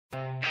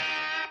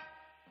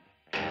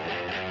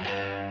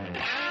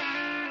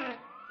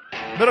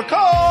Better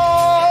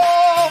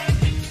call.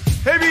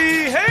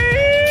 Hey.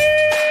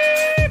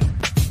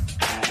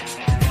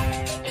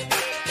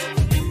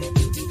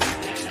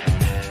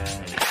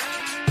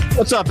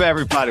 What's up,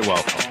 everybody?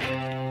 Welcome.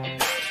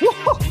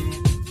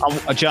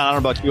 John, I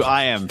don't know about you.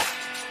 I am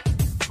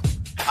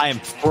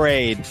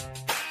afraid.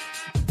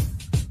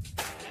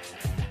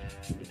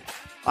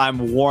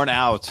 I'm worn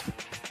out.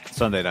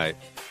 Sunday night,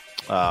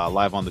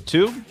 live on the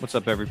Tube. What's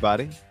up,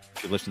 everybody?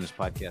 If you're listening to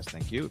this podcast,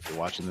 thank you. If you're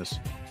watching this,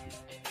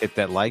 hit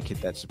that like,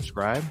 hit that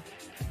subscribe.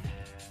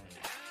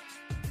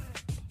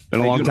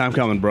 Been a long time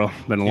coming, bro.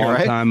 Been a long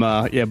time.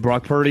 Yeah,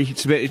 Brock Purdy.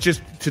 It's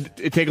just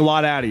it take a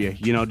lot out of you.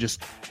 You know,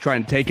 just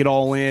trying to take it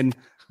all in.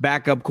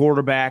 Backup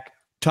quarterback,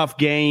 tough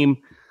game.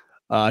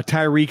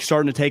 Tyreek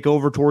starting to take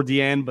over toward the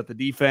end, but the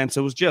defense,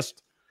 it was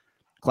just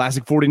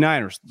classic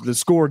 49ers. The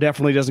score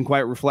definitely doesn't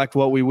quite reflect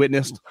what we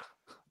witnessed.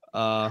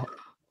 But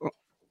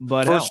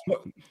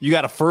you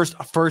got a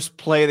first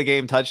play of the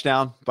game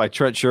touchdown by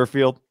Trent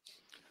Sherfield.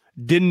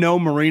 Didn't know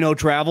Marino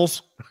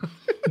travels.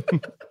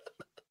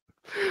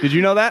 Did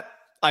you know that?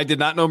 I did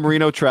not know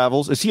Marino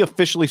travels. Is he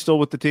officially still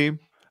with the team?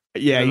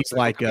 Yeah, he's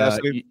like,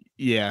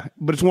 yeah,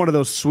 but it's one of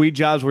those sweet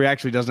jobs where he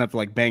actually doesn't have to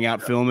like bang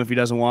out film if he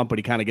doesn't want, but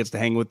he kind of gets to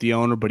hang with the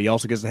owner, but he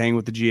also gets to hang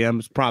with the GM.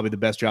 It's probably the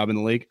best job in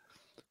the league.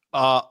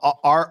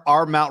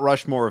 Our Mount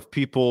Rushmore of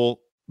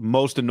people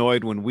most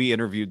annoyed when we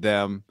interviewed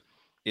them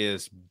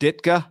is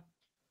Ditka,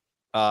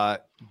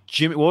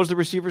 Jimmy. What was the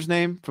receiver's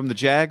name from the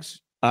Jags?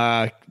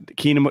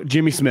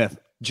 Jimmy Smith.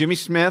 Jimmy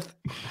Smith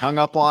hung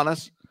up on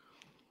us.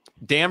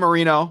 Dan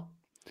Marino.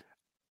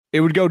 It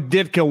would go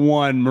Ditka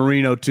 1,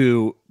 Marino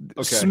 2.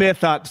 Okay. Smith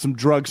thought some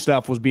drug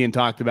stuff was being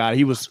talked about.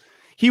 He was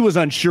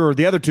unsure.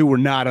 The other two were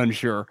not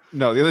unsure.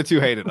 No, the other two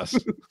hated us.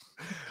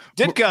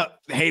 Ditka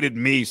hated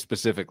me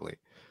specifically.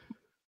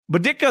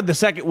 But Ditka the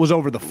second was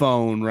over the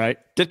phone, right?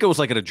 Ditka was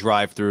like at a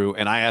drive-through,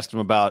 and I asked him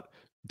about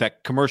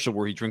that commercial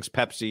where he drinks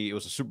Pepsi. It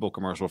was a Super Bowl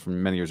commercial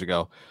from many years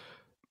ago.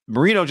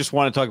 Marino just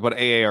wanted to talk about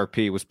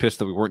AARP, was pissed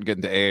that we weren't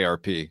getting to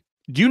AARP.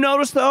 Do you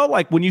notice, though,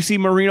 like when you see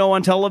Marino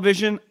on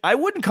television, I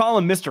wouldn't call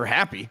him Mr.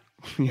 Happy.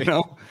 You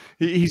know,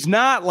 he's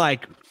not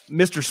like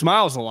Mr.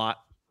 Smiles a lot.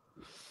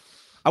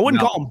 I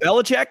wouldn't call him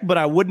Belichick, but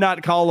I would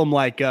not call him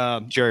like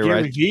Jerry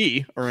Rice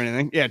G or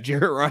anything. Yeah,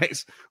 Jerry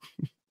Rice.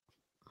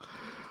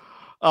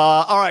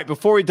 All right,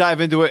 before we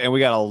dive into it, and we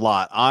got a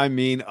lot, I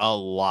mean a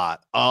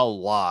lot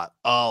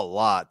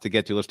to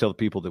get to. Let's tell the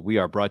people that we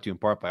are brought to you in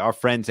part by our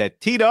friends at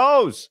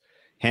Tito's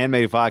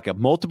Handmade Vodka.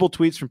 Multiple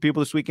tweets from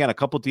people this weekend, a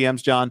couple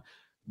DMs, John.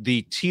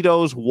 The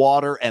Tito's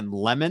water and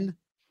lemon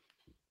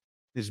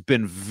has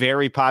been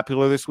very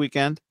popular this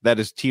weekend. That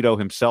is Tito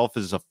himself,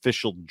 his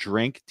official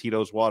drink,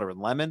 Tito's water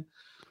and lemon.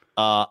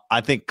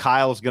 I think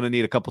Kyle's going to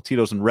need a couple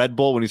Tito's and Red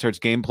Bull when he starts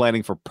game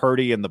planning for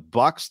Purdy and the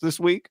Bucks this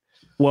week.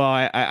 Well,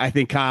 I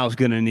think Kyle's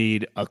going to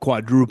need a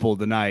quadruple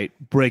tonight.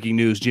 Breaking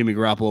news, Jimmy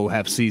Garoppolo will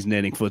have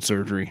season-ending foot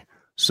surgery.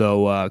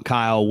 So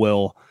Kyle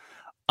will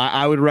 –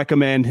 I would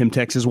recommend him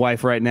text his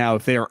wife right now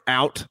if they are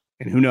out.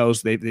 And who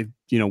knows, they've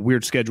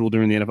weird schedule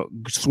during the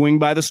NFL. Swing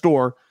by the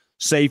store,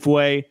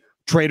 Safeway,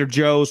 Trader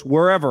Joe's,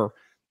 wherever,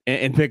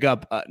 and pick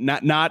up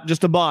not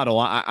just a bottle.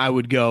 I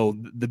would go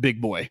the big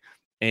boy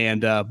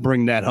and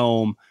bring that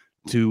home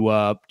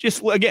to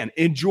just, again,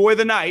 enjoy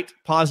the night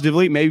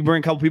positively. Maybe bring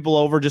a couple people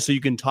over just so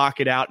you can talk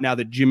it out now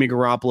that Jimmy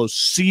Garoppolo's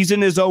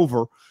season is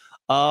over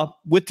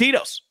with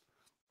Tito's.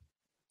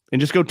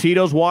 And just go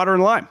Tito's water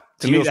and lime.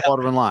 Tito's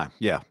water and lime.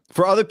 Yeah.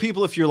 For other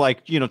people, if you're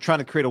like, trying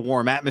to create a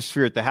warm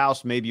atmosphere at the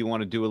house, maybe you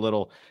want to do a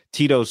little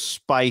Tito's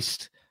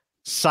spiced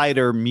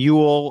cider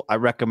mule. I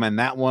recommend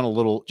that one.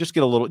 You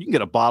can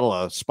get a bottle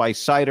of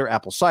spiced cider,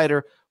 apple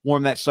cider,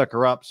 warm that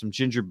sucker up, some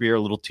ginger beer, a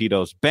little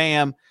Tito's,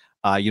 bam.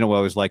 We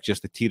always like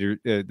just the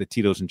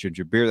Tito's and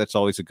ginger beer. That's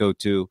always a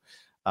go-to.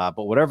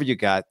 But whatever you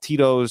got,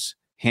 Tito's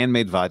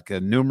handmade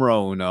vodka,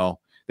 numero uno.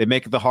 They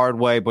make it the hard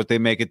way, but they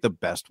make it the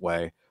best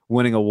way.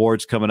 Winning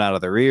awards coming out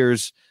of their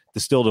ears.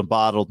 Distilled and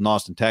bottled in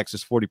Austin,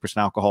 Texas, 40%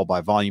 alcohol by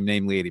volume,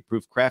 namely 80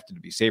 proof, crafted to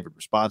be savored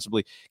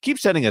responsibly. Keep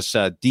sending us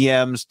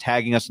DMs,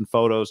 tagging us in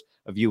photos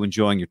of you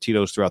enjoying your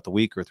Tito's throughout the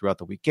week or throughout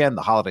the weekend.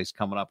 The holidays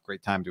coming up,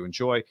 great time to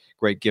enjoy,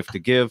 great gift to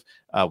give.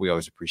 We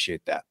always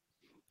appreciate that.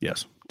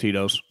 Yes,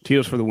 Tito's.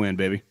 Tito's for the win,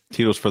 baby.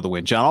 Tito's for the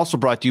win. John, also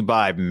brought to you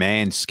by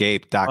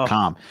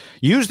Manscaped.com.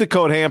 Use the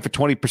code HAM for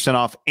 20%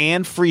 off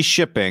and free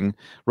shipping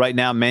right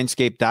now,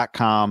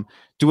 Manscaped.com.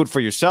 Do it for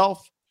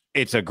yourself.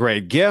 It's a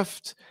great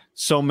gift.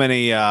 So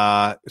many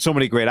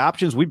great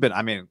options.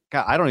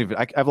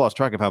 I've lost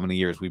track of how many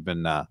years we've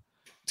been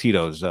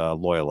Tito's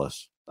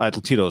loyalists.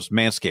 Tito's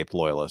Manscaped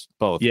loyalists,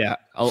 both. Yeah,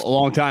 a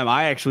long time.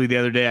 The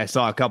other day I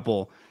saw a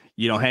couple,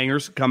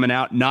 hangers coming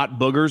out, not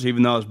boogers,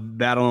 even though I was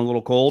battling a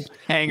little cold.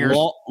 Hangers.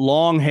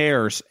 Long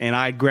hairs, and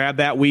I grabbed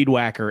that weed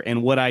whacker,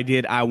 and what I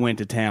did, I went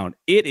to town.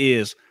 It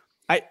is,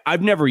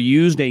 I've never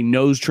used a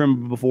nose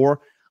trimmer before.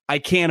 I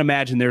can't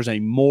imagine there's a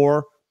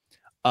more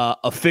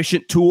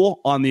efficient tool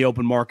on the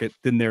open market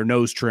than their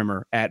nose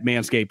trimmer at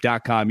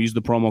manscaped.com. Use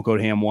the promo code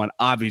HAM1.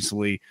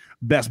 Obviously,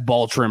 best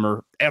ball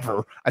trimmer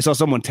ever. I saw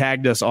someone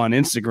tagged us on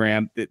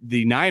Instagram.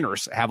 The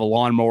Niners have a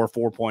lawnmower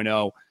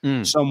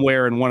 4.0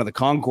 somewhere in one of the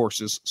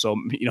concourses. So,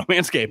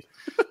 Manscaped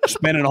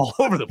spending all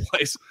over the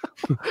place.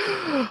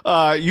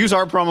 Use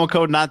our promo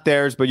code, not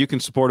theirs, but you can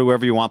support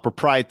whoever you want.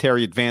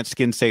 Proprietary advanced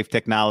skin safe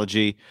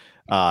technology.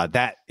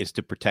 That is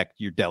to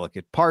protect your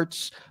delicate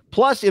parts.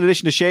 Plus, in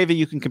addition to shaving,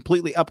 you can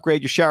completely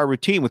upgrade your shower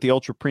routine with the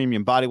Ultra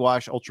Premium Body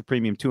Wash, Ultra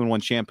Premium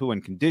 2-in-1 shampoo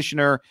and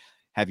conditioner.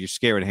 Have your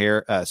skin and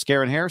hair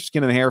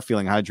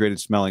feeling hydrated,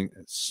 smelling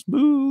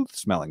smooth,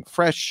 smelling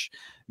fresh.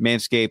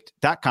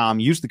 Manscaped.com.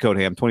 Use the code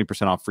HAM,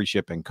 20% off free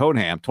shipping. Code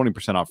HAM,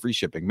 20% off free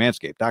shipping.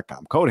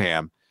 Manscaped.com. Code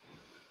HAM.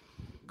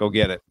 Go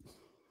get it.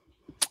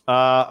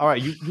 All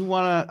right. You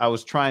want to, I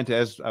was trying to,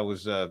 as I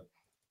was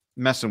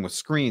messing with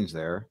screens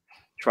there,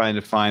 trying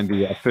to find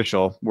the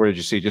official. Where did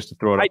you see? Just to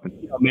throw it up.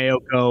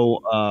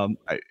 Mayoko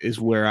is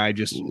where I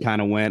just kind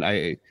of went.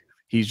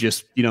 He's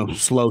just,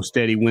 slow,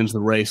 steady, wins the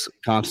race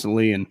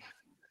constantly. And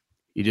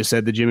he just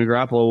said that Jimmy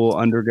Garoppolo will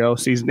undergo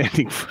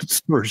season-ending foot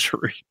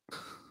surgery.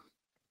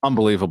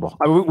 Unbelievable.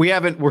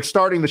 We're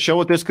starting the show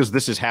with this because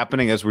this is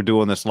happening as we're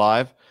doing this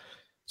live.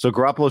 So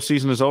Garoppolo's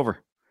season is over.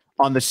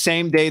 On the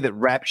same day that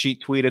Rap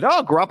Sheet tweeted,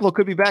 Garoppolo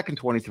could be back in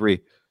 23.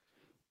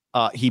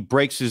 He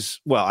breaks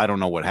I don't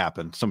know what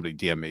happened. Somebody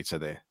DM me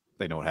said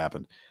they know what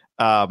happened.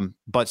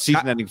 But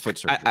season-ending foot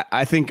surgery.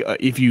 I think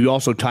if you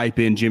also type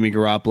in Jimmy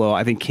Garoppolo,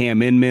 I think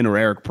Cam Inman or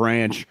Eric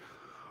Branch,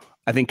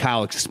 I think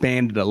Kyle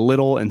expanded a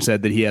little and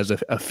said that he has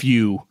a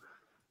few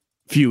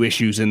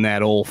issues in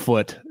that old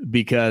foot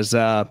because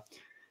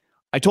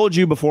I told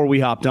you before we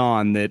hopped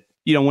on that,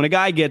 when a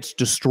guy gets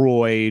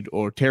destroyed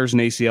or tears an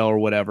ACL or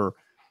whatever,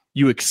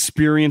 you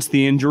experience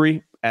the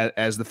injury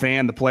as the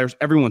fan, the players,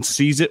 everyone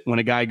sees it when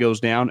a guy goes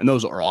down, and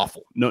those are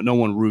awful. No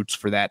one roots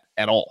for that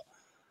at all.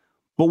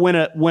 But when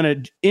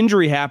a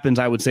injury happens,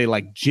 I would say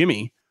like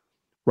Jimmy,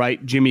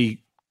 right?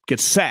 Jimmy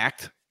gets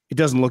sacked. It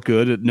doesn't look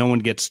good. No one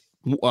gets,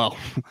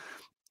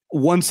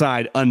 one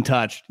side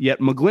untouched. Yet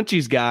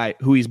McGlinchey's guy,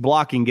 who he's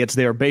blocking, gets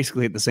there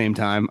basically at the same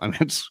time. I mean,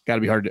 it's got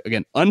to be hard to,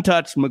 again,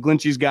 untouched.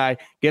 McGlinchey's guy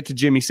get to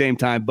Jimmy same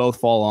time.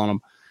 Both fall on him.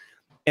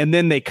 And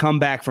then they come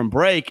back from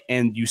break,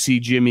 and you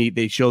see Jimmy.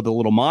 They show the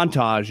little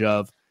montage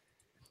of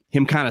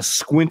him kind of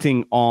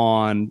squinting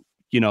on,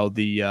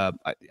 the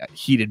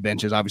heated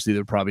benches. Obviously,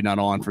 they're probably not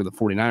on for the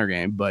 49er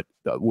game, but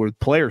where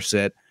players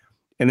sit,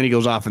 and then he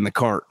goes off in the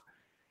cart.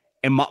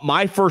 And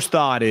my first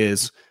thought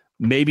is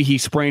maybe he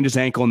sprained his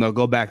ankle, and they'll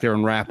go back there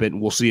and wrap it, and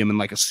we'll see him in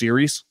like a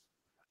series.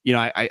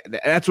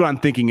 That's what I'm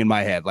thinking in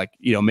my head. Like,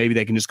 maybe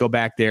they can just go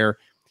back there.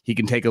 He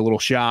can take a little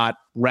shot,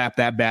 wrap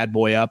that bad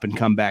boy up, and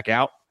come back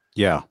out.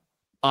 Yeah.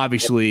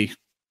 Obviously,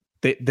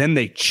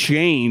 they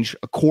change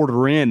a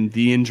quarter in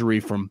the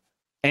injury from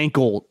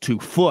ankle to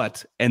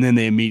foot, and then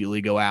they immediately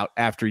go out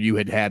after you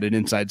had an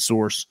inside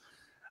source.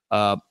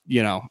 To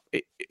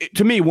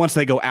me, once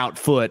they go out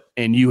foot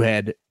and you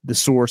had the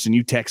source and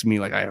you text me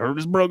like, I heard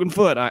his broken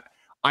foot,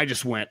 I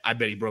just went, I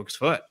bet he broke his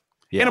foot.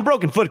 Yeah. And a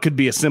broken foot could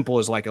be as simple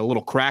as like a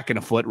little crack in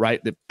a foot, right?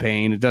 The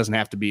pain. It doesn't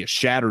have to be a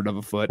shattered of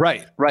a foot.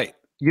 Right.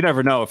 You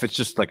never know if it's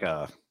just like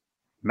a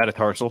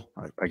metatarsal.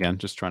 Again,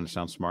 just trying to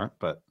sound smart,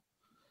 but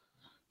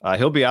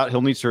he'll be out.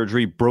 He'll need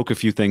surgery. Broke a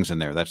few things in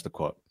there. That's the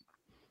quote.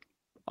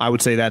 I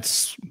would say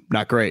that's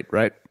not great,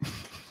 right?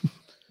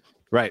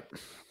 Right.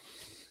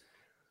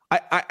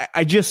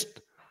 I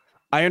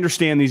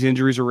understand these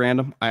injuries are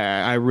random.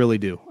 I really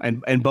do.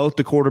 And both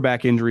the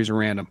quarterback injuries are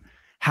random.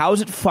 How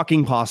is it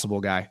fucking possible,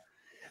 guy,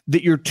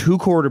 that your two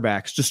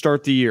quarterbacks to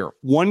start the year,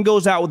 one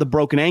goes out with a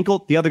broken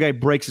ankle, the other guy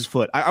breaks his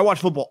foot? I watch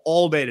football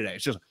all day today.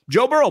 It's just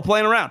Joe Burrow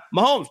playing around,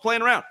 Mahomes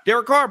playing around,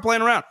 Derek Carr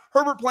playing around,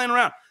 Herbert playing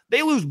around.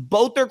 They lose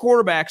both their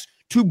quarterbacks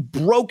to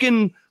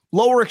broken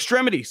lower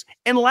extremities.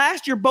 And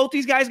last year, both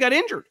these guys got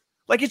injured.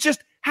 Like, it's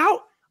just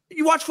how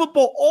you watch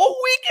football all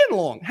weekend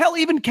long. Hell,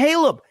 even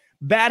Caleb,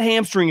 bad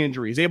hamstring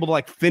injury, is able to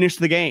like finish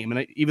the game.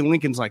 And even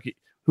Lincoln's like,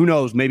 who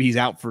knows? Maybe he's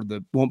out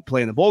won't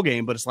play in the bowl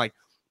game. But it's like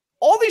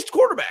all these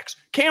quarterbacks,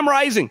 Cam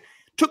Rising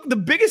took the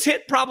biggest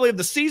hit probably of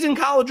the season,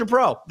 college or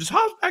pro. Just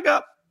hops back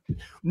up.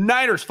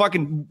 Niners,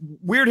 fucking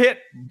weird hit,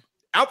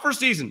 out for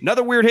season.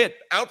 Another weird hit,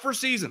 out for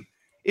season.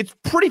 It's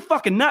pretty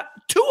fucking nut.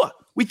 Tua.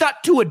 We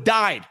thought Tua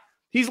died.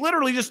 He's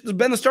literally just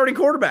been the starting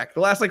quarterback the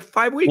last like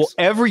 5 weeks. Well,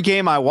 every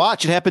game I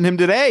watch, it happened to him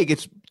today. He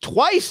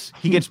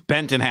gets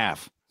bent in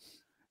half.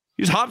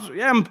 He just hops.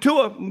 Yeah, I'm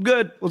Tua. I'm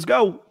good. Let's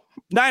go.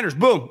 Niners,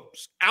 boom.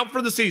 Out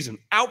for the season.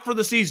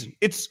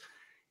 It's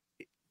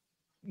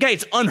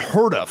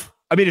unheard of.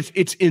 I mean,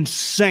 it's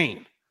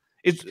insane.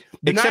 It's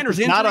the Except Niners.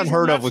 It's not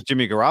unheard of with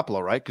Jimmy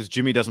Garoppolo, right? Because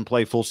Jimmy doesn't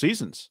play full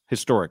seasons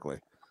historically.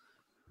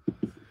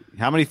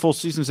 How many full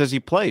seasons has he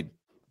played?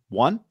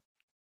 One?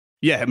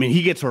 Yeah, I mean,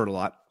 he gets hurt a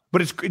lot.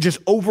 But it's just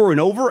over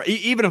and over.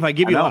 Even if I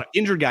give you a lot of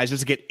injured guys,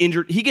 just get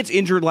injured. He gets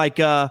injured like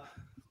the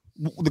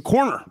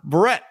corner,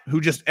 Barrett,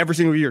 who just every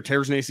single year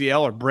tears an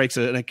ACL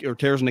or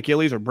tears an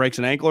Achilles or breaks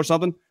an ankle or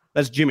something.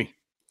 That's Jimmy.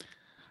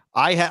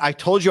 I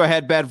told you I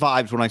had bad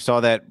vibes when I saw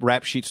that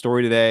rap sheet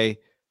story today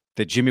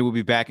that Jimmy will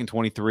be back in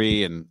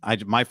 23, and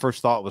my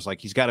first thought was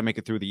like he's got to make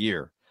it through the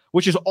year,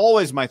 which is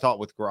always my thought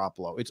with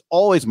Garoppolo. It's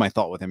always my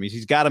thought with him.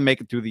 He's got to make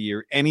it through the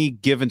year. Any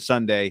given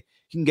Sunday,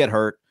 he can get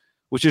hurt,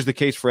 which is the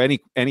case for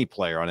any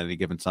player on any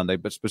given Sunday,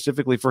 but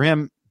specifically for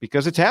him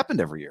because it's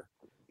happened every year.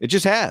 It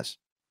just has.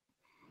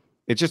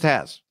 It just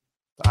has.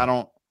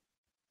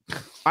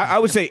 I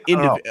would say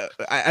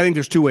I think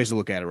there's two ways to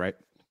look at it, right?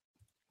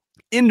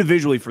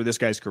 Individually for this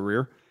guy's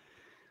career,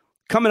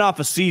 coming off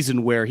a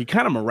season where he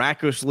kind of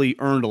miraculously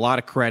earned a lot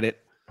of credit,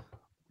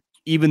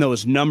 even though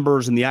his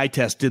numbers and the eye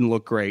test didn't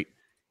look great.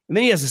 And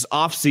then he has this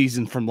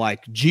offseason from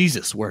like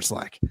Jesus, where it's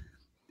like,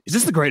 is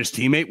this the greatest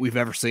teammate we've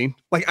ever seen?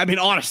 Like, I mean,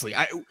 honestly,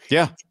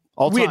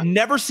 we had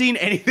never seen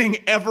anything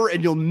ever,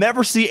 and you'll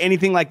never see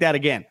anything like that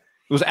again.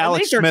 It was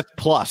Alex Smith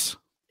plus.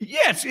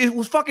 Yes, it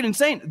was fucking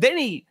insane. Then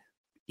he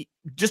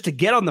just to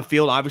get on the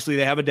field, obviously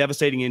they have a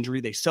devastating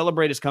injury. They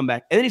celebrate his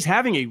comeback, and then he's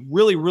having a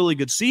really, really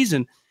good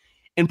season.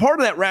 And part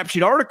of that rap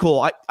sheet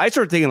article, I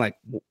started thinking like,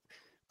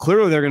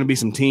 clearly there are going to be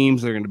some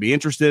teams that are going to be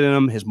interested in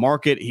him. His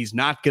market, he's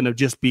not going to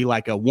just be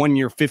like a 1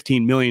 year,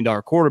 $15 million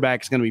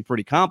quarterback. It's going to be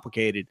pretty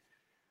complicated.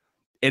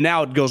 And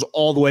now it goes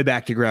all the way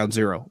back to ground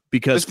zero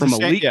because from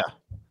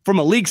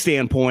a league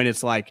standpoint,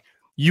 it's like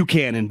you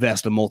can't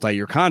invest a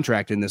multi-year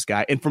contract in this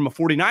guy. And from a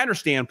 49er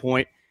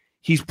standpoint,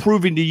 he's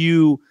proving to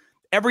you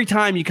every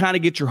time you kind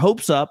of get your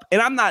hopes up,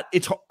 and I'm not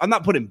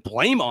putting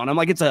blame on him.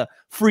 Like, it's a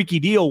freaky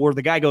deal where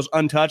the guy goes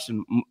untouched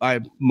and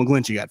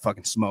McGlinchey got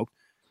fucking smoked.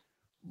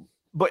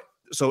 But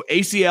so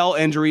ACL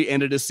injury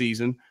ended his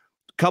season.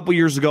 A couple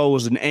years ago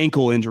was an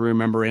ankle injury,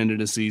 remember, ended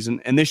his season.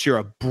 And this year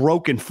a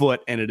broken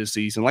foot ended his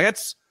season. Like,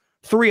 that's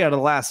 3 out of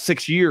the last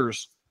 6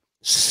 years.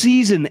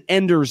 Season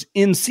enders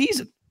in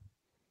season.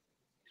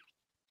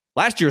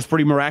 Last year was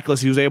pretty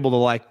miraculous. He was able to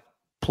like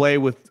play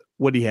with,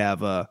 what did he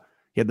have?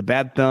 He had the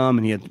bad thumb,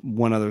 and he had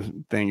one other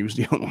thing he was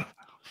dealing with.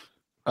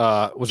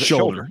 Was it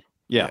shoulder?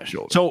 Yeah,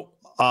 shoulder. So,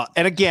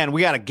 and again, we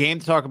got a game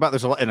to talk about.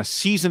 There's and a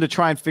season to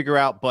try and figure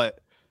out.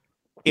 But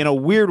in a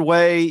weird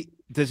way,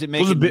 does it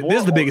make this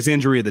is the biggest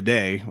injury of the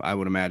day? I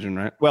would imagine,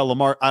 right? Well,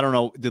 Lamar. I don't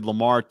know. Did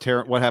Lamar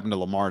tear? What happened to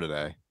Lamar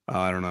today?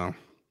 I don't know.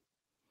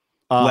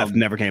 Left,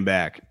 never came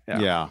back.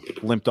 Yeah,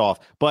 limped off.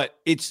 But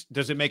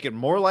does it make it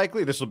more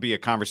likely? This will be a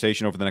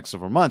conversation over the next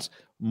several months.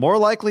 More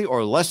likely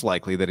or less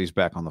likely that he's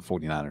back on the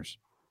 49ers?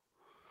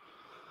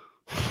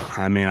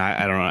 I mean,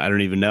 I don't know. I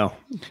don't even know.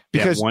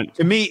 Because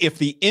to me, if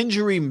the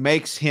injury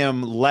makes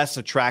him less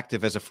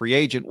attractive as a free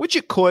agent, which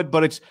it could,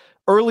 but it's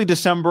early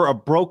December, a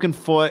broken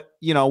foot,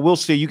 we'll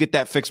see. You get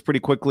that fixed pretty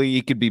quickly.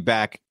 He could be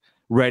back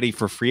ready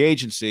for free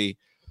agency.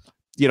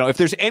 If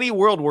there's any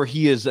world where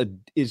he is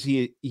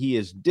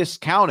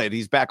discounted,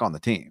 he's back on the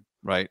team,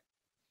 right?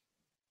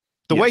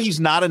 The way he's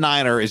not a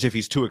Niner is if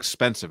he's too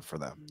expensive for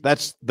them.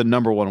 That's the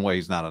number one way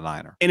he's not a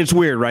Niner. And it's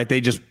weird, right?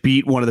 They just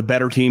beat one of the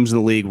better teams in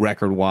the league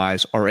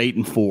record-wise, are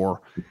 8-4.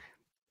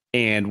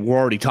 And we're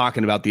already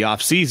talking about the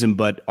offseason,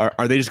 but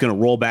are they just going to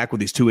roll back with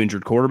these 2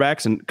 injured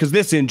quarterbacks? And because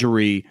this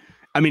injury,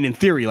 I mean, in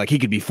theory, like he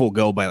could be full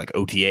go by like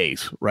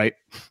OTAs, right?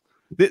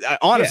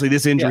 Honestly,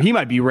 this injury, he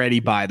might be ready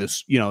by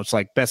this, it's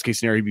like best case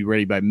scenario, he'd be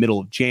ready by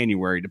middle of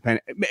January,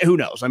 depending. Who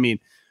knows? I mean,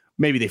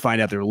 maybe they find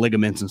out there are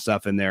ligaments and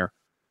stuff in there.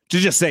 To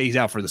just say he's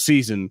out for the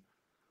season,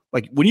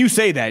 like when you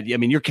say that, I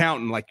mean, you're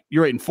counting like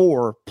you're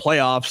 8-4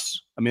 playoffs.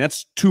 I mean,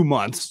 that's 2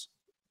 months.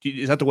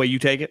 Is that the way you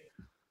take it?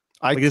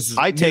 I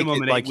take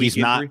it like he's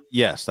not.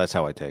 Yes, that's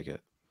how I take it.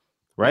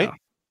 Right. Yeah.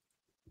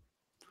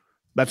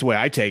 That's the way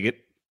I take it,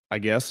 I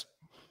guess.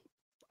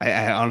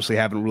 I honestly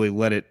haven't really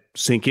let it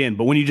sink in.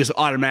 But when you just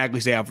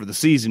automatically say out for the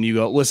season, you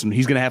go, listen,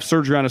 he's going to have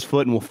surgery on his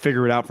foot and we'll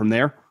figure it out from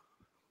there.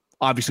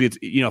 Obviously, it's,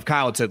 if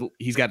Kyle had said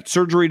he's got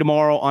surgery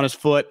tomorrow on his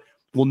foot,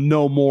 we'll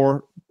know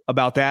more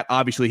about that.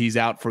 Obviously, he's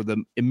out for the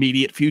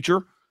immediate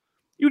future.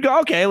 You would go,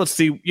 okay, let's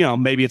see,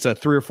 maybe it's a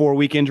 3 or 4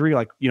 week injury,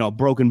 like, a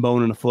broken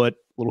bone in a foot,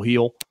 little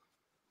heel.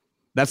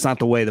 That's not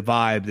the way the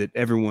vibe that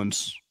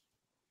everyone's,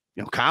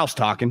 Kyle's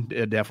talking,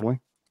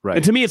 definitely. Right.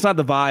 And to me, it's not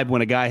the vibe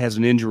when a guy has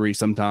an injury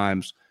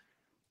sometimes.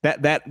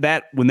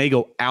 That when they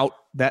go out,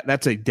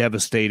 that's a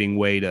devastating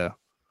way to,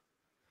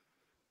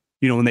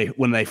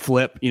 when they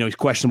flip, he's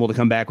questionable to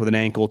come back with an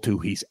ankle to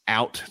he's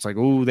out. It's like,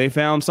 ooh, they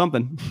found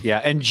something.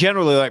 Yeah, and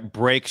generally, like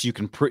breaks, you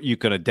can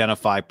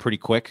identify pretty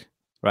quick,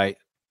 right?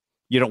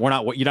 You're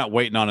not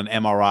waiting on an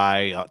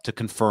MRI to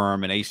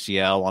confirm an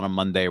ACL on a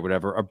Monday or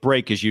whatever. A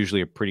break is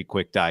usually a pretty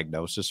quick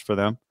diagnosis for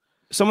them.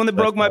 Someone that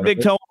broke my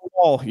big toe on the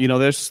wall,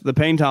 there's the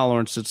pain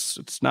tolerance.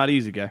 It's not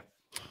easy, guy.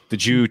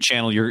 Did you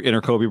channel your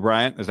inner Kobe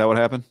Bryant? Is that what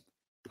happened?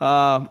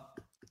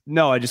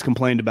 No, I just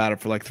complained about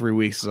it for like 3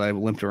 weeks as I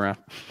limped around.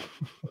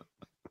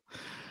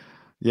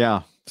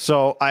 Yeah.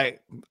 So I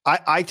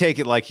take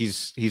it like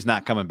he's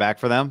not coming back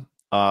for them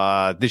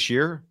this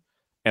year.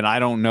 And I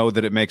don't know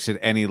that it makes it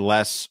any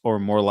less or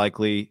more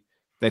likely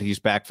that he's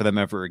back for them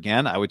ever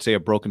again. I would say a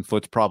broken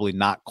foot's probably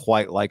not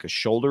quite like a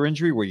shoulder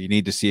injury where you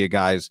need to see a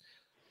guy's,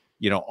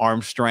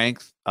 arm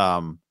strength.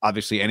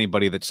 Obviously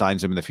anybody that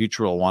signs him in the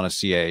future will want to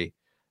see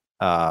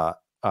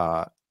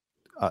a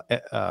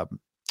a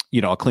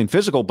clean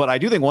physical. But I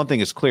do think one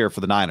thing is clear for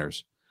the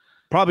Niners.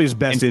 Probably his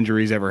best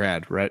injury he's ever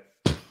had, right?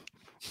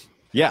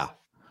 Yeah.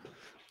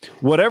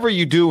 Whatever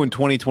you do in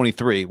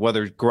 2023,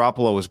 whether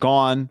Garoppolo is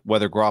gone,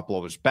 whether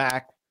Garoppolo is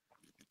back,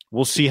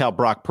 we'll see how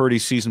Brock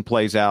Purdy's season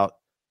plays out.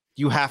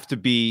 You have to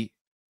be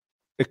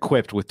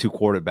equipped with two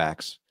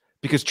quarterbacks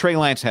because Trey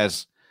Lance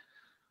has,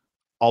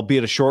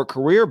 albeit a short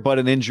career, but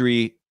an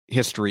injury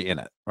history in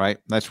it, right?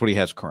 That's what he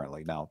has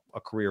currently. Now, a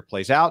career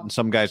plays out, and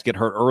some guys get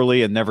hurt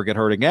early and never get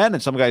hurt again,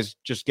 and some guys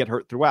just get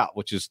hurt throughout,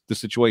 which is the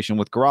situation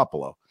with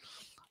Garoppolo.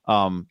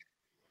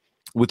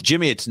 With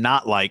Jimmy, it's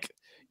not like,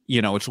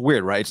 it's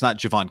weird, right? It's not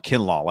Javon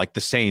Kinlaw. Like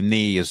the same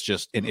knee is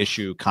just an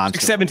issue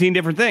constantly. 17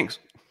 different things.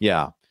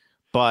 Yeah.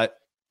 But,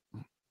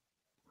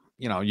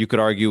 you could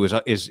argue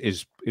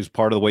is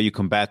part of the way you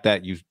combat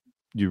that. You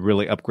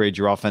really upgrade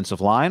your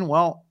offensive line.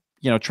 Well,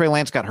 Trey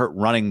Lance got hurt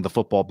running the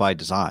football by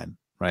design,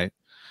 right?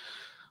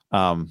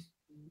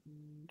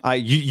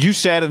 You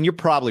said, and you're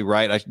probably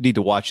right, I need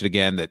to watch it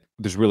again, that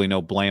there's really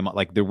no blame.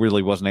 Like there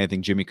really wasn't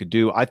anything Jimmy could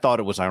do. I thought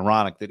it was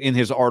ironic that in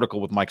his article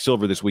with Mike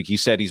Silver this week, he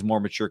said he's more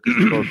mature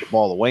because he throws the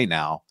ball away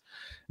now.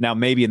 Now,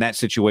 maybe in that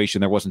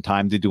situation, there wasn't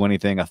time to do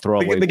anything. A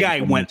throwaway. The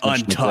guy went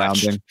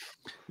untouched.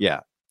 Yeah.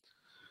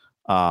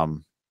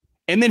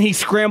 And then he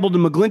scrambled to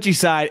McGlinchey's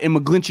side, and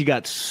McGlinchey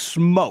got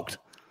smoked.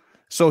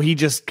 So he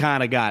just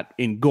kind of got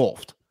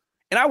engulfed.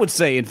 And I would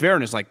say, in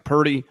fairness, like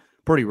Purdy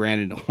ran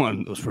into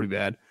one that was pretty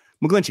bad.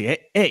 McGlinchey,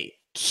 hey,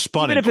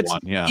 spun into one.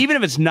 Yeah. Even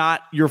if it's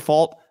not your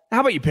fault, how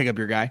about you pick up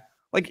your guy?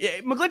 Like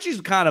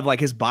McGlinchey's kind of like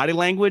his body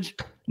language,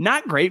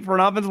 not great for an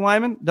offensive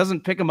lineman.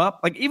 Doesn't pick him up.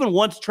 Like even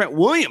once Trent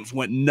Williams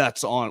went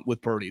nuts on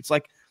with Purdy. It's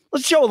like,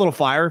 let's show a little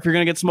fire if you're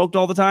going to get smoked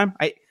all the time.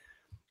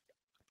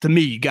 To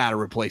me, you got to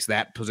replace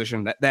that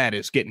position. That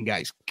is getting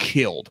guys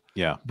killed.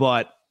 Yeah.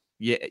 But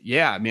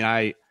yeah. I mean,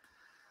 I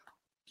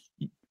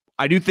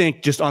do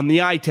think just on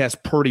the eye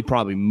test, Purdy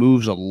probably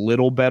moves a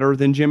little better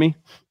than Jimmy.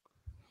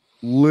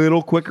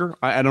 Little quicker.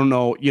 I don't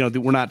know.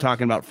 We're not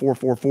talking about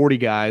 4.40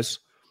 guys.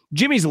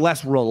 Jimmy's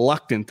less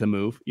reluctant to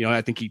move.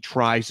 I think he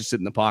tries to sit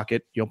in the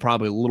pocket.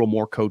 Probably a little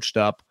more coached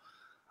up.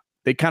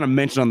 They kind of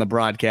mentioned on the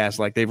broadcast,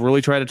 like they've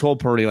really tried to tell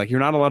Purdy, like,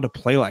 you're not allowed to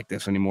play like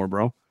this anymore,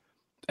 bro.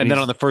 And then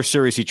on the first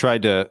series, he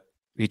tried to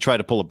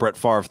pull a Brett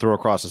Favre throw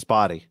across his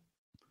body.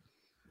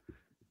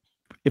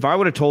 If I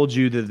would have told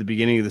you that at the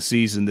beginning of the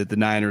season that the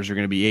Niners are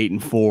going to be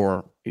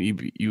 8-4,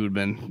 you would have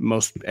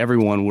been,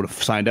 everyone would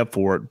have signed up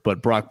for it.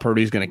 But Brock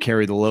Purdy is going to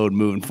carry the load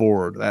moving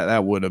forward.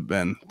 That would have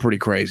been pretty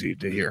crazy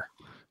to hear.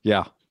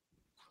 Yeah.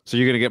 So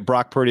you're going to get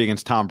Brock Purdy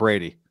against Tom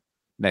Brady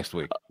next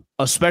week,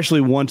 especially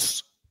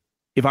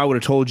if I would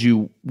have told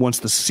you once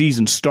the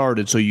season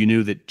started, so you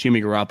knew that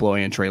Jimmy Garoppolo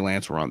and Trey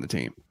Lance were on the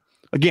team.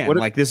 Again,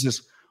 this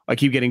is, I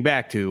keep getting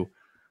back to.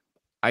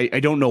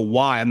 I don't know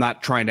why. I'm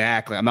not trying to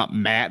act like I'm not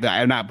mad.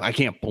 I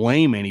can't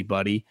blame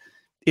anybody.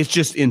 It's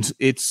just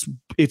it's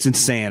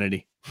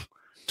insanity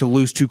to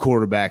lose two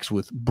quarterbacks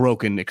with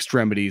broken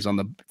extremities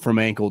from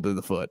ankle to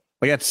the foot.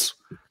 Like that's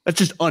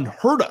just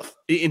unheard of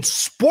in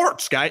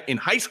sports, guy. In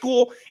high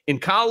school, in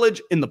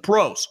college, in the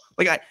pros.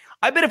 Like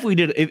I bet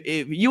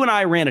if you and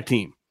I ran a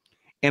team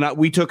and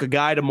we took a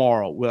guy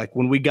tomorrow, like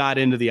when we got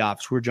into the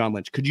office, we're John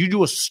Lynch. Could you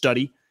do a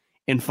study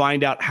and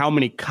find out how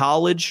many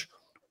college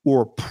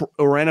or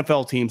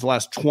NFL teams the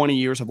last 20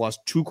 years have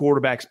lost two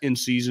quarterbacks in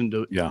season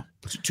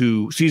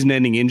to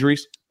season-ending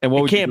injuries? And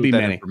what can't be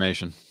many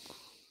information?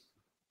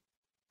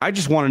 I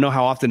just want to know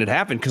how often it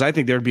happened because I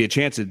think there'd be a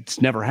chance it's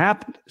never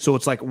happened. So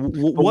it's like,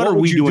 what are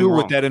we doing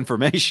with that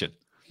information?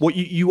 Well,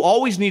 you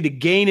always need to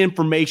gain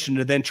information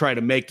to then try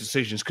to make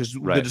decisions because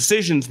the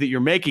decisions that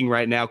you're making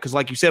right now, because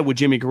like you said with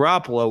Jimmy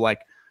Garoppolo,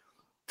 like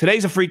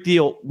today's a freak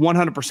deal,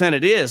 100%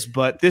 it is,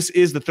 but this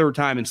is the third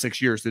time in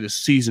 6 years that his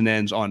season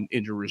ends on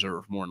injured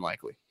reserve, more than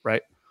likely,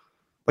 right?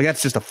 Like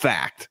that's just a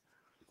fact.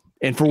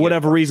 And for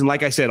whatever reason,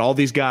 like I said, all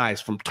these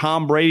guys from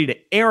Tom Brady to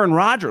Aaron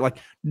Rodgers, like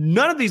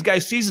none of these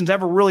guys' seasons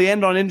ever really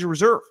end on injured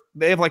reserve.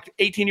 They have like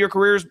 18-year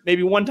careers,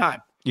 maybe one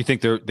time. You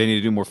think they need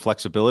to do more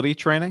flexibility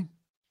training?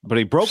 But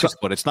he broke his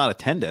foot. It's not a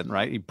tendon,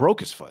 right? He broke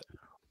his foot.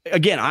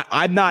 Again,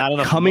 I'm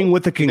not coming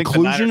with a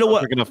conclusion to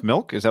what enough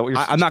milk. Is that what you're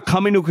saying? I'm not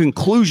coming to a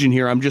conclusion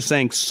here. I'm just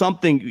saying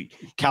something.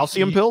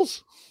 Calcium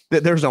pills?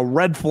 There's a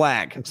red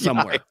flag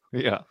somewhere.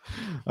 Yeah,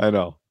 I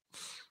know.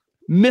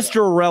 Mr.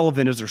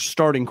 Irrelevant is their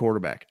starting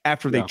quarterback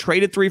after they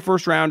traded 3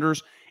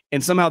 first-rounders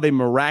and somehow they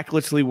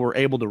miraculously were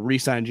able to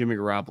re-sign Jimmy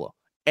Garoppolo.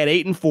 At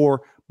 8-4,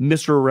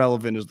 Mr.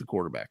 Irrelevant is the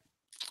quarterback.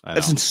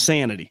 That's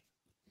insanity.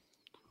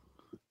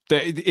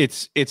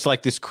 It's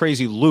like this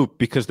crazy loop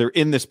because they're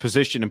in this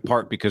position in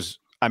part because,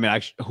 I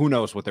mean, who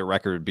knows what their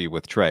record would be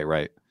with Trey,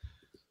 right?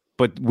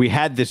 But we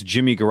had this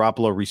Jimmy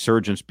Garoppolo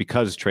resurgence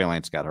because Trey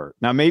Lance got hurt.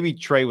 Now, maybe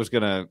Trey was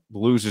going to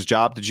lose his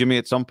job to Jimmy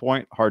at some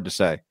point. Hard to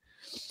say.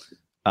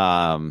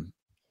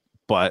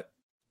 But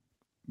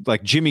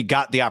like Jimmy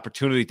got the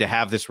opportunity to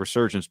have this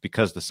resurgence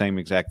because the same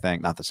exact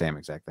thing, not the same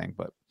exact thing,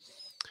 but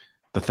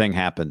the thing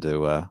happened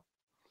to,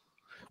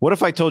 what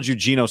if I told you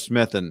Geno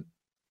Smith and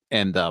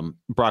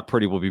Brock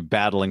Purdy will be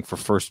battling for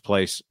first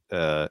place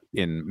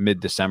in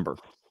mid-December?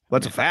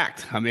 That's a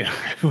fact. I mean,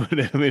 I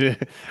wouldn't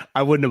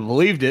have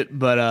believed it,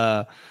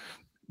 but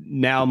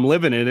now I'm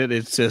living in it.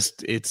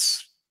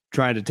 It's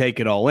trying to take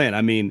it all in.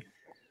 I mean,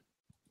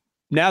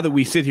 now that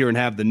we sit here and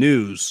have the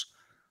news,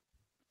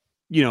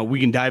 we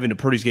can dive into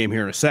Purdy's game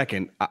here in a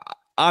second.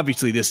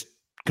 Obviously, this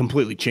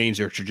completely changed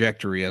their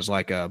trajectory as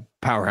like a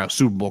powerhouse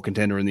Super Bowl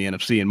contender in the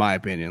NFC, in my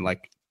opinion.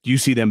 Like, do you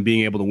see them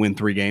being able to win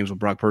 3 games with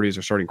Brock Purdy as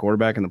their starting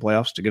quarterback in the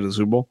playoffs to get to the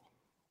Super Bowl?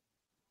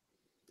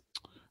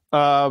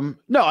 No,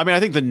 I mean,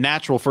 I think the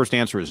natural first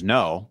answer is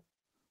no,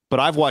 but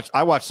I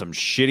watched some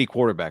shitty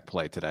quarterback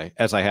play today,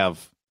 as I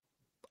have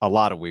a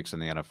lot of weeks in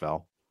the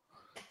NFL.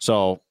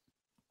 So,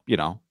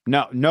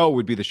 no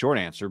would be the short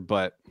answer,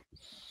 but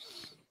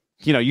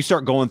you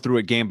start going through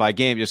it game by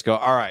game, you just go,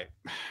 all right,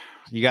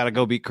 you got to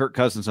go beat Kirk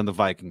Cousins and the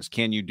Vikings.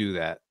 Can you do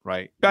that?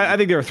 Right. I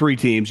think there are 3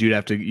 teams you'd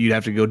have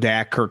to go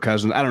Dak, Kirk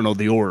Cousins. I don't know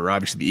the order.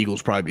 Obviously the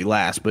Eagles probably be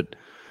last, but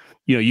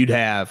you'd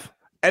have,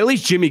 at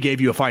least Jimmy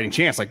gave you a fighting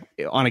chance. Like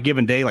on a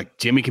given day, like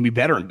Jimmy can be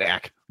better than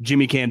Dak.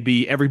 Jimmy can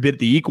be every bit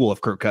the equal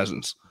of Kirk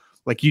Cousins.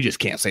 Like you just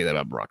can't say that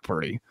about Brock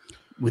Purdy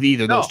with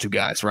either of those 2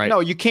 guys, right? No,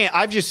 you can't.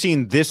 I've just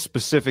seen this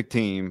specific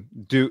team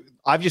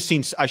I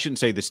shouldn't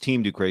say this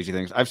team do crazy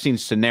things. I've seen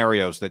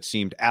scenarios that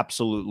seemed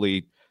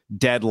absolutely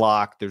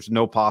deadlocked. There's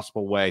no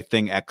possible way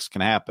thing X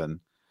can happen.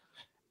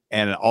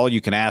 And all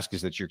you can ask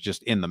is that you're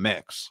just in the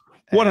mix.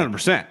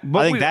 100%.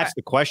 I think that's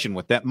the question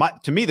with that.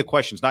 To me, the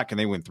question is not, can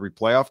they win 3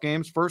 playoff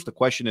games first? The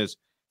question is,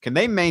 can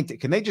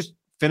they just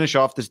finish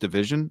off this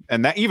division?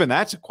 And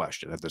that's a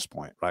question at this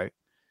point, right?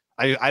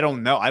 I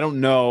don't know. I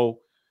don't know.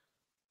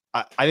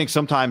 I think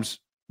sometimes,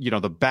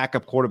 the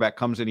backup quarterback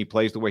comes in, he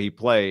plays the way he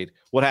played.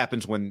 What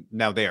happens when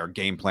now they are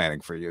game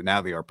planning for you?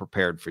 Now they are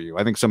prepared for you.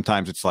 I think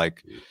sometimes it's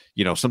like,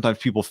 sometimes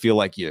people feel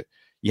like you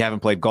haven't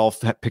played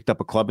golf, picked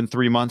up a club in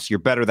 3 months. You're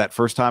better that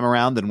first time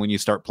around than when you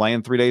start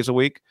playing 3 days a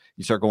week.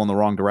 You start going the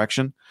wrong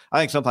direction. I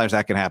think sometimes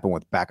that can happen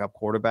with backup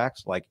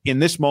quarterbacks. Like in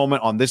this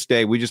moment, on this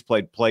day, we just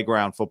played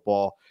playground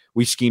football.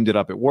 We schemed it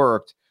up. It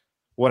worked.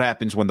 What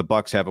happens when the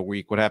Bucs have a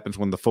week? What happens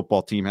when the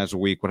football team has a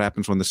week? What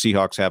happens when the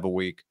Seahawks have a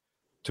week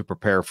to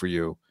prepare for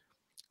you?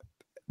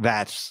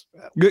 That's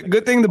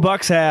good thing the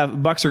Bucs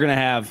are going to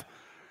have,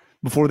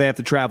 before they have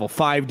to travel,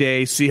 5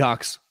 days,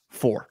 Seahawks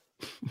 4.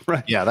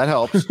 Right. Yeah, that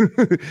helps.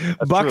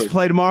 Bucs true.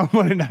 Play tomorrow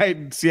Monday night,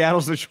 and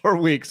Seattle's a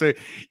short week. So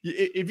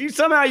if you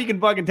somehow you can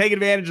fucking take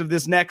advantage of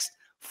this next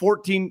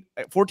 14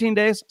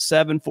 days,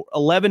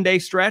 11-day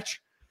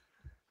stretch,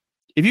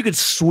 if you could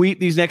sweep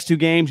these next 2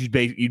 games,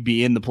 you'd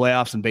be in the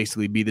playoffs and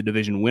basically be the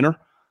division winner.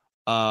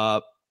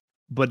 But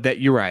that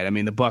you're right. I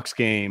mean, the Bucs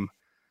game.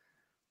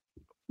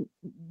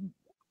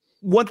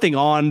 One thing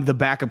on the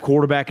backup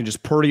quarterback and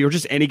just Purdy or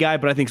just any guy,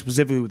 but I think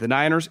specifically with the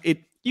Niners,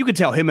 you could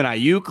tell him and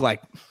Ayuk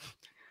like.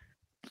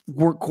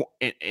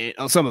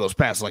 On some of those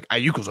passes, like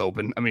Ayuk was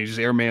open. I mean, just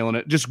airmailing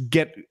it. Just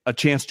get a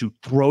chance to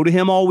throw to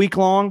him all week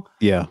long.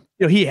 Yeah.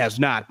 He has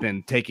not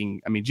been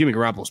taking. I mean, Jimmy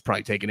Garoppolo's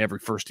probably taken every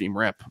first team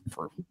rep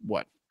for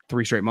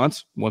 3 straight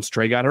months once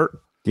Trey got hurt.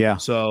 Yeah.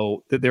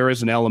 So there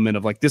is an element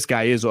of like this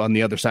guy is on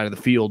the other side of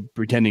the field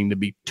pretending to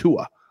be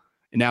Tua.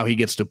 And now he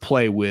gets to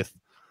play with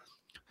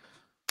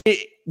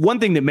it.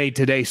 One thing that made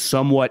today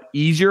somewhat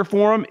easier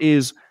for him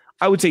is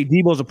I would say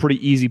Debo's a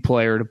pretty easy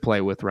player to play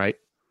with, right?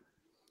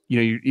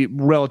 You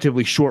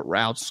relatively short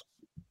routes,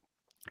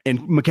 and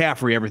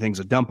McCaffrey, everything's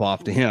a dump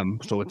off to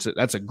him. So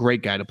that's a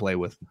great guy to play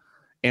with.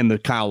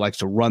 And Kyle likes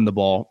to run the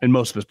ball, and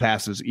most of his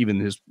passes,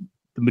 the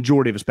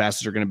majority of his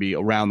passes are going to be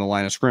around the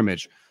line of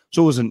scrimmage.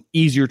 So it was an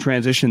easier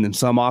transition than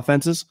some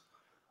offenses.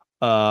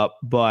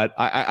 But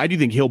I do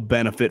think he'll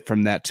benefit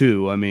from that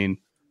too. I mean,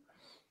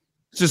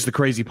 it's just the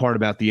crazy part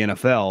about the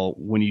NFL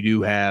when you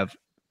do have.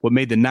 What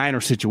made the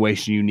Niners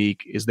situation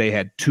unique is they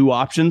had 2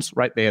 options,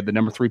 right? They had the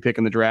number 3 pick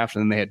in the draft,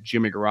 and then they had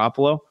Jimmy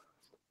Garoppolo.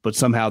 But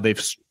somehow they're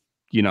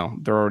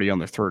already on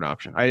their 3rd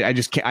option.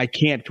 I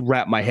can't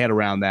wrap my head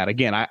around that.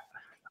 Again,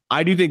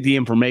 I do think the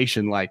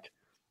information, like,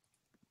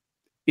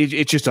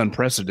 it's just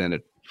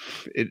unprecedented.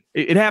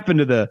 It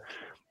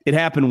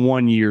happened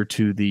one year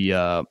to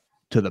the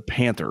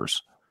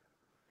Panthers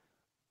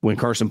when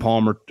Carson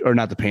Palmer, or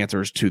not the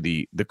Panthers, to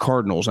the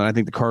Cardinals, and I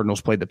think the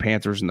Cardinals played the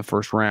Panthers in the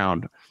first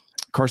round.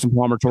 Carson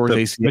Palmer tore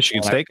his ACL.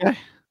 Michigan State guy?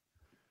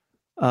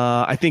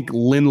 I think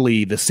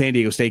Lindley, the San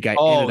Diego State guy,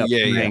 ended up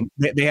playing.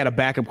 Yeah. They had a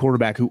backup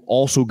quarterback who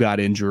also got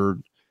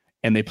injured,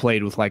 and they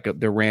played with like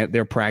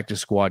their practice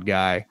squad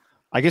guy.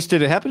 I guess,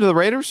 did it happen to the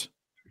Raiders?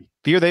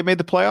 The year they made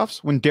the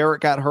playoffs when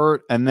Derek got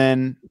hurt, and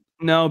then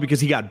no,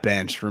 because he got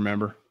benched.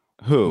 Remember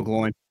who?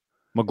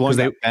 McGloin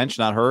got benched,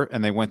 not hurt,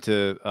 and they went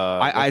to.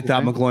 I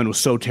thought McGloin was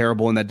so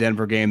terrible in that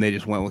Denver game. They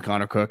just went with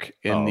Connor Cook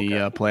in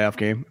the playoff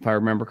game, if I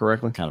remember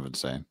correctly. Kind of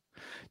insane.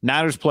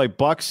 Niners play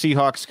Bucs,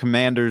 Seahawks,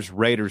 Commanders,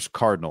 Raiders,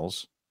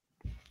 Cardinals.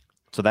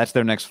 So that's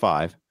their next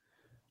 5.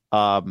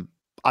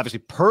 Obviously,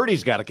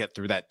 Purdy's got to get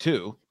through that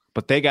too,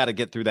 but they got to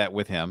get through that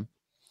with him.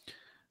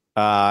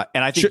 And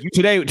I think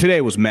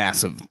today was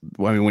massive.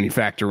 I mean, when you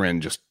factor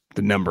in just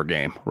the number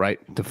game, right?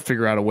 To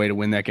figure out a way to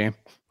win that game.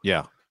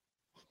 Yeah.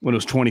 when it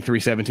was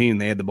 23-17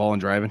 and they had the ball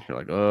and driving. You're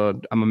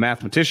like, I'm a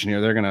mathematician here.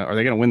 Are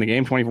they gonna win the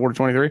game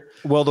 24-23?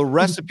 Well, the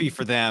recipe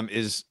for them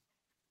is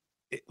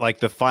like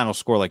the final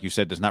score, like you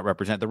said, does not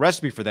represent. The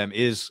recipe for them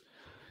is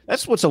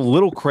that's what's a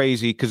little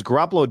crazy because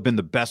Garoppolo had been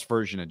the best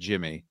version of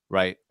Jimmy,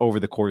 right?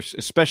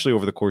 Especially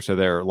over the course of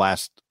their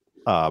last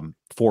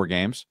 4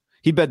 games.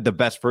 He'd been the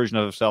best version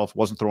of himself,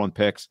 wasn't throwing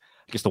picks.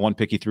 I guess the one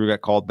pick he threw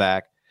got called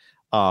back.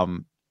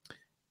 And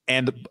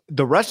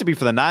the recipe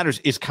for the Niners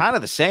is kind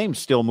of the same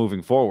still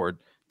moving forward.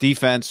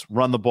 Defense,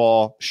 run the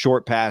ball,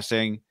 short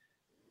passing,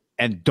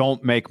 and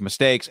don't make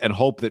mistakes and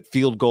hope that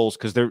field goals,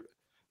 because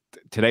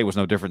today was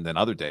no different than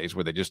other days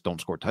where they just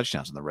don't score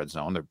touchdowns in the red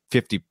zone. They're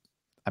 50.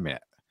 I mean,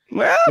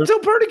 well, until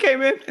Purdy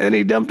came in and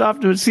he dumped off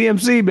to a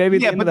CMC, baby.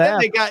 Yeah,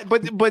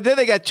 but then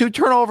they got 2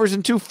 turnovers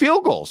and 2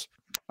 field goals.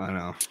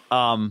 I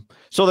know.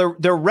 So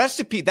their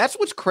recipe, that's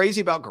what's crazy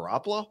about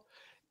Garoppolo.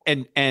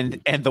 And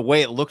the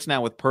way it looks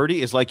now with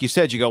Purdy is like you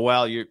said, you go,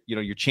 well,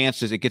 your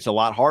chances, it gets a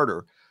lot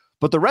harder.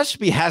 But the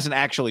recipe hasn't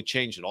actually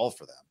changed at all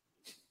for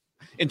them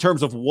in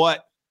terms of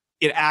what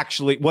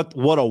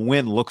a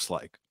win looks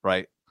like,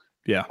 right?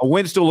 Yeah. A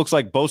win still looks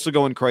like Bosa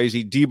going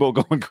crazy, Debo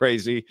going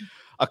crazy,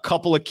 a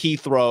couple of key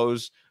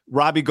throws,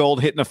 Robbie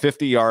Gold hitting a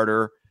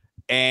 50-yarder,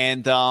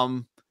 and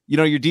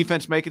your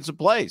defense making some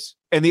plays.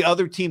 And the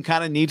other team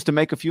kind of needs to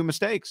make a few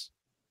mistakes.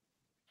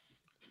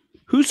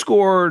 Who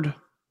scored?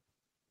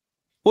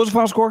 What was the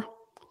final score?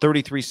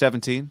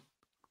 33-17.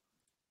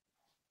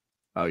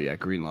 Oh, yeah,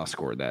 Greenlaw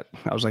scored that.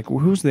 I was like, well,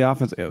 who's the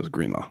offense? It was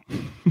Greenlaw.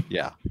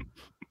 Yeah.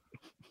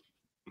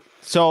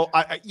 So,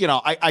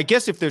 I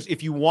guess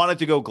if you wanted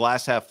to go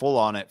glass half full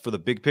on it for the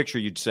big picture,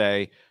 you'd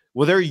say,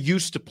 well, they're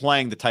used to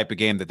playing the type of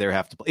game that they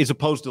have to play, as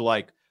opposed to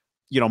like,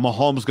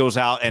 Mahomes goes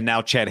out and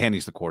now Chad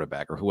Henne's the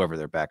quarterback or whoever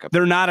their backup.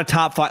 They're not a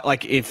top 5.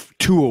 Like if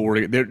Tua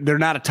were, they're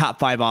not a top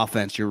 5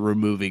 offense. You're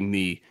removing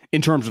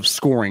in terms of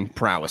scoring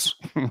prowess,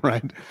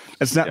 right?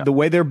 That's not the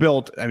way they're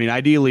built. I mean,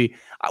 ideally,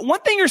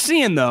 one thing you're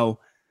seeing though,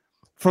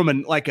 from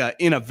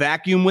in a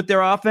vacuum with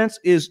their offense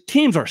is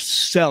teams are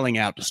selling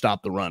out to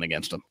stop the run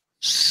against them,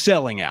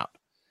 selling out.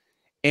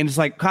 And it's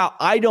like, Kyle,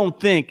 I don't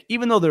think,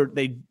 even though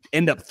they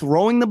end up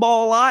throwing the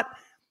ball a lot,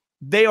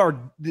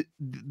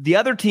 the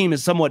other team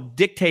is somewhat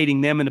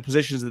dictating them into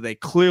positions that they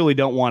clearly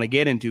don't want to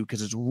get into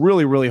because it's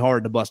really, really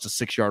hard to bust a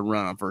 6-yard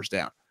run on first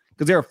down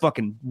because there are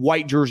fucking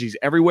white jerseys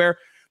everywhere.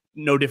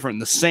 No different than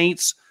the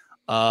Saints.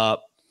 I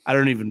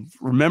don't even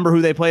remember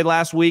who they played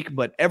last week,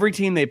 but every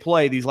team they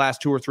play these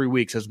last 2 or 3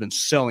 weeks has been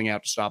selling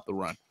out to stop the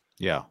run.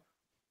 Yeah.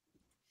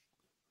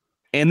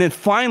 And then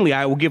finally,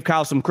 I will give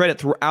Kyle some credit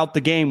throughout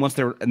the game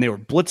they were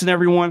blitzing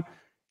everyone.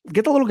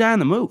 Get the little guy on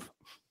the move.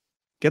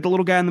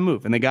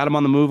 And they got him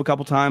on the move a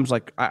couple times.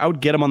 Like I would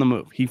get him on the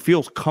move. He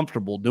feels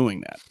comfortable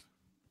doing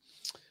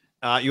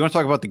that. You want to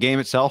talk about the game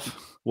itself?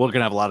 We're going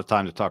to have a lot of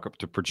time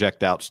to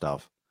project out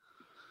stuff.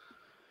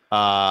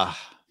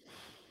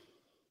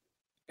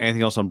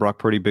 Anything else on Brock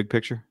Purdy, big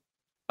picture?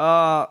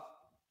 I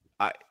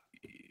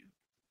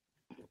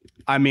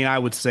mean, I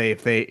would say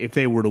if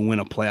they were to win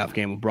a playoff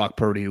game with Brock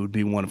Purdy, it would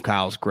be one of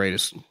Kyle's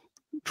greatest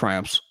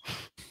triumphs.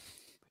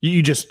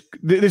 This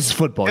is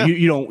football. Yeah.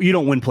 You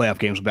don't win playoff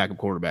games with backup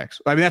quarterbacks.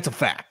 I mean, that's a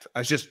fact.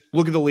 It's just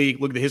look at the league,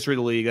 look at the history of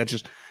the league. It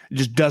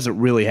just doesn't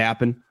really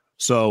happen.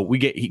 So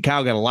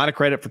Kyle got a lot of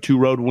credit for 2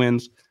 road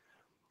wins.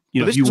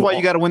 This is why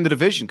you got to win the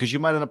division, because you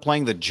might end up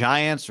playing the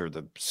Giants or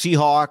the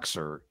Seahawks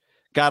or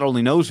God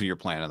only knows who you're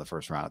playing in the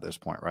first round at this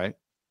point, right?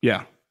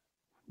 Yeah.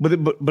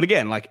 But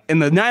again,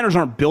 and the Niners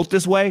aren't built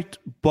this way,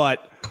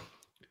 but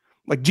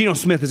like Geno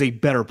Smith is a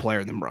better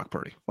player than Brock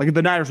Purdy. Like if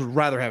the Niners would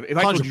rather have, if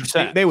I told you,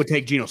 they would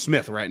take Geno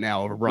Smith right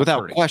now over Brock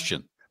Purdy. Without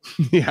question.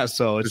 Yeah,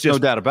 so it's There's no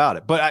doubt about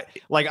it. But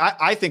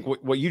I think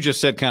what you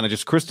just said kind of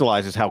just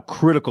crystallizes how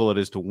critical it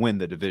is to win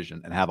the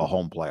division and have a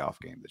home playoff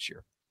game this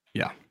year.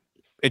 Yeah.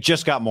 It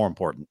just got more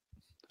important.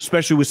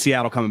 Especially with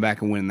Seattle coming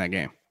back and winning that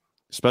game.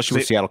 Especially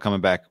with Seattle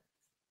coming back.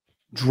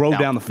 Drove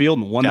down the field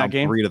and won that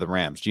game. 3 to the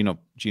Rams. Geno,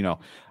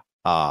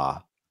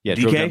 DK?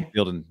 drove down the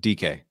field and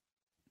DK.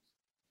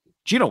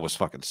 Geno was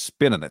fucking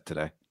spinning it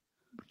today.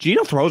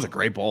 Geno throws a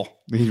great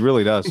ball. He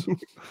really does.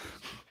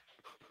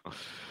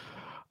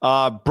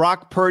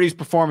 Brock Purdy's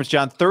performance,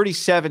 John,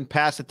 37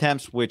 pass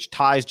attempts, which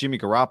ties Jimmy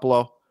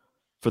Garoppolo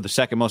for the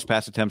second most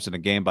pass attempts in a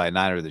game by a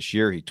Niner this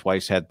year. He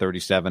twice had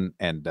 37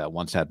 and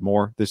once had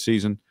more this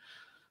season.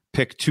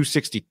 Pick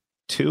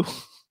 262.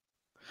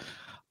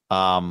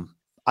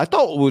 I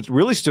thought what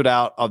really stood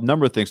out, a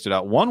number of things stood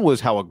out. One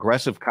was how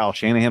aggressive Kyle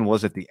Shanahan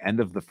was at the end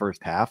of the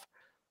first half,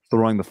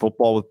 throwing the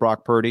football with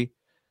Brock Purdy,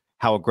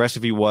 how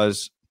aggressive he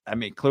was. I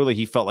mean, clearly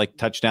he felt like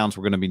touchdowns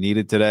were going to be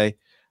needed today.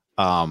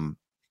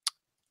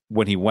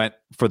 When he went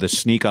for the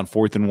sneak on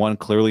 4th and 1,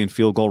 clearly in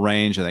field goal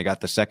range, and they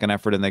got the second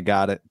effort and they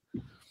got it.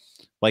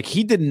 Like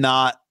he did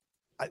not,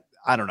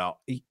 I don't know.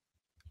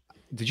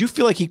 Did you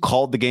feel like he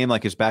called the game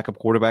like his backup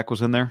quarterback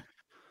was in there?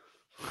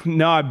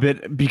 No, I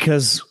bet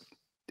because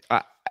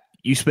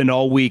you spend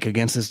all week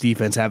against this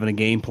defense having a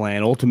game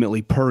plan.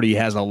 Ultimately, Purdy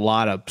has a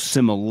lot of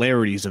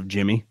similarities of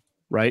Jimmy,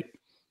 right?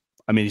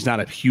 I mean, he's not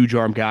a huge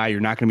arm guy.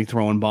 You're not going to be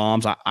throwing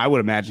bombs. I would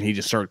imagine he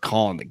just started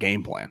calling the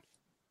game plan.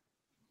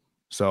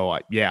 So,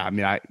 it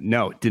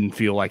didn't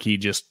feel like he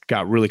just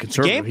got really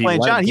conservative. Game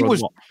plan, John,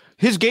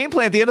 his game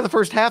plan at the end of the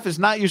first half is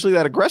not usually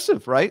that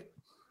aggressive, right?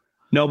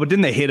 No, but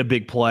didn't they hit a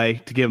big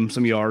play to give him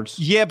some yards?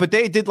 Yeah, but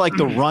they did like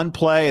the run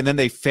play, and then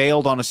they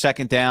failed on a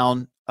second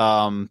down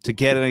to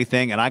get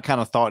anything, and I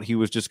kind of thought he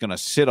was just going to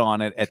sit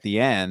on it at the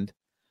end.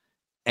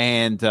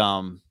 And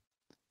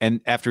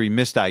after he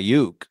missed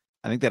Ayuk,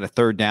 I think they had a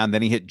third down.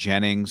 Then he hit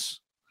Jennings.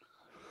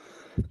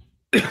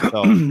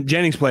 So.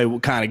 Jennings play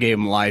kind of gave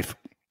him life.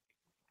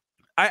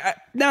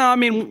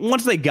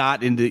 Once they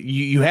got into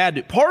you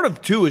had part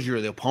of two is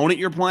you're the opponent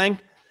you're playing.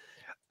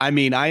 I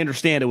mean, I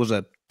understand it was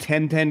a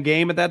 10-10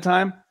 game at that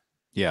time.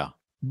 Yeah.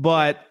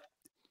 But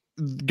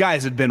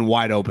guys had been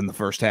wide open the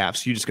first half.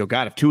 So you just go,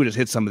 God, if Tua just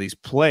hit some of these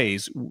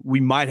plays, we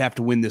might have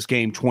to win this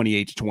game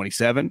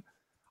 28-27.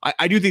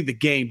 I do think the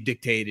game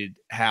dictated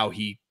how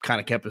he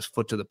kind of kept his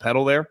foot to the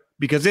pedal there,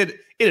 because it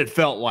had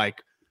felt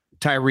like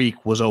Tyreek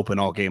was open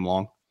all game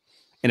long.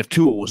 And if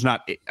Tua was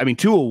not,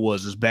 Tua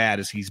was as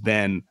bad as he's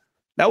been.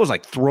 That was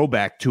like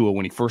throwback Tua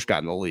when he first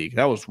got in the league.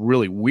 That was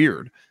really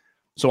weird.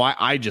 So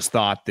I just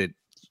thought that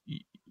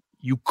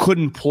you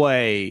couldn't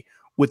play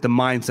with the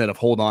mindset of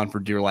hold on for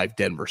dear life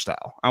Denver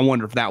style. I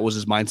wonder if that was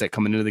his mindset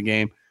coming into the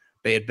game.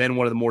 They had been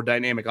one of the more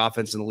dynamic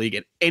offenses in the league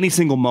at any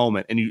single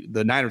moment, and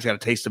the Niners got a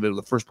taste of it with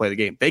the first play of the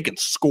game. They can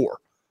score.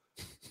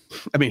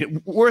 I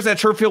mean, where's that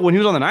Sherfield when he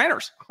was on the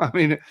Niners? I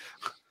mean,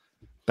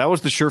 that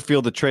was the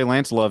Sherfield that Trey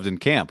Lance loved in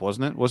camp,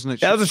 wasn't it? Wasn't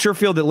it? That was a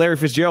Sherfield that Larry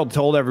Fitzgerald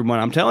told everyone.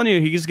 I'm telling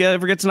you, he just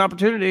ever gets an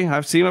opportunity.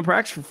 I've seen him in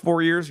practice for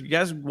 4 years. You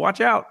guys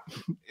watch out.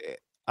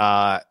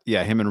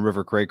 Him and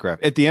River Craycraft.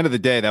 At the end of the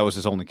day, that was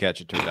his only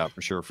catch, it turned out, for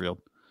Sherfield.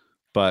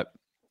 But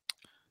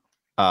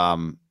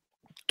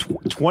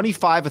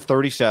 25 of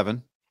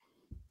 37,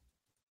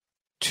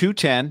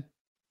 210,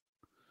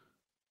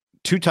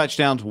 2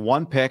 touchdowns,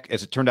 1 pick.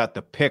 As it turned out,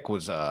 the pick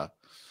was a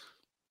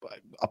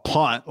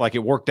punt. Like,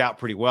 it worked out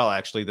pretty well,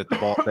 actually, that the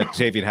ball that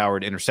Xavier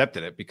Howard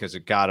intercepted it, because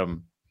it got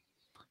him.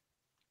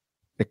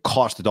 It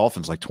cost the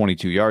Dolphins like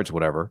 22 yards,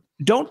 whatever.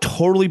 Don't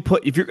totally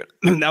put if you're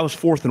that was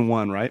 4th and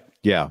 1, right?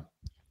 Yeah.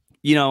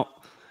 You know,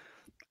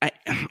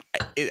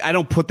 I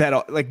don't put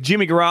that like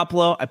Jimmy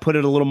Garoppolo. I put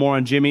it a little more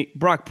on Jimmy.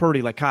 Brock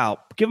Purdy, like Kyle,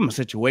 give him a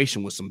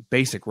situation with some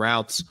basic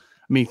routes.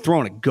 I mean,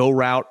 throwing a go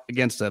route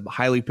against a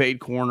highly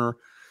paid corner.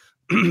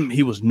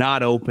 He was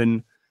not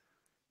open.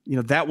 You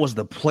know, that was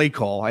the play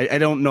call. I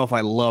don't know if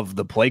I love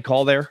the play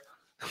call there.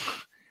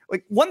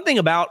 Like, one thing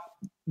about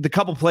the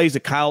couple plays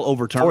that Kyle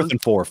overturned.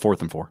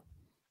 4th and 4.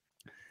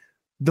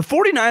 The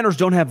 49ers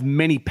don't have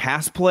many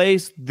pass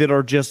plays that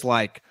are just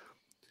like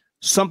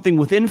something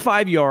within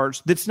 5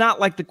 yards that's not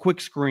like the quick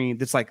screen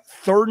that's like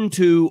 3rd and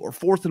 2 or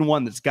 4th and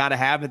 1 that's got to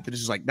have it. That is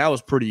just like, that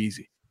was pretty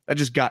easy. That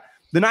just got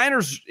the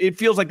Niners. It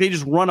feels like they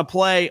just run a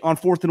play on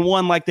 4th and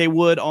 1 like they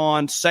would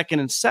on 2nd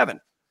and 7.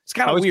 It's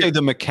kind of weird. I would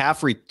say the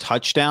McCaffrey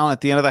touchdown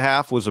at the end of the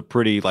half was a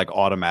pretty like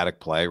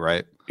automatic play,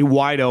 right?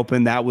 Wide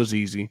open. That was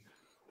easy.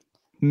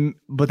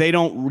 But they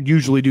don't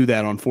usually do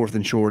that on 4th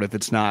and short if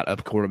it's not a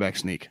quarterback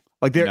sneak.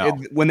 Like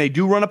when they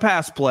do run a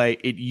pass play,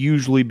 it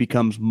usually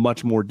becomes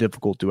much more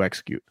difficult to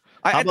execute.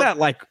 I thought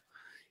like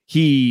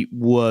he'd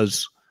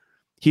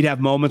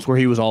have moments where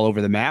he was all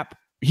over the map.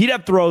 He'd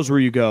have throws where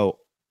you go,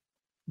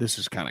 this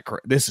is kind of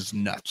this is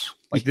nuts.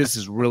 Like, this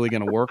is really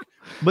going to work.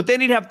 But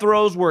then he'd have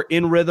throws where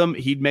in rhythm,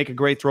 he'd make a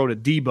great throw to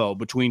Debo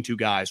between 2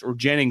 guys, or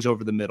Jennings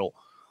over the middle,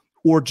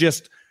 or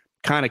just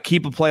kind of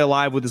keep a play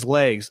alive with his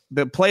legs.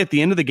 The play at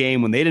the end of the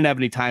game when they didn't have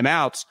any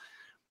timeouts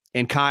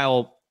and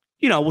Kyle,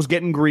 was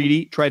getting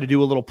greedy, tried to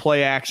do a little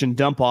play action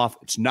dump off.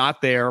 It's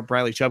not there.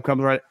 Bradley Chubb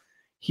comes right.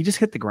 He just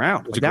hit the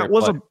ground. That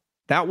was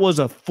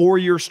a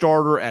 4-year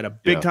starter at a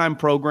big time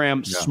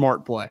program. Yeah.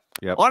 Smart play.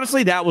 Yep.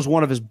 Honestly, that was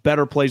one of his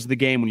better plays of the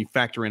game when you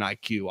factor in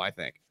IQ, I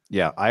think.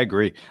 Yeah, I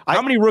agree.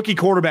 How many rookie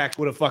quarterbacks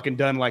would have fucking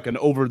done like an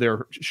over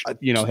their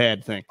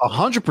head thing?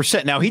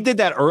 100%. Now, he did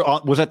that.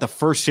 Was that the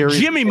first series?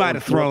 Jimmy might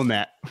have thrown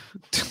that.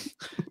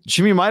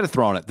 Jimmy might have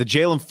thrown it. The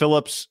Jalen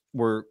Phillips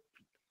where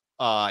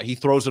he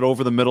throws it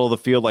over the middle of the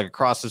field, like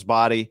across his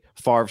body,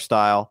 Favre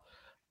style.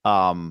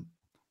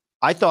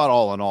 I thought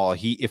all in all,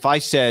 if I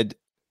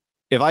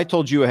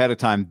told you ahead of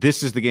time,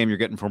 this is the game you're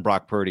getting from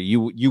Brock Purdy,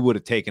 you would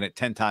have taken it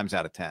 10 times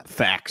out of 10.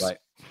 Facts. Right?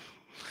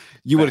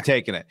 You would have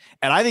taken it.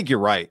 And I think you're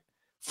right.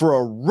 For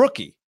a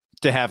rookie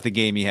to have the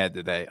game he had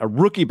today, a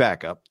rookie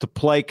backup to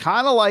play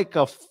kind of like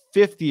a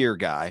 5th-year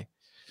guy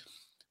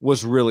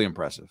was really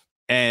impressive.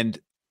 And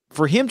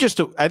for him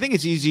I think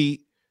it's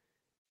easy,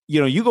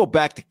 you go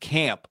back to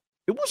camp,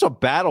 it was a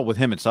battle with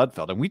him and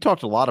Sudfeld. And we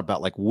talked a lot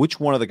about like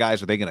which one of the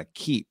guys are they going to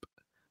keep,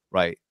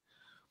 right?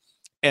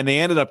 And they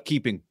ended up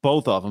keeping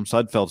both of them.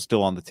 Sudfeld's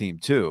still on the team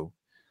too.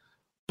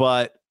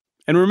 And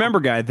remember,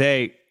 Jed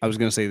gave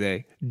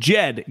Sudfeld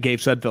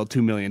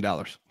 $2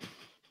 million.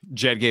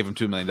 Jed gave him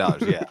 $2 million.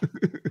 Yeah.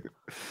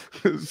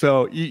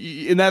 So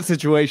in that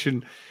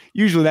situation,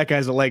 usually that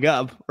guy's a leg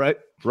up, right?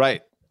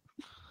 Right.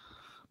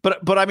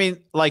 But I mean,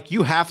 like,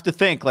 you have to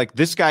think like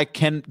this guy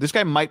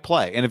might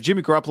play. And if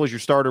Jimmy Garoppolo is your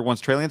starter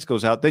once Trey Lance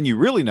goes out, then you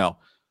really know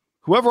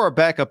whoever our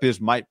backup is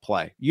might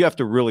play. You have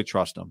to really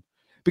trust him.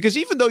 Because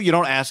even though you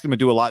don't ask him to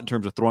do a lot in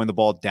terms of throwing the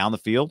ball down the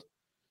field,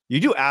 you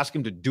do ask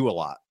him to do a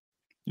lot.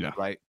 Yeah.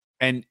 Right.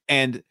 And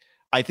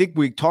I think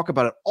we talk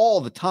about it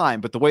all the time,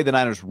 but the way the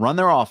Niners run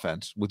their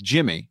offense with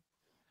Jimmy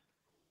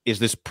is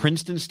this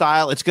Princeton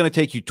style. It's going to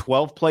take you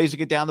 12 plays to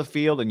get down the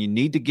field, and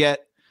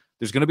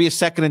there's going to be a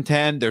 2nd and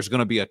 10. There's going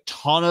to be a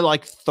ton of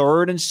like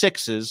 3rd and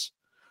 6s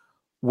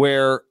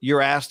where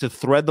you're asked to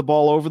thread the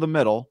ball over the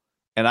middle.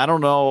 And I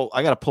don't know,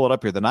 I got to pull it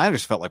up here. The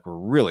Niners felt like we're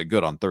really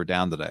good on 3rd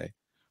down today.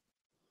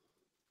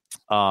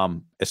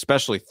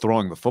 Especially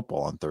throwing the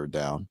football on 3rd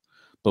down.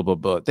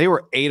 But they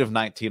were 8 of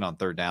 19 on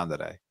 3rd down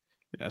today.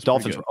 Yeah,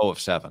 Dolphins were 0 of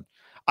 7.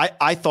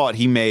 I thought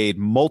he made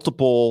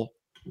multiple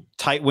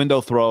tight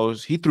window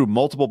throws. He threw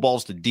multiple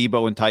balls to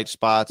Debo in tight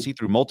spots. He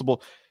threw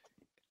multiple.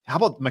 How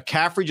about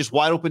McCaffrey just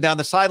wide open down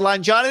the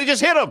sideline, John? And he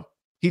just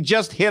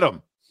hit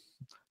him.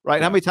 Right?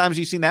 Yeah. How many times have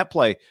you seen that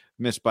play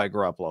missed by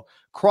Garoppolo?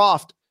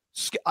 Kroft,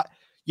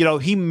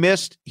 he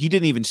missed. He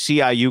didn't even see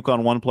Ayuk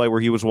on one play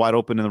where he was wide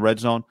open in the red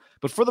zone.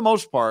 But for the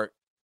most part,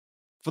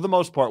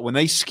 when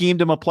they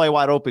schemed him a play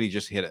wide open, he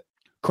just hit it.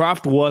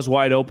 Kroft was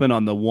wide open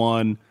on the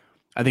one,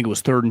 I think it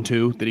was 3rd and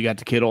 2 that he got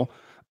to Kittle.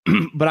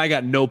 But I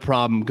got no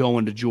problem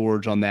going to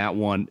George on that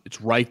one.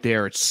 It's right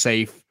there. It's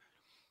safe.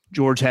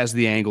 George has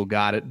the angle,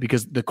 got it.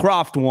 Because the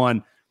Kroft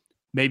one,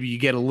 maybe you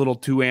get a little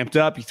too amped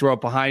up. You throw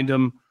it behind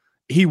him.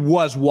 He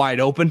was wide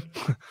open.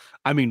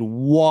 I mean,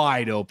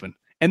 wide open.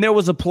 And there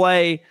was a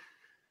play,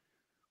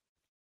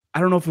 I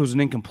don't know if it was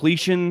an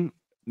incompletion,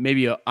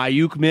 maybe a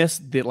Ayuk miss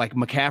that like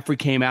McCaffrey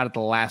came out at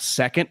the last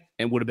second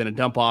and would have been a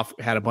dump off,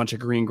 had a bunch of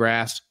green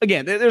grass.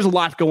 Again, there's a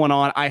lot going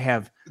on.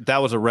 That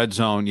was a red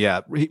zone.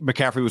 Yeah.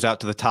 McCaffrey was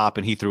out to the top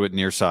and he threw it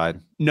near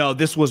side. No,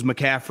 this was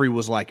McCaffrey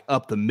was like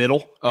up the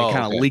middle. It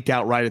kind of leaked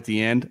out right at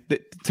the end.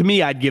 To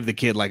me, I'd give the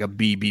kid like a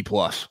B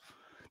plus.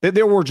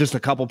 There were just a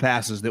couple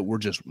passes that were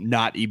just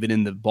not even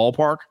in the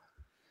ballpark.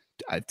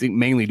 I think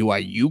mainly to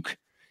Ayuk.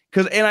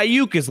 And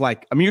Ayuk is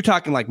like, I mean, you're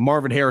talking like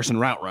Marvin Harrison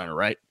route runner,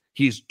 right?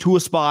 He's to a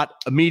spot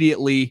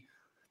immediately.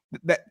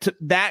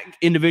 That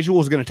individual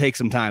is going to take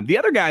some time. The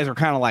other guys are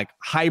kind of like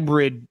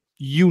hybrid,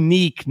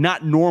 unique,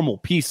 not normal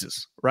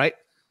pieces, right?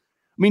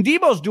 I mean,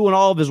 Debo's doing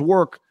all of his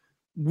work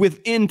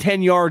within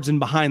 10 yards and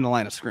behind the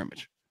line of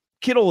scrimmage.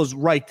 Kittle is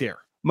right there.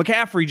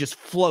 McCaffrey just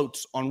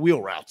floats on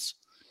wheel routes.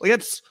 Like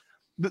that's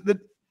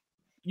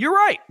you're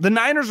right. The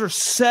Niners are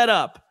set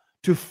up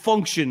to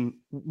function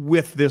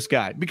with this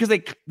guy because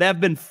they have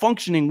been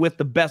functioning with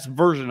the best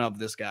version of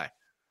this guy.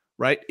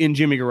 Right, in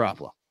Jimmy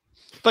Garoppolo.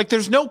 Like,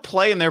 there's no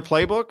play in their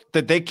playbook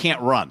that they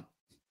can't run.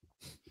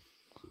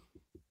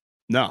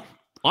 No.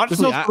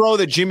 Honestly, there's no throw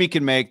that Jimmy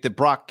can make that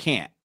Brock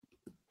can't.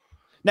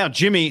 Now,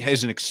 Jimmy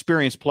is an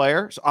experienced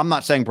player, so I'm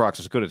not saying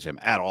Brock's as good as him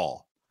at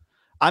all.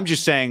 I'm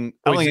just saying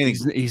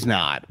he's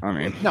not. I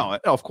mean, no,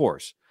 of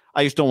course.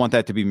 I just don't want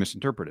that to be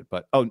misinterpreted.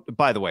 But,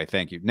 by the way,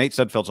 thank you. Nate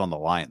Sudfeld's on the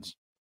Lions.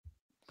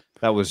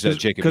 That was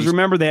Jacob. Because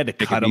remember, they had to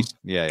cut him.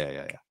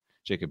 Yeah.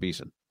 Jacob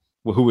Eason.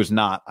 Who was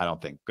not, I don't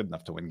think, good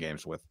enough to win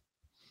games with.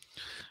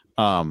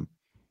 Thank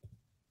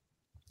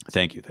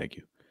you.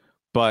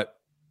 But,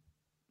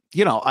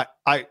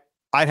 I'd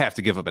have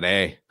to give him an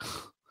A.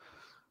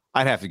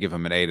 I'd have to give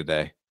him an A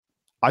today.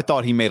 I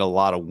thought he made a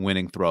lot of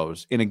winning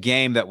throws in a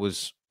game that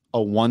was a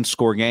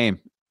 1-score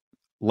game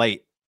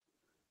late.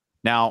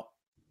 Now,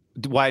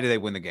 why did they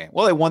win the game?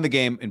 Well, they won the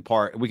game in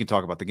part. We can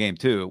talk about the game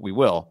too. We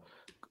will,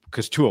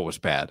 because Tua was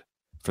bad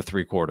for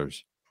 3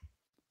 quarters.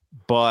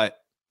 But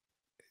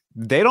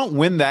they don't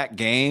win that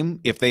game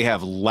if they have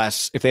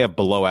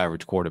below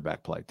average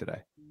quarterback play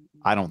today.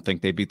 I don't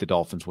think they beat the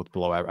Dolphins with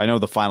below average. I know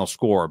the final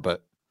score,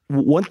 but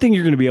one thing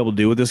you're going to be able to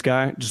do with this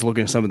guy, just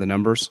looking at some of the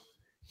numbers,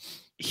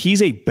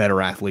 he's a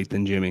better athlete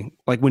than Jimmy.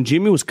 Like when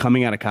Jimmy was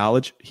coming out of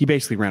college, he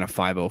basically ran a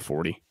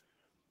 5.040.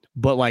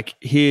 But like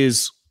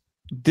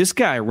this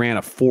guy ran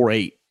a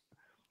 4.8.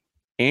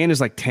 And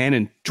his like 10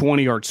 and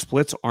 20 yard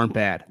splits aren't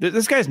bad.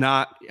 This guy's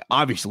not,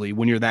 obviously,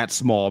 when you're that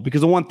small, because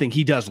the one thing,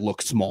 he does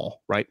look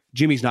small, right?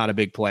 Jimmy's not a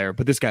big player,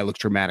 but this guy looks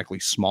dramatically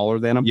smaller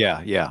than him.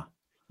 Yeah.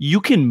 You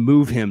can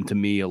move him to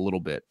me a little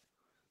bit.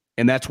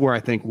 And that's where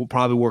I think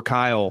where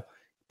Kyle,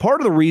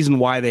 part of the reason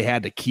why they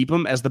had to keep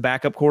him as the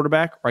backup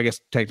quarterback, or I guess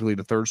technically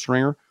the third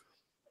stringer,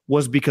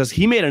 was because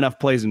he made enough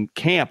plays in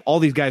camp. All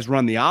these guys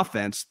run the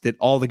offense that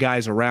all the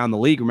guys around the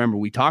league, remember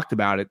we talked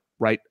about it,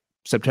 right?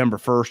 September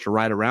 1st or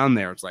right around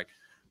there. It's like,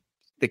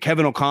 the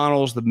Kevin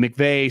O'Connells, the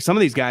McVay, some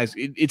of these guys,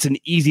 it's an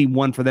easy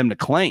one for them to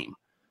claim.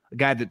 A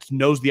guy that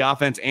knows the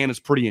offense and is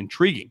pretty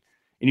intriguing.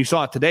 And you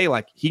saw it today,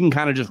 like he can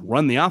kind of just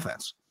run the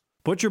offense.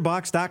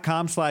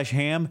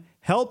 ButcherBox.com/ham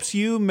helps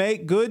you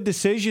make good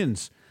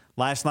decisions.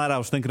 Last night I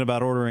was thinking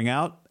about ordering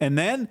out, and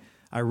then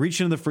I reached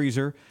into the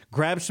freezer,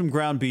 grabbed some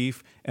ground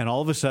beef, and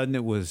all of a sudden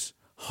it was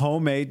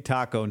homemade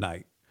taco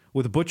night.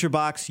 With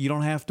ButcherBox, you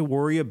don't have to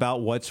worry about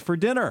what's for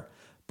dinner.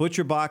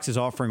 ButcherBox is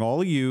offering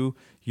all of you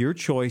your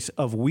choice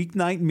of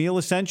weeknight meal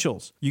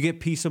essentials. You get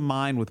peace of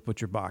mind with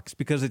ButcherBox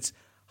because it's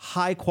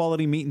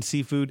high-quality meat and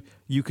seafood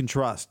you can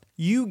trust.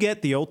 You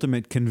get the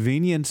ultimate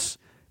convenience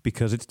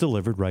because it's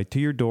delivered right to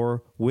your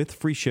door with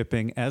free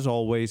shipping, as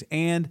always,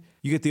 and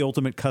you get the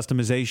ultimate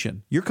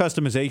customization. Your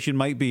customization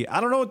might be, I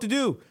don't know what to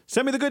do.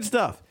 Send me the good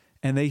stuff.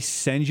 And they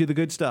send you the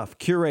good stuff,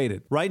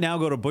 curated. Right now,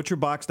 go to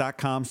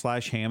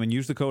butcherbox.com/ham and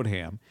use the code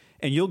HAM,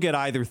 and you'll get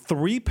either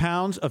 3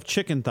 pounds of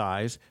chicken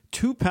thighs,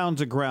 2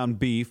 pounds of ground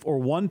beef, or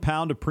 1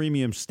 pound of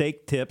premium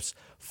steak tips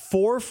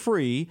for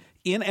free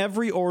in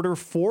every order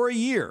for a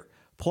year.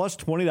 Plus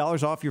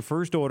 $20 off your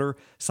first order.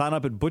 Sign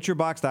up at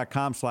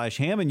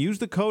butcherbox.com/ham and use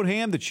the code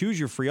HAM to choose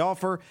your free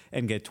offer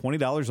and get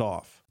 $20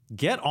 off.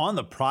 Get on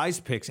the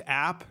Prize Picks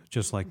app,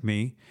 just like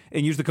me,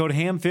 and use the code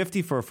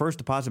HAM50 for a first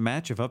deposit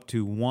match of up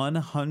to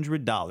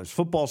 $100.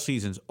 Football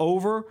season's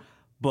over,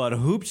 but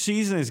hoop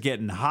season is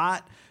getting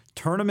hot.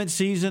 Tournament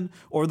season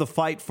or the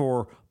fight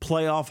for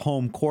playoff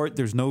home court,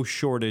 there's no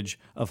shortage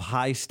of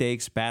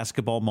high-stakes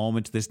basketball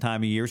moments this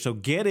time of year. So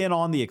get in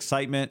on the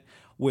excitement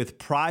with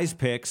Prize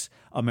Picks,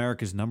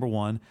 America's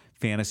 #1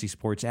 fantasy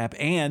sports app.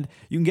 And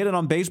you can get it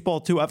on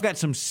baseball, too. I've got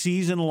some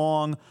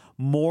season-long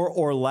more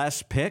or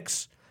less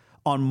picks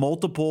on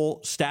multiple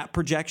stat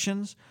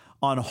projections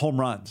on home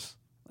runs.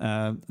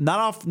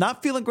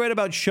 Not feeling great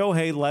about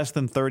Shohei less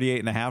than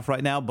 38.5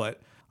 right now,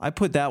 but I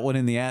put that one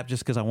in the app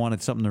just because I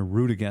wanted something to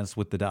root against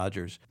with the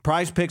Dodgers.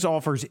 Prize Picks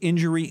offers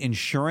injury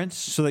insurance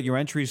so that your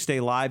entries stay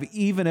live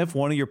even if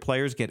one of your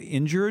players get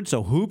injured.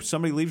 So hoops,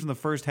 somebody leaves in the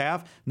first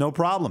half, no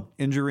problem,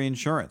 injury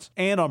insurance.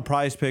 And on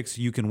Prize Picks,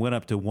 you can win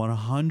up to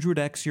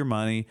 100x your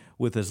money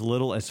with as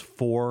little as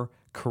 4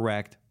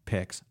 correct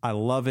picks. I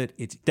love it.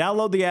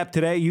 Download the app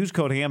today. Use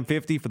code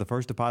HAM50 for the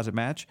first deposit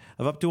match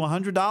of up to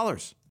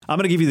 $100. I'm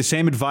going to give you the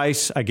same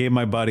advice I gave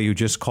my buddy who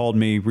just called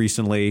me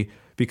recently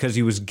because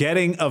he was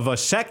getting a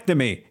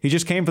vasectomy. He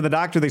just came from the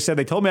doctor.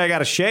 They told me I got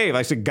to shave.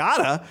 I said,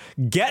 gotta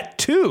get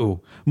to,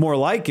 more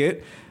like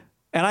it.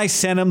 And I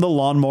sent him the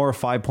Lawnmower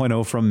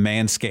 5.0 from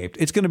Manscaped.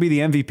 It's going to be the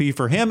MVP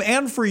for him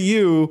and for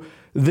you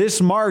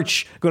this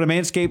March. Go to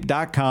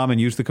manscaped.com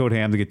and use the code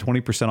HAM to get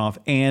 20% off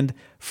and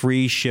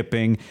free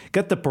shipping.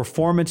 Get the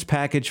Performance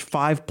Package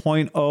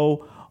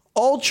 5.0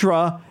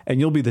 Ultra,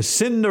 and you'll be the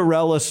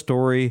Cinderella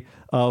story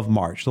of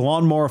March. The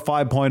Lawnmower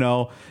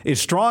 5.0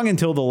 is strong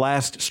until the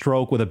last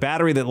stroke with a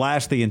battery that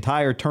lasts the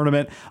entire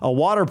tournament, a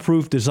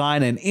waterproof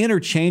design, and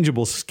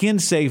interchangeable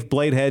skin-safe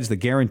blade heads that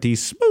guarantee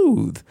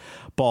smooth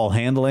ball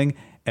handling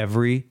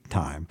every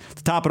time.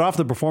 To top it off,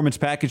 the Performance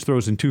Package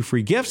throws in 2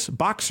 free gifts,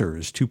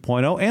 Boxers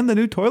 2.0, and the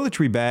new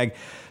toiletry bag.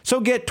 So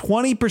get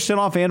 20%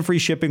 off and free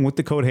shipping with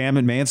the code HAM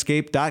at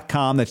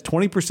manscaped.com. That's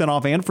 20%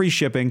 off and free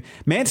shipping.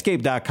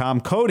 Manscaped.com,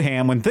 code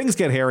HAM. When things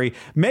get hairy,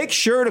 make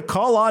sure to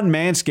call on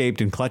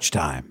Manscaped in clutch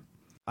time.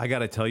 I got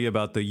to tell you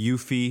about the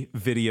Eufy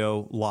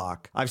Video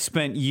Lock. I've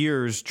spent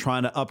years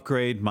trying to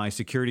upgrade my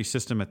security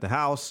system at the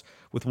house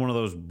with one of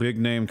those big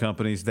name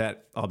companies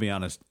that, I'll be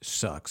honest,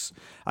 sucks.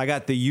 I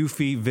got the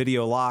Eufy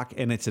Video Lock,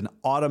 and it's an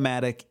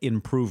automatic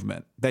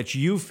improvement. That's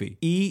Eufy,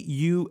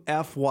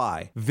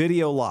 E-U-F-Y,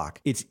 Video Lock.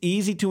 It's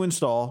easy to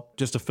install,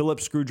 just a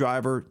Phillips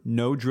screwdriver,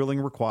 no drilling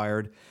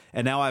required.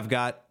 And now I've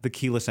got the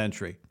keyless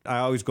entry. I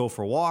always go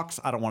for walks.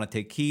 I don't want to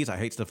take keys. I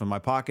hate stuff in my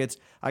pockets.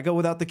 I go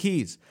without the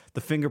keys.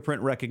 The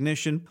fingerprint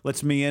recognition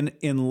lets me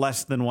in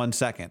less than 1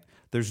 second.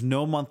 There's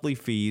no monthly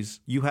fees.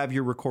 You have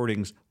your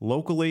recordings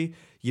locally.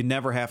 You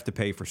never have to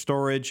pay for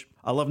storage.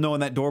 I love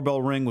knowing that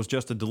doorbell ring was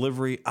just a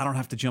delivery. I don't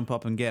have to jump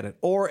up and get it.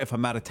 Or if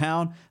I'm out of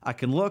town, I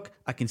can look,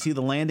 I can see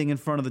the landing in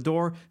front of the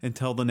door and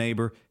tell the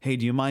neighbor, hey,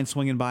 do you mind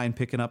swinging by and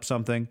picking up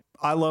something?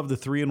 I love the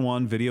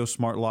 3-in-1 Video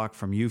Smart Lock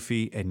from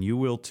Eufy, and you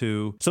will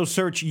too. So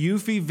search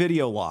Eufy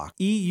Video Lock,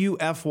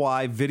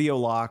 E-U-F-Y Video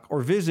Lock,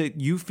 or visit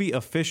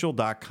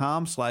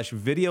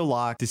eufyofficial.com/video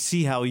lock to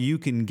see how you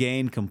can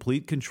gain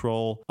complete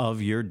control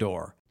of your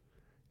door.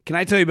 Can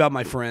I tell you about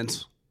my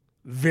friends?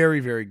 Very,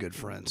 very good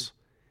friends.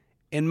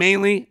 And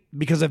mainly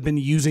because I've been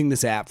using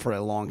this app for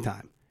a long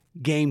time.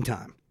 Game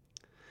Time.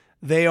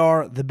 They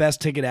are the best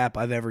ticket app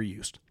I've ever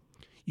used.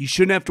 You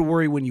shouldn't have to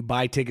worry when you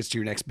buy tickets to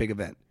your next big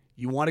event.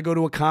 You want to go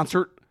to a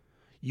concert?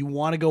 You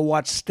want to go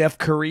watch Steph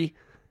Curry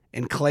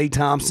and Klay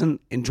Thompson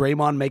and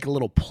Draymond make a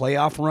little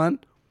playoff run?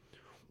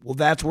 Well,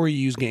 that's where you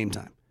use Game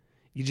Time.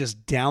 You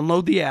just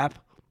download the app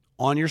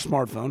on your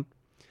smartphone,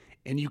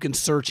 and you can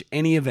search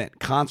any event,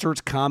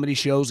 concerts, comedy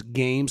shows,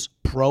 games,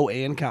 pro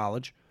and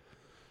college.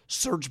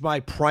 Search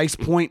by price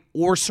point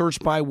or search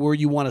by where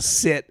you want to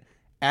sit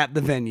at the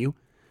venue.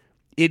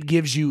 It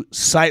gives you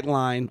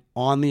sightline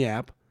on the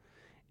app.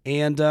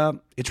 And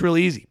it's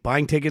really easy.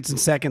 Buying tickets in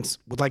seconds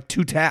with like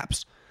 2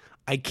 taps.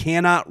 I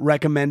cannot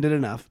recommend it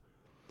enough.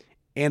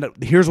 And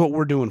here's what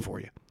we're doing for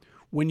you.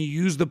 When you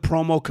use the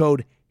promo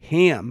code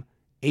HAM,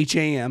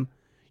 H-A-M,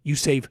 you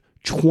save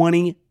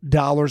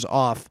 $20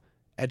 off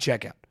at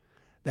checkout.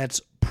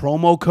 That's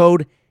promo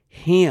code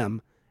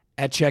HAM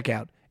at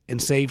checkout and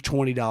save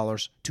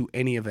 $20 to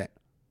any event.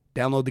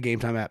 Download the Game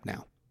Time app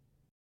now.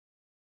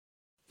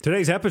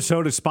 Today's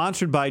episode is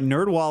sponsored by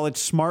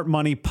NerdWallet's Smart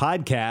Money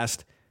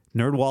Podcast.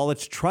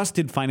 NerdWallet's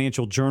trusted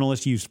financial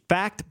journalists use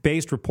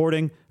fact-based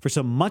reporting for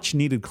some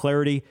much-needed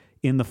clarity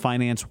in the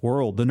finance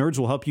world. The Nerds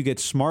will help you get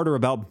smarter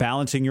about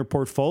balancing your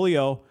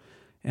portfolio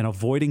and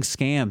avoiding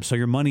scams so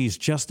your money is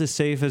just as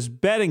safe as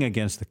betting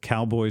against the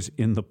Cowboys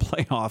in the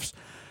playoffs.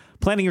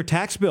 Planning your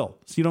tax bill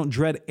so you don't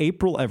dread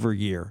April every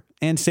year.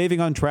 And saving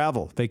on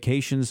travel.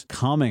 Vacations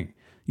coming.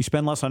 You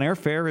spend less on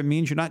airfare. It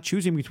means you're not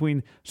choosing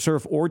between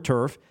surf or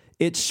turf.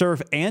 It's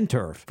surf and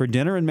turf for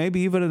dinner and maybe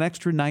even an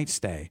extra night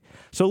stay.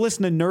 So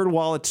listen to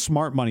NerdWallet's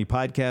Smart Money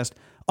podcast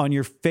on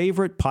your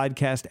favorite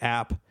podcast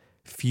app.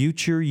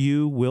 Future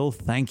you will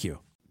thank you.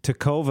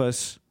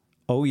 Tecovas,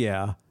 oh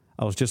yeah.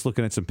 I was just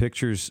looking at some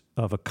pictures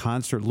of a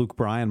concert Luke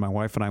Bryan, my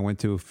wife and I went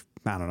to,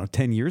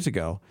 10 years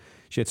ago.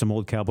 She had some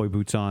old cowboy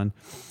boots on.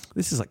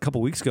 This is like a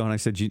couple weeks ago, and I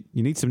said, you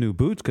need some new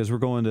boots because we're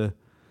going to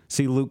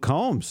see Luke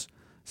Combs.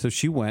 So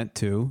she went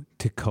to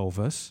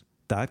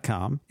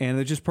tecovas.com, and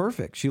they're just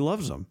perfect. She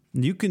loves them.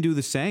 You can do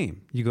the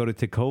same. You go to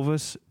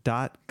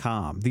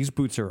tecovas.com. These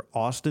boots are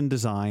Austin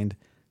designed,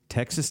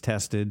 Texas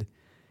tested,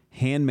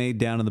 handmade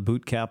down in the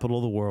boot capital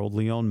of the world,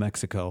 Leon,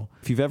 Mexico.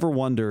 If you've ever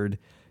wondered,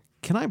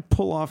 can I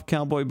pull off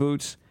cowboy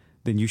boots?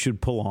 Then you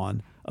should pull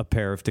on a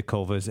pair of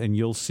Tecovas, and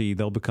you'll see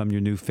they'll become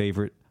your new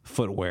favorite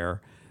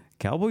footwear.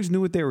 Cowboys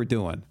knew what they were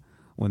doing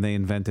when they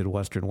invented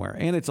Western wear.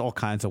 And it's all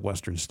kinds of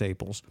Western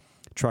staples.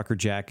 Trucker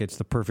jackets,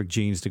 the perfect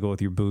jeans to go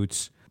with your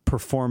boots,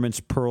 performance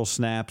pearl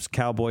snaps,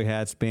 cowboy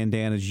hats,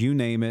 bandanas, you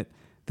name it.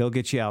 They'll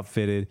get you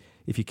outfitted.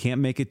 If you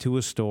can't make it to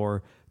a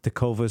store,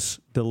 Tecovas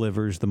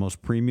delivers the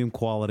most premium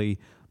quality,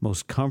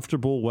 most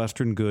comfortable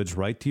Western goods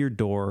right to your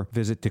door.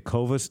 Visit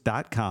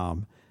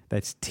tecovas.com.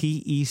 That's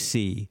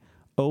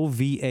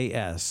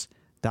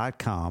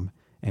TECOVAS.com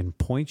and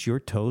point your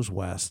toes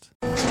west.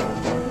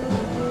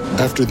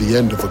 After the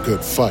end of a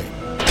good fight,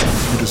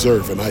 you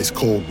deserve an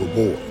ice-cold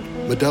reward.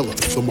 Modelo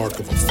is the mark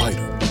of a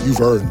fighter.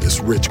 You've earned this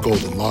rich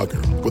golden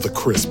lager with a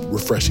crisp,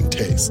 refreshing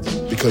taste.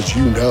 Because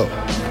you know,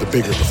 the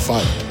bigger the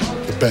fight,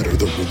 the better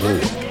the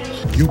reward.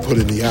 You put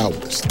in the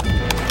hours,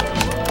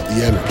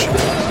 the energy,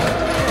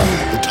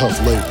 the tough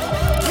labor.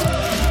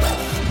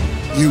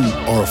 You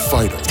are a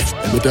fighter,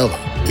 and Modelo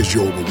is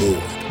your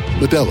reward.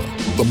 Modelo,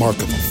 the mark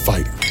of a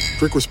fighter.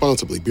 Drink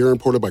responsibly. Beer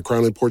imported by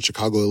Crown Imports,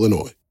 Chicago,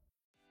 Illinois.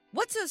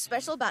 What's so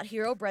special about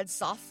Hero Bread's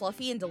soft,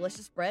 fluffy, and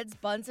delicious breads,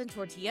 buns, and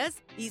tortillas?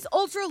 These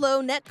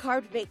ultra-low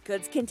net-carb baked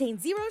goods contain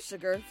zero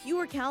sugar,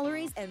 fewer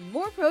calories, and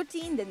more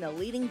protein than the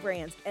leading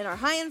brands, and are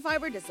high in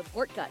fiber to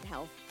support gut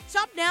health.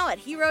 Shop now at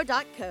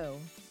hero.co.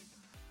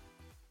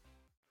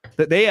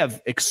 That they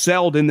have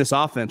excelled in this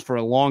offense for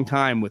a long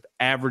time with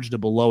average to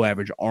below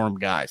average armed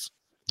guys.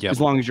 Yep.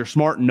 As long as you're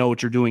smart and know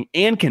what you're doing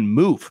and can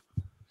move.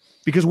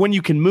 Because when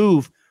you can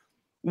move,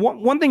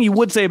 one thing you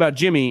would say about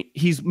Jimmy,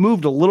 he's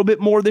moved a little bit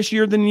more this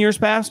year than in years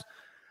past,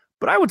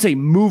 but I would say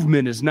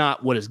movement is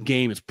not what his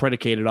game is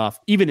predicated off,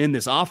 even in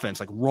this offense,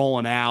 like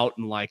rolling out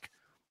and like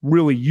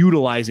really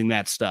utilizing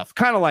that stuff.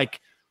 Kind of like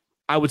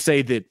I would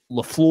say that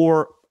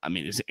LaFleur, I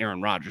mean, is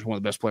Aaron Rodgers, one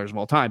of the best players of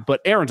all time, but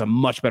Aaron's a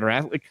much better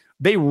athlete. Like,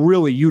 they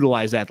really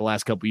utilized that the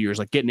last couple of years,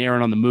 like getting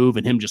Aaron on the move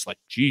and him just like,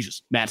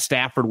 Jesus, Matt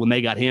Stafford, when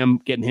they got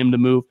him, getting him to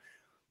move.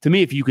 To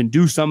me, if you can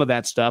do some of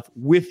that stuff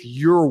with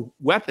your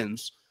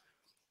weapons,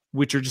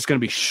 which are just going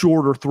to be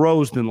shorter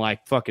throws than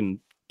like fucking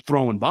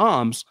throwing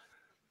bombs,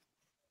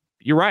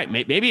 you're right.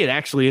 Maybe it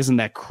actually isn't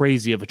that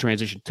crazy of a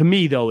transition. To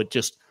me, though, it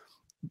just,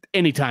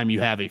 anytime you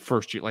have a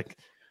first year, like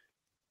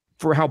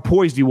for how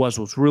poised he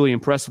was really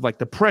impressive. Like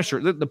the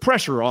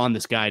pressure on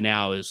this guy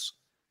now is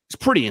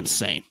pretty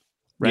insane.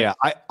 Right? Yeah,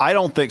 I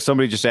don't think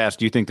somebody just asked,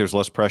 do you think there's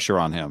less pressure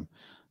on him?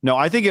 No,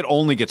 I think it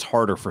only gets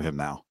harder for him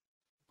now.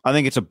 I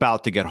think it's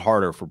about to get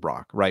harder for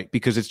Brock, right?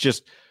 Because it's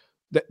just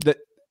that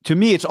to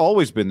me, it's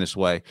always been this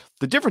way.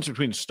 The difference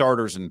between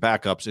starters and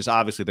backups is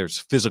obviously there's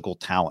physical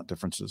talent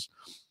differences.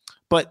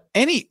 But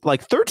any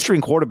like third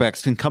string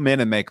quarterbacks can come in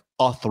and make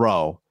a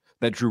throw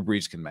that Drew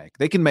Brees can make.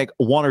 They can make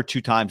one or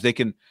two times.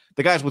 The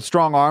guys with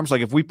strong arms,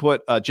 like if we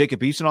put Jacob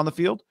Eason on the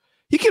field,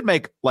 he could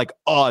make like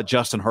a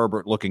Justin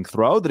Herbert looking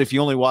throw that if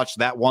you only watch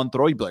that one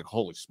throw, you'd be like,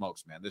 holy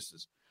smokes, man,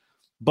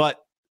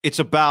 but it's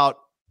about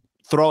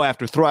throw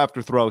after throw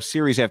after throw,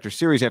 series after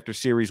series after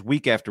series,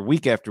 week after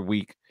week after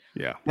week.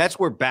 Yeah. That's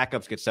where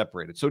backups get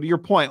separated. So to your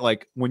point,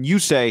 like when you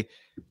say,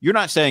 you're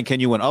not saying, can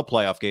you win a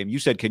playoff game? You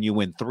said, can you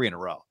win 3 in a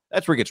row?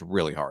 That's where it gets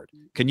really hard.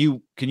 Can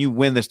you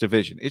win this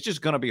division? It's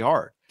just going to be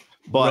hard.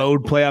 But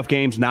road playoff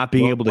games, not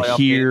being able to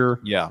hear.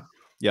 Yeah.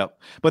 Yep.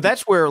 But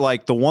that's where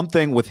like the one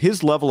thing with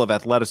his level of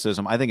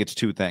athleticism, I think it's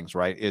two things,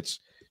 right?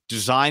 It's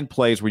design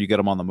plays where you get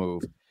him on the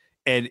move.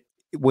 And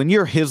when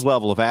you're his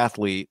level of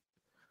athlete,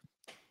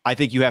 I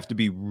think you have to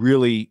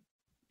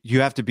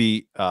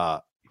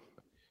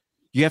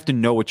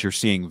know what you're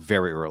seeing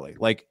very early.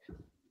 Like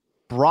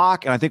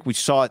Brock, and I think we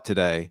saw it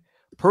today,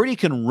 Purdy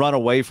can run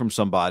away from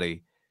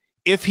somebody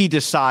if he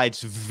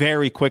decides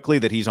very quickly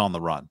that he's on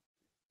the run.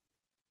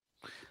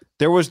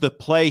 There was the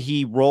play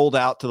he rolled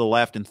out to the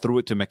left and threw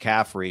it to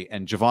McCaffrey,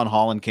 and Javon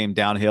Holland came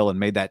downhill and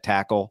made that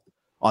tackle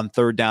on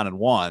 3rd down and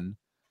 1.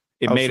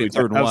 It made it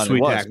 3rd and 1. It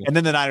was. And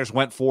then the Niners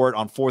went for it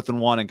on 4th and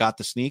 1 and got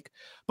the sneak.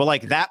 But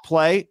like that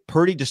play,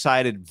 Purdy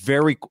decided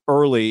very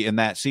early in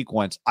that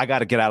sequence, I got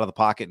to get out of the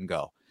pocket and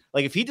go.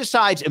 Like if he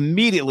decides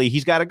immediately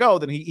he's got to go,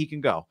 then he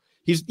can go.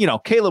 He's,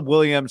 Caleb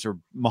Williams or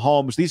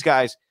Mahomes, these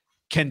guys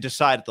can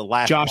decide at the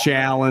last. Josh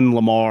Allen,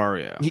 Lamar,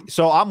 yeah.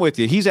 So I'm with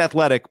you. He's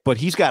athletic, but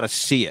he's got to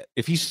see it.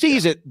 If he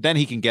sees it, then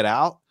he can get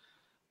out.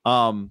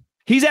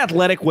 He's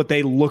athletic, what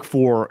they look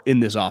for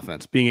in this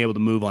offense, being able to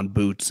move on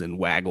boots and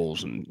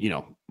waggles and,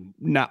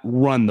 not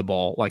run the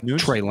ball like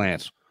Trey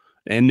Lance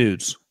and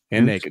nudes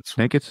and nakeds.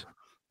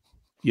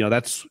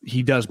 Nakeds.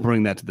 He does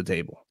bring that to the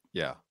table.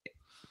 Yeah.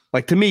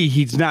 Like to me,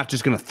 he's not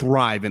just going to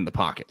thrive in the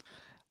pocket.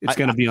 It's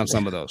going to be on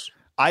some of those.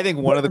 I think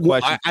one of the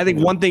questions. I think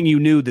one thing you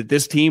knew that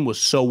this team was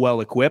so well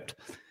equipped.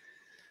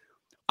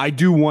 I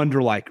do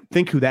wonder,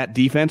 think who that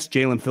defense,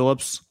 Jalen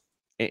Phillips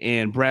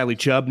and Bradley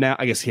Chubb. Now,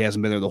 I guess he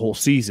hasn't been there the whole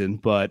season,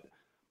 but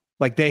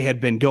they had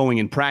been going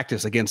in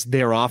practice against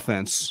their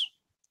offense.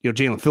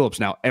 Jalen Phillips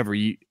now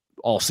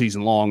all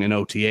season long in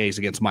OTAs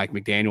against Mike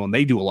McDaniel, and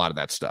they do a lot of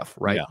that stuff,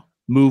 right? Yeah.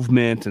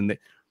 Movement, and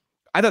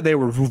I thought they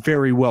were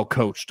very well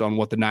coached on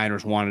what the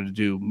Niners wanted to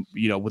do,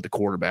 with the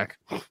quarterback,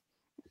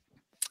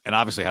 and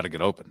obviously how to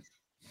get open.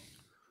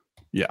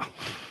 Yeah,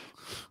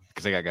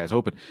 because they got guys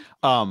open.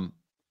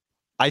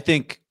 I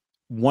think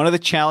one of the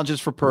challenges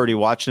for Purdy,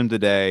 watching him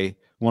today,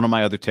 one of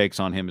my other takes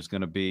on him is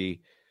going to be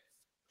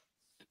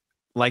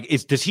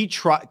does he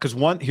try? Because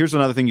here's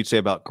another thing you'd say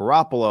about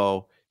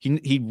Garoppolo.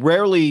 He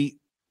rarely,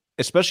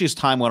 especially as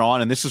time went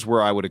on, and this is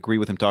where I would agree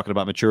with him talking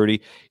about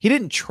maturity. He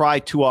didn't try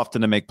too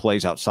often to make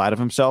plays outside of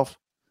himself.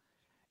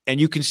 And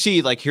you can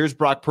see, here's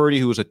Brock Purdy,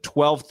 who was a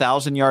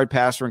 12,000-yard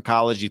passer in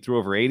college. He threw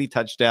over 80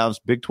 touchdowns,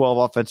 Big 12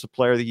 Offensive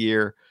Player of the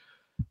Year.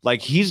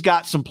 He's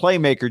got some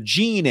playmaker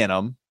gene in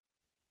him,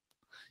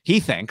 he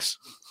thinks.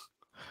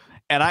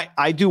 And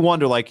I do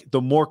wonder,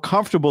 the more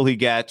comfortable he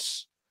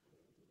gets,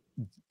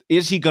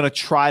 is he going to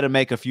try to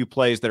make a few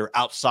plays that are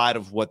outside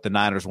of what the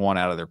Niners want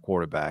out of their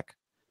quarterback?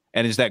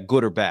 And is that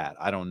good or bad?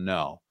 I don't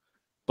know.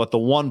 But the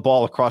one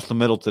ball across the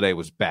middle today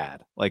was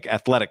bad.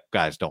 Athletic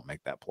guys don't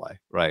make that play,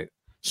 right?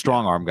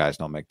 Strong arm guys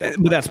don't make that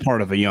play. But that's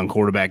part of a young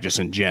quarterback just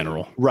in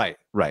general. Right.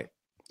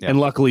 Yeah. And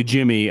luckily,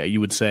 Jimmy, you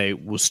would say,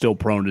 was still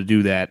prone to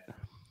do that.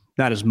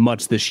 Not as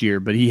much this year,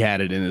 but he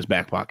had it in his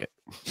back pocket.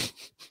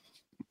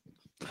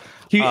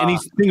 And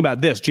he's think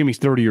about this. Jimmy's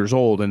 30 years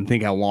old, and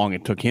think how long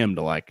it took him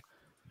to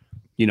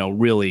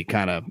really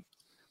kind of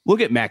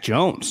look at Mac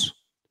Jones.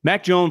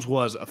 Mac Jones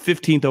was a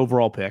 15th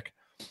overall pick.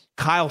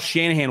 Kyle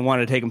Shanahan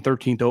wanted to take him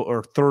 13th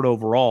or 3rd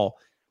overall.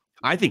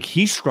 I think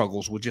he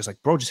struggles with just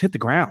just hit the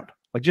ground.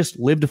 Just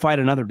live to fight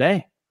another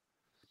day.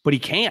 But he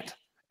can't.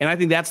 And I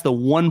think that's the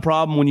one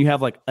problem when you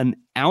have an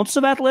ounce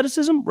of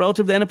athleticism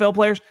relative to NFL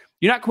players.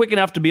 You're not quick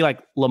enough to be like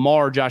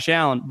Lamar or Josh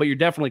Allen, but you're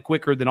definitely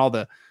quicker than all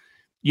the,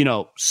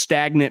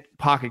 stagnant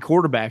pocket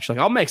quarterbacks.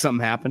 I'll make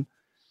something happen.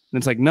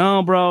 And it's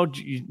no, bro,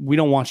 we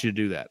don't want you to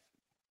do that.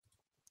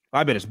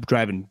 I bet it's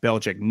driving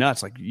Belichick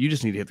nuts. You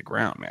just need to hit the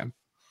ground, man.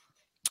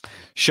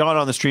 Sean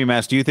on the stream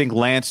asked, do you think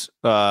Lance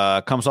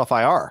comes off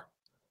IR?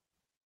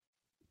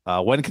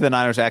 When can the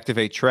Niners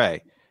activate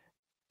Trey?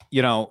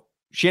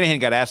 Shanahan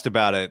got asked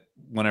about it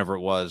whenever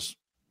it was.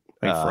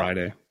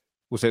 Friday.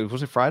 Was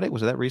it Friday?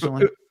 Was it that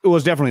recently? It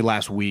was definitely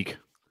last week.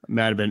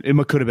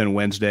 It could have been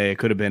Wednesday. It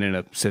could have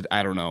been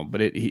I don't know,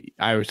 but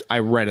I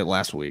read it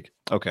last week.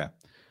 Okay.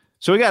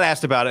 So he got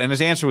asked about it, and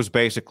his answer was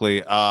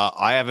basically,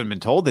 I haven't been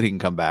told that he can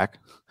come back.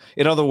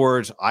 In other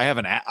words,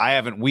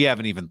 we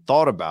haven't even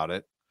thought about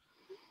it.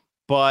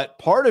 But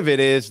part of it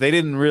is they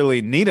didn't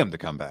really need him to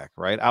come back,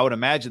 right? I would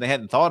imagine they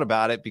hadn't thought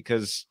about it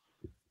because,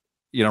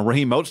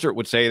 Raheem Mostert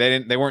would say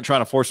they weren't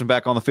trying to force him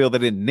back on the field. They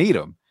didn't need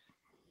him.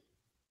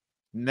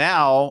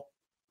 Now,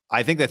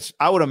 I think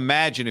I would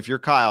imagine if you're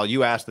Kyle,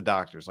 you ask the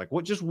doctors,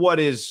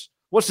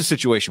 what's the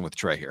situation with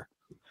Trey here?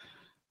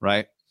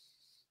 Right?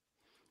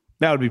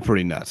 That would be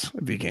pretty nuts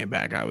if he came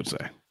back, I would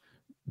say.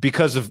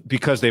 Because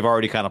they've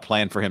already kind of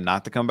planned for him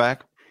not to come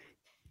back?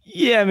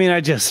 Yeah,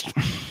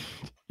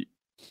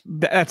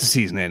 that's a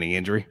season-ending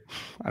injury.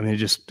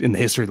 Just in the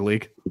history of the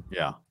league.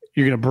 Yeah.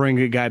 You're going to bring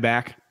a guy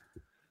back.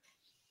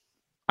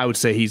 I would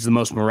say he's the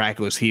most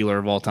miraculous healer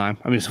of all time.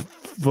 His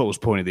foot was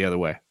pointed the other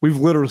way. We've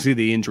literally seen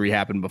the injury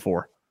happen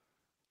before.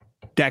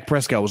 Dak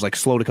Prescott was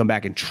slow to come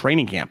back in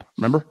training camp.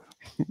 Remember?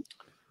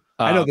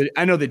 I know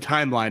the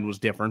timeline was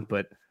different,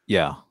 but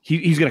yeah,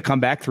 he's going to come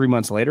back 3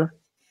 months later.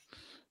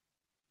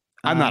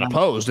 I'm not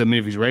opposed.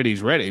 If he's ready,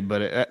 he's ready.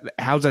 But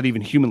how's that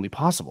even humanly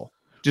possible?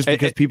 Just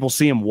because people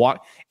see him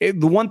walk. The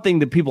one thing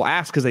that people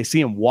ask because they see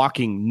him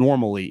walking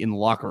normally in the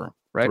locker room,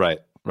 right?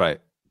 Right.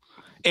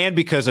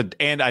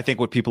 And I think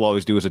what people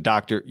always do is a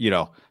doctor,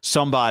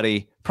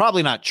 somebody,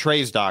 probably not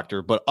Trey's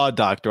doctor, but a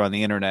doctor on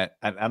the internet.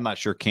 I'm not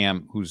sure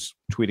Cam, who's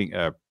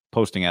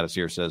posting at us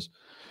here, says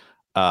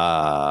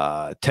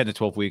 10 to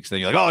 12 weeks. Then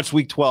you're like, oh, it's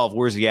week 12.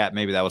 Where's he at?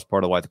 Maybe that was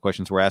part of why the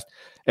questions were asked.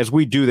 As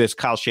we do this,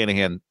 Kyle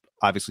Shanahan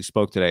obviously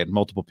spoke today, and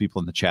multiple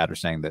people in the chat are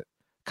saying that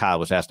Kyle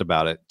was asked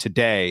about it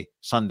today,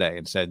 Sunday,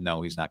 and said,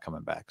 no, he's not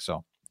coming back.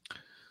 So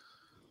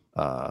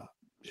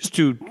just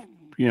two,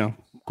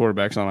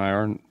 quarterbacks on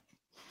IR.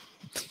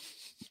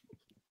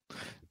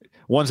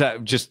 One's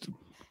that just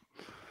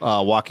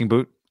walking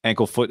boot,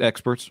 ankle foot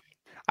experts.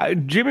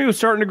 Jimmy was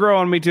starting to grow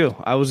on me too.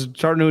 I was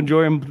starting to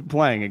enjoy him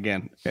playing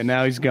again, and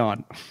now he's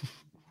gone.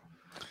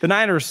 The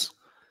Niners,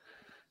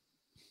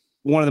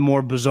 one of the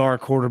more bizarre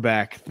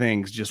quarterback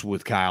things just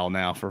with Kyle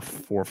now for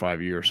 4 or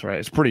 5 years, right?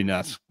 It's pretty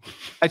nuts.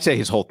 I'd say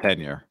his whole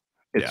tenure.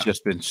 It's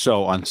just been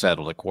so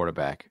unsettled at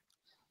quarterback.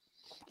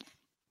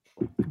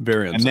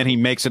 Very unsettled. And then he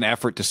makes an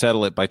effort to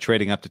settle it by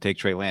trading up to take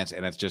Trey Lance,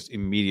 and it's just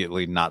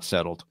immediately not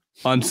settled.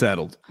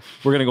 Unsettled.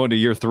 We're going to go into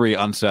year 3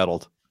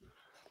 unsettled.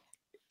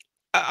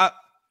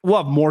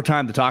 We'll have more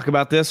time to talk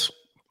about this,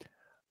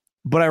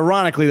 but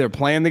ironically, they're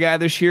playing the guy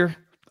this year.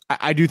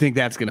 I do think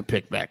that's going to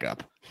pick back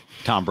up.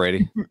 Tom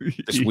Brady.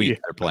 This week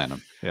they're playing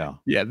him. Yeah.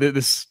 Yeah,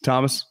 this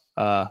Thomas.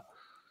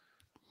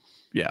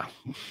 Yeah.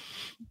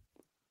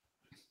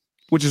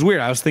 Which is weird.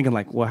 I was thinking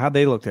like, well, how'd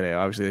they look today?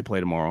 Obviously, they play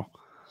tomorrow.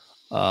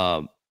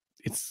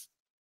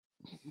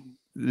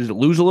 Does it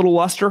lose a little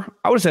luster?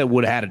 I would say it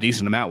would have had a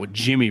decent amount with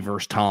Jimmy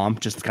versus Tom,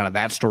 just kind of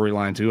that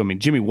storyline too. I mean,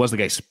 Jimmy was the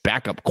guy's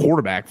backup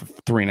quarterback for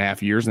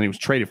 3.5 years, and he was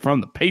traded from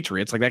the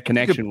Patriots. Like that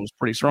connection was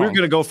pretty strong. We're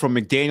going to go from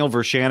McDaniel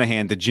versus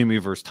Shanahan to Jimmy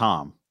versus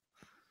Tom.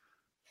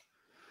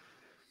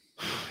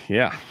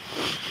 Yeah,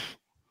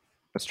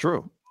 that's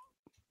true.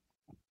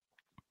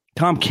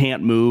 Tom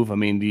can't move. I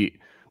mean,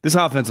 this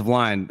offensive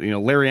line,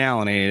 Larry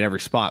Allen ain't at every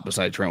spot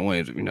beside Trent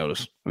Williams, if you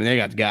notice. I mean, they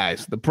got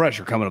guys. The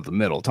pressure coming up the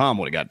middle. Tom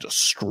would have got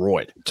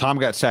destroyed. Tom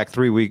got sacked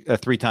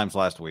 3 times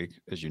last week,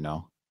 as you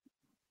know.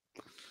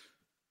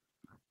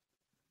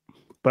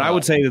 But I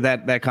would say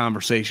that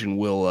conversation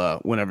will,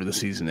 whenever the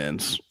season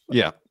ends,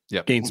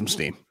 gain some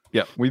steam.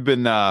 Yeah, we've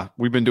been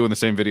doing the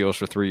same videos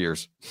for 3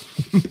 years.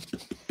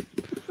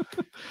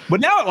 But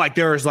now,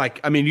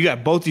 you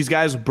got both these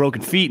guys with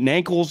broken feet and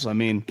ankles. I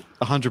mean,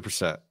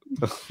 100%.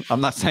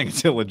 I'm not saying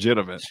it's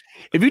illegitimate.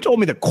 If you told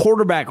me the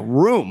quarterback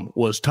room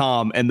was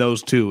Tom and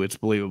those two, it's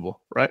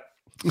believable, right?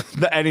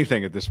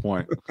 Anything at this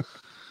point.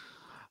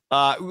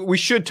 We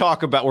should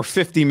talk about, we're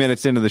 50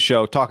 minutes into the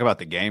show, talk about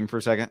the game for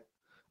a second,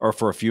 or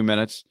for a few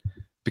minutes,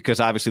 because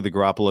obviously the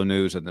Garoppolo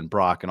news and then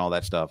Brock and all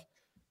that stuff.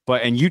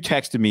 And you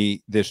texted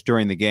me this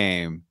during the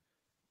game,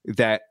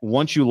 that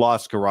once you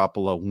lost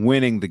Garoppolo,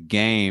 winning the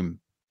game,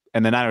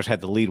 and the Niners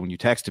had the lead when you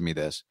texted me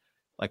this,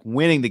 like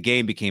winning the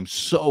game became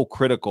so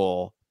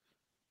critical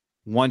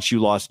once you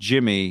lost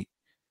Jimmy,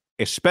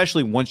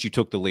 especially once you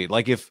took the lead.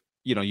 Like if,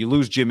 you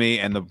lose Jimmy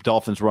and the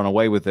Dolphins run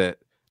away with it,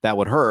 that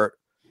would hurt.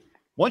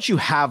 Once you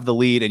have the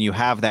lead and you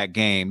have that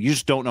game, you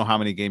just don't know how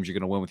many games you're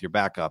going to win with your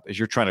backup as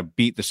you're trying to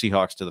beat the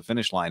Seahawks to the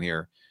finish line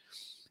here.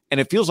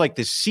 And it feels like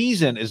this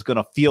season is going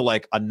to feel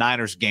like a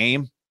Niners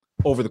game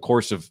over the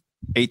course of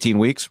 18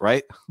 weeks,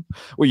 right?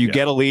 Where you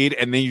get a lead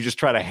and then you just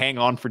try to hang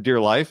on for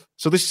dear life.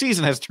 So this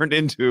season has turned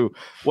into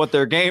what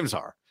their games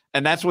are.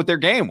 And that's what their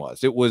game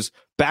was. It was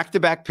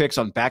back-to-back picks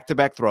on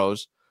back-to-back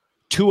throws.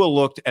 Tua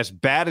looked as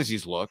bad as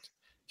he's looked.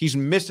 He's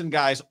missing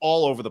guys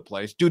all over the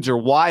place. Dudes are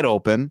wide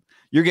open.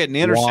 You're getting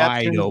interceptions.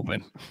 Wide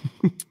open.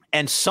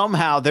 And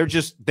somehow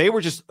they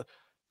were just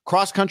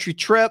cross-country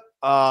trip.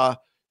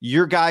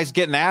 Your guys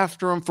getting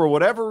after them for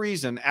whatever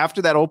reason.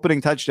 After that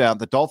opening touchdown,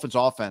 the Dolphins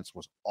offense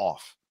was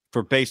off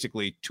for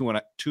basically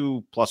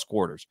 2+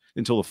 quarters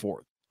until the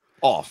fourth.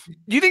 Off.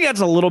 Do you think that's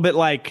a little bit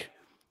like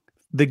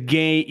the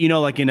game,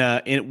 like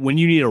when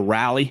you need a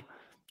rally,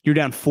 you're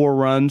down 4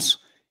 runs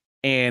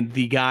and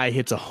the guy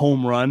hits a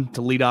home run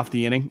to lead off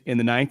the inning in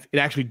the 9th? It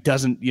actually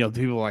doesn't,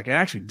 people are like, it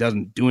actually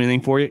doesn't do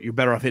anything for you. You're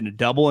better off hitting a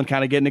double and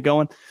kind of getting it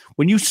going.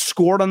 When you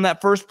scored on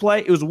that first play,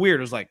 it was weird.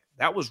 It was like,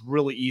 that was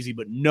really easy,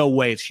 but no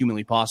way it's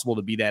humanly possible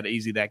to be that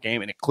easy that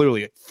game. And it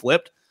clearly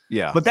flipped.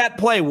 Yeah. But that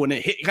play, when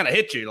it kind of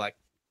hit you, you're like,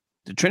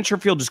 did Trent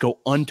Sherfield just go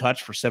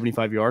untouched for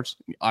 75 yards?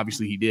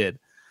 Obviously he did.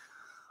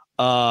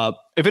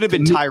 If it had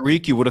been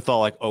Tyreek, you would have thought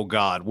like, oh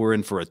God, we're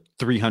in for a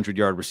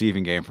 300-yard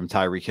receiving game from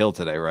Tyreek Hill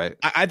today, right?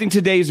 I think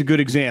today is a good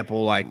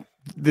example. Like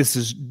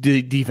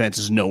the defense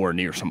is nowhere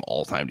near some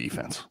all-time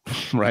defense,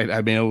 right?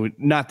 I mean,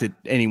 not that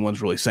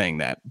anyone's really saying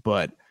that,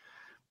 but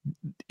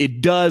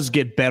it does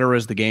get better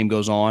as the game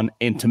goes on.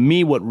 And to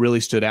me, what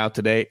really stood out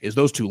today is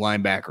those 2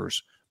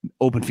 linebackers,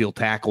 open field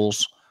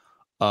tackles.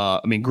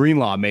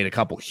 Greenlaw made a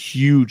couple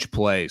huge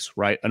plays,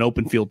 right? An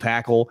open field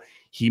tackle.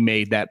 He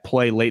made that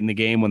play late in the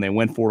game when they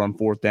went for it on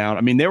 4th down.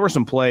 I mean, there were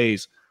some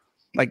plays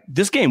like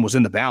this game was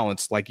in the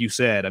balance, like you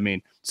said. I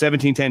mean,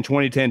 17-10,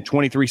 20-10,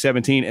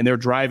 23-17, and they're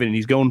driving and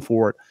he's going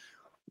for it.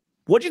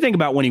 What do you think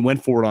about when he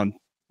went for it on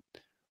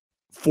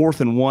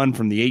 4th and 1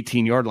 from the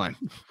 18-yard line?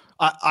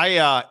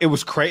 It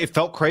was crazy. It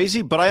felt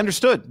crazy, but I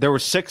understood. There were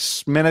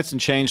 6 minutes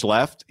and change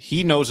left.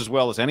 He knows as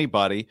well as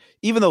anybody,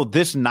 even though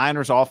this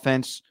Niners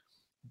offense,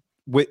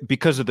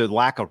 because of their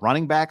lack of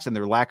running backs and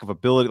their lack of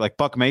ability, like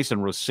Buck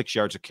Mason was 6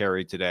 yards a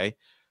carry today,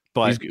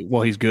 but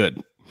he's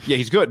good. Yeah,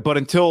 he's good. But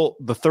until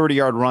the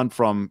 30-yard run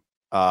from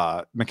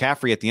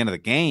McCaffrey at the end of the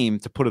game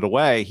to put it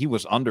away, he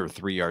was under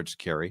 3 yards a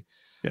carry.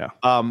 Yeah.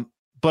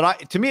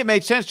 But to me, it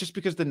made sense just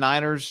because the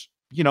Niners,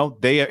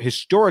 they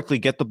historically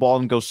get the ball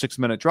and go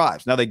 6-minute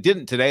drives. Now they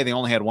didn't today. They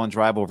only had one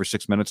drive over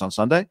 6 minutes on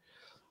Sunday,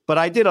 But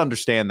I did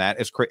understand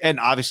that and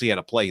obviously he had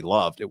a play he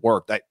loved. It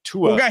worked.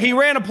 He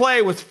ran a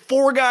play with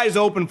 4 guys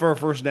open for a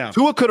first down.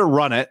 Tua could have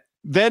run it.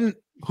 Then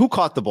who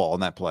caught the ball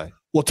in that play?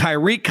 Well,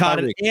 Tyreek caught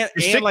it,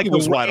 and like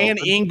was wide open.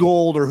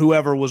 Ingold or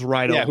whoever was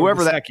right open.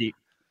 Whoever that. It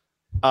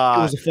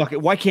was a fucking.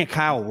 Why can't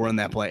Kyle run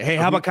that play? Hey,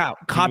 how about Kyle?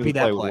 Copy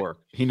that play.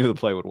 He knew the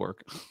play would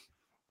work.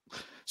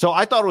 So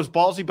I thought it was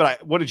ballsy,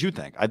 but what did you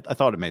think? I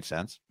thought it made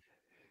sense.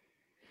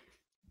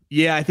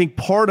 Yeah, I think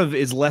part of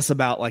it is less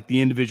about like the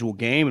individual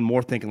game and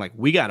more thinking like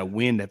we got to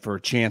win for a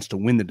chance to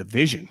win the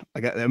division.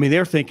 Like, I mean,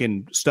 they're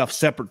thinking stuff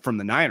separate from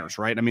the Niners,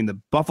 right? I mean, the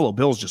Buffalo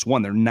Bills just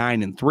won. They're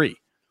 9-3.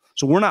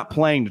 So we're not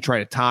playing to try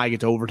to tie,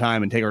 get to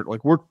overtime, and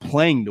we're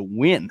playing to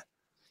win.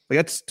 Like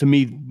that's to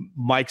me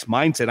Mike's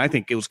mindset. I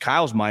think it was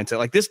Kyle's mindset.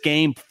 Like this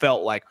game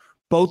felt like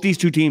both these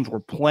two teams were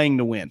playing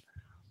to win,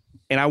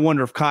 and I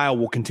wonder if Kyle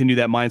will continue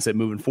that mindset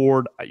moving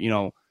forward.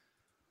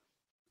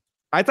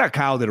 I thought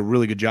Kyle did a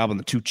really good job on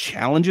the 2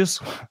 challenges.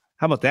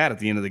 How about that at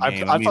the end of the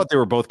game? I thought they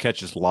were both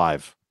catches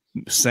live.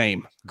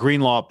 Same.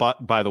 Greenlaw,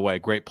 by the way,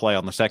 great play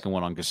on the second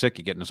one on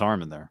Gesicki, getting his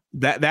arm in there.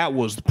 That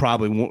was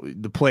probably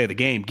the play of the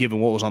game, given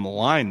what was on the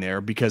line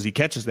there, because he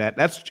catches that.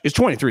 It's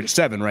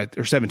 23-7, right,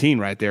 or 17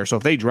 right there. So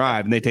if they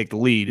drive and they take the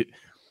lead,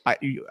 I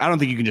don't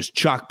think you can just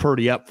chalk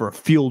Purdy up for a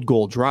field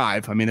goal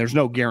drive. I mean, there's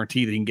no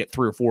guarantee that he can get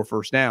 3 or 4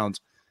 first downs.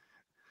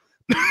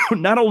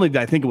 Not only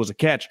did I think it was a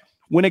catch,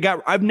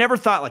 I've never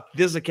thought like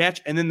this is a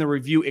catch, and then the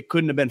review, it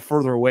couldn't have been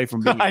further away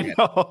from being a catch. I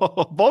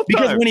know. Both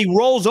because times. when he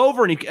rolls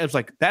over and it's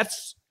like,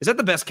 is that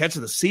the best catch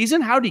of the season?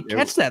 How did he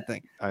catch that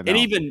thing? I know.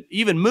 And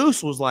even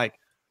Moose was like,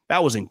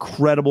 that was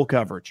incredible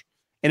coverage.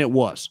 And it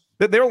was.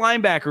 Their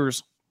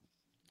linebackers,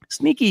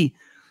 sneaky,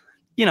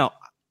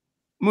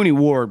 Mooney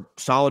Ward,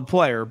 solid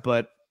player,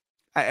 but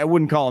I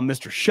wouldn't call him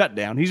Mr.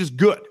 Shutdown. He's just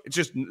good. It's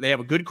just they have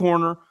a good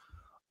corner.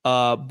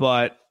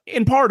 But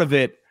in part of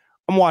it,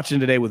 I'm watching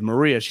today with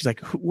Maria. She's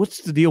like, what's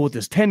the deal with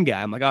this 10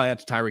 guy? I'm like, oh,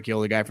 that's Tyreek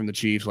Hill, the guy from the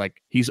Chiefs.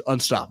 Like, he's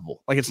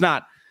unstoppable. Like, it's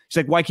not. She's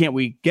like, why can't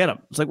we get him?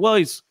 It's like, well,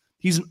 he's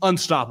an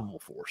unstoppable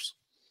force.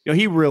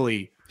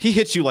 He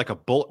hits you like a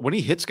bullet. When he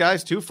hits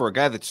guys, too, for a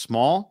guy that's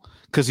small,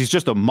 because he's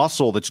just a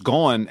muscle that's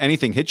going,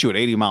 anything hits you at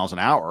 80 miles an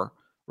hour,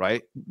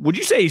 right? Would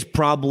you say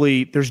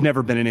there's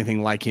never been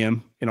anything like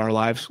him in our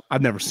lives?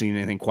 I've never seen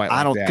anything quite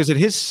like that. Because at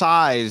his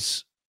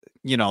size,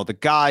 the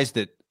guys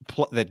that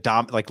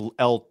like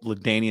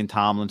LaDainian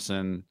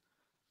Tomlinson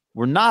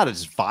were not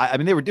as I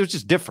mean, it was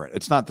just different.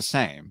 It's not the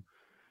same.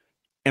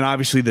 And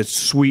obviously the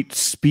sweet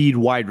speed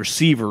wide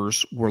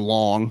receivers were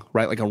long,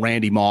 right? Like a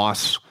Randy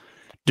Moss,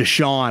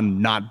 Deshaun,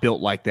 not built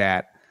like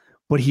that.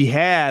 But he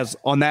has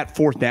on that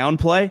 4th down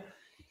play,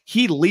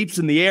 he leaps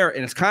in the air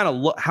and it's kind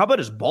of, how about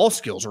his ball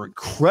skills are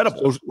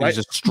incredible. He's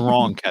a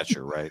strong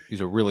catcher, right?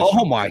 He's a really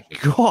oh my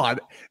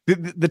God.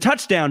 The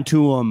touchdown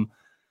to him.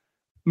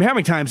 I mean, how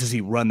many times has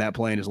he run that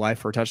play in his life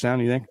for a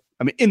touchdown, you think?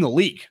 I mean, in the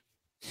league,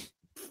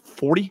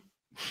 40?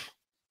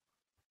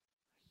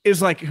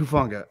 It's like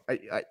Hufanga.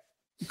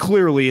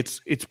 Clearly,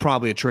 it's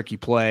probably a tricky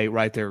play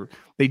right there.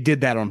 They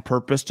did that on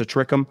purpose to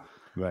trick him.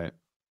 Right.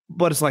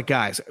 But it's like,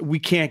 guys, we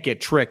can't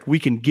get tricked. We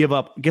can give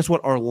up. Guess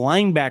what? Our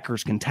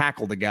linebackers can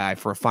tackle the guy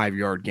for a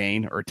 5-yard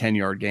gain or a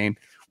 10-yard gain.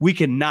 We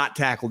cannot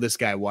tackle this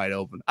guy wide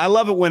open. I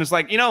love it when it's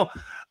like,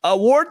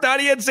 Ward thought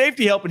he had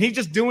safety help, and he's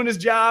just doing his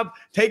job,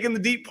 taking the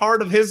deep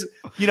part of his,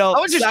 I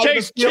would just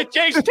chase 10.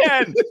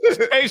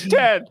 Chase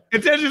 10.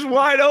 It's just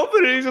wide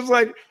open, and he's just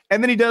like,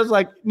 and then he does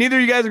like, neither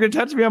of you guys are going to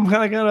touch me. I'm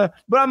kind of going to,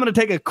 but I'm going to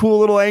take a cool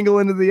little angle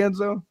into the end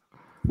zone.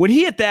 When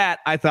he hit that,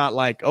 I thought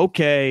like,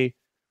 okay,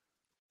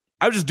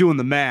 I was just doing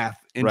the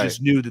math and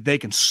just knew that they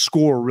can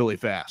score really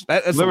fast.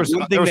 That's there was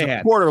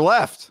a quarter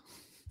left.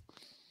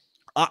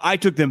 I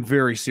took them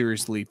very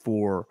seriously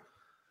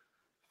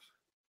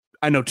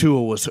I know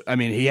Tua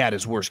he had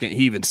his worst game.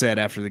 He even said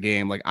after the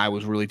game, like, I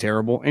was really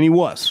terrible. And he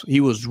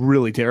was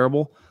really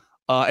terrible.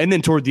 And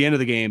then toward the end of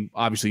the game,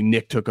 obviously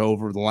Nick took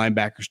over. The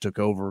linebackers took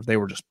over. They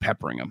were just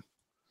peppering him.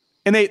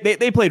 And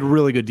they played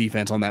really good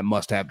defense on that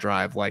must-have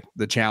drive, like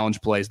the challenge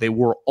plays. They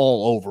were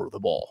all over the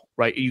ball,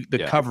 right? The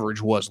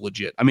coverage was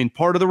legit. I mean,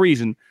 part of the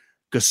reason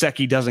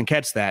Gesicki doesn't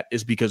catch that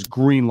is because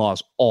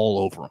Greenlaw's all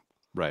over him.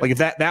 Right. Like if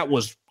that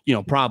was,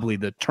 probably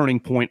the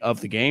turning point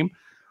of the game,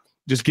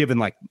 just given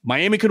like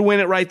Miami could win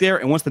it right there.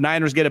 And once the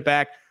Niners get it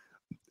back,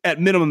 at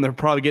minimum, they're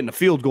probably getting a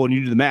field goal, and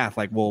you do the math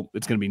like, well,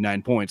 it's going to be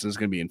 9 points and it's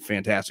going to be in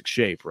fantastic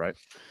shape, right?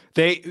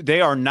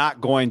 They are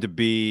not going to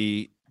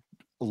be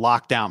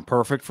locked down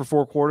perfect for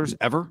 4 quarters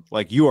ever.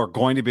 Like you are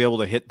going to be able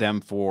to hit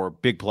them for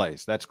big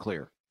plays. That's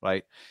clear,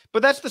 right?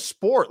 But that's the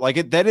sport.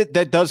 Like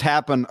that does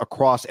happen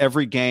across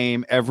every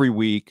game, every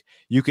week.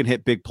 You can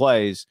hit big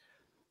plays.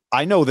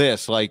 I know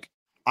this. Like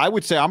I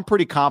would say, I'm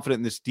pretty confident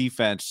in this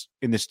defense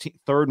in this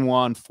 3rd and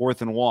 1,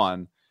 4th and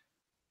 1.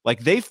 Like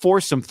they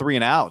forced some 3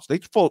 and outs. They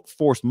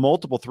forced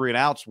multiple 3 and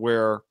outs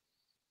where,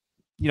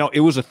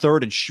 it was a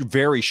 3rd and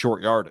very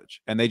short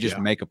yardage, and they just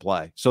make a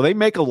play. So they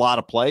make a lot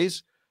of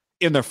plays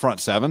in their front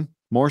 7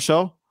 more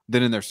so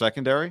than in their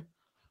secondary.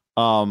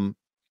 And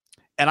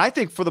I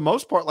think for the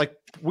most part, like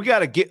we got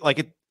to get like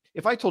it.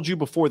 If I told you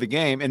before the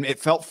game, and it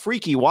felt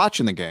freaky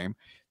watching the game,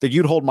 that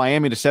you'd hold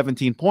Miami to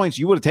 17 points,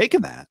 you would have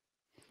taken that,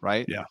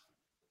 right? Yeah.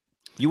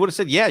 You would have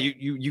said, yeah,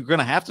 you're going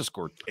to have to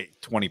score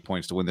 20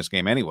 points to win this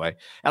game anyway.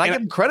 And I give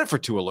them credit for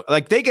Tua.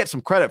 Like, they get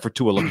some credit for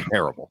Tua looking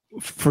terrible.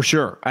 For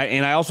sure.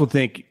 I also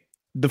think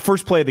the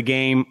first play of the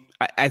game,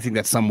 I think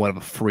that's somewhat of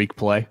a freak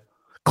play.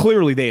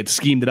 Clearly, they had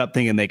schemed it up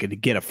thinking they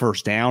could get a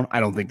first down. I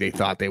don't think they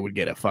thought they would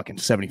get a fucking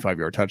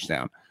 75-yard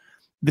touchdown.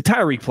 The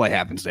Tyreek play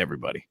happens to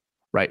everybody,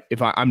 right?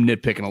 If I'm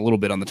nitpicking a little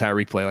bit on the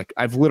Tyreek play, like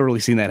I've literally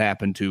seen that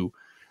happen to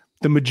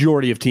the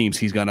majority of teams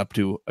he's gone up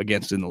to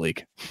against in the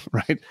league,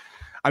 right?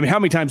 I mean, how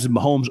many times did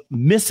Mahomes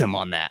miss him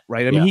on that,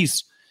 right? I mean,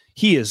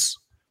 he is.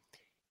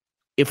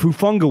 If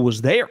Hufanga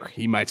was there,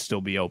 he might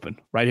still be open,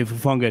 right? If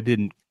Hufanga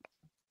didn't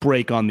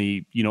break on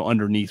the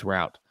underneath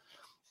route.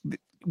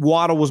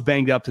 Waddle was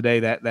banged up today.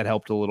 That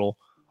helped a little.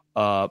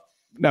 Now,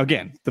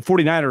 again, the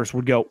 49ers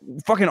would go,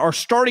 fucking our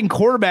starting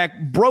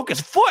quarterback broke his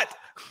foot.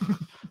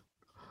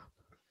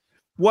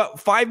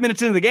 5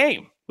 minutes into the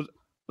game? Was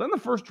that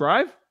the first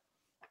drive?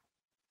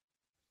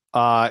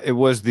 It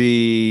was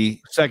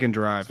the second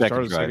drive.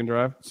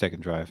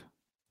 Second drive.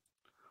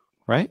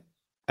 Right?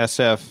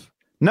 SF.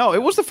 No,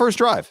 it was the first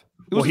drive.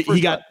 He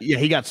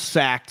got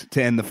sacked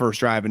to end the first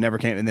drive and never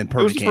came, and then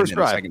Purdy came in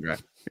the second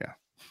drive.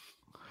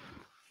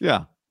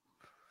 Yeah.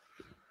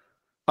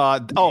 I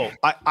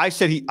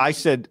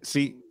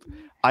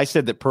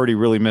said that Purdy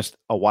really missed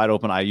a wide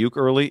open Ayuk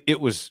early. It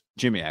was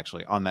Jimmy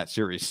actually on that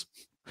series.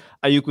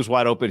 Ayuk was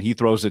wide open. He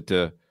throws it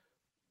to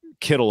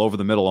Kittle over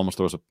the middle, almost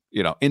throws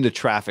into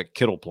traffic.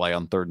 Kittle play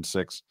on 3rd and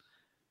 6,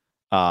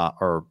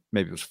 or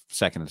maybe it was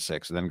 2nd and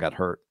 6, and then got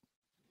hurt.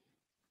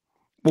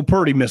 Well,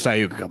 Purdy missed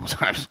Ayuk a couple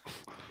times.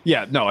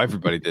 Yeah, no,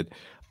 everybody did.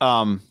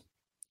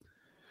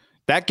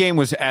 That game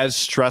was as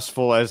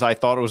stressful as I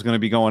thought it was going to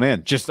be going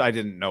in. Just I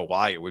didn't know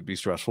why it would be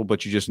stressful,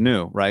 but you just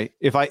knew, right?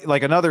 If I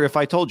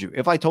told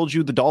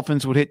you the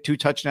Dolphins would hit 2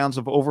 touchdowns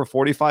of over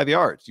 45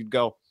 yards, you'd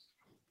go,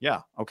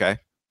 yeah, okay.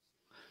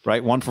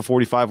 Right? 1 for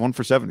 45, 1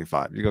 for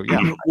 75. You go,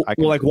 yeah.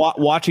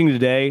 Watching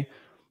today,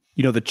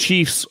 the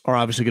Chiefs are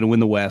obviously going to win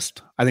the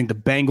West. I think the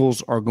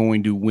Bengals are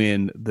going to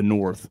win the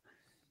North,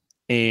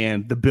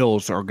 and the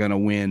Bills are going to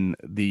win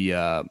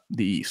the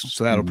East.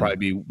 So that'll probably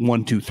be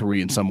 1, 2,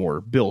 3 in some order.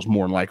 Bills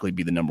more than likely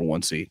be the number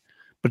 1 seed.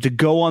 But to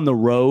go on the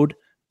road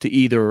to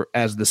either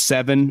as the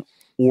 7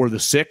 or the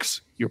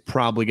 6, you're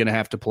probably going to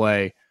have to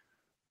play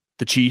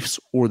the Chiefs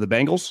or the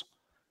Bengals.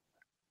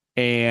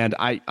 And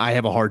I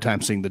have a hard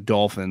time seeing the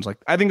Dolphins. Like,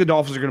 I think the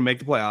Dolphins are going to make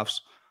the playoffs.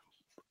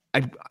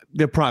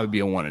 They'll probably be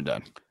a one and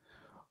done.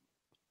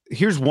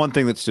 Here's one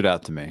thing that stood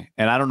out to me,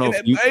 and I don't know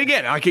if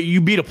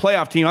you beat a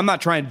playoff team. I'm not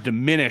trying to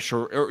diminish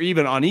or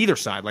even on either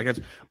side,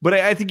 but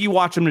I think you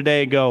watch them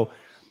today and go,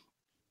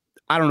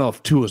 I don't know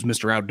if Tua's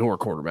Mr. Outdoor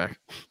quarterback.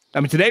 I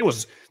mean, today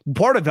was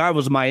part of that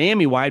was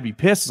Miami. Why I'd be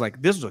pissed is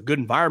like, this is a good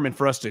environment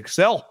for us to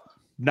excel.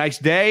 Nice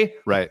day,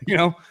 right?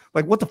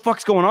 What the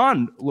fuck's going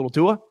on, little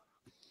Tua?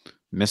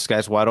 Missed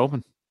guys wide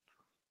open.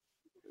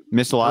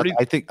 Missed a lot.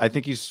 I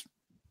think he's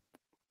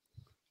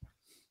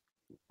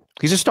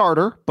a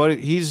starter, but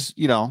he's.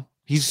 If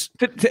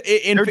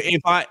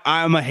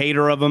I'm a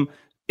hater of him,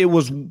 it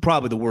was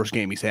probably the worst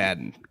game he's had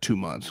in 2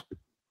 months.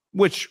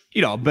 Which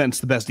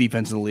against the best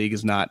defense in the league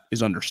is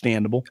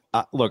understandable.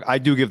 Look, I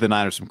do give the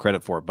Niners some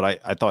credit for it,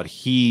 but I thought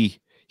they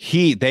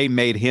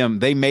made him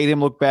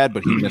look bad,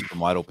 but he missed some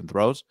wide open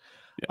throws.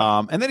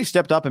 Yeah. And then he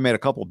stepped up and made a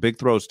couple of big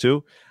throws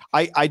too.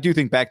 I do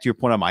think, back to your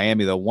point on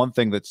Miami, though, one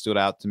thing that stood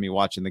out to me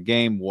watching the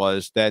game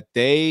was that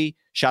they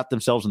shot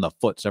themselves in the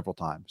foot several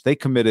times. They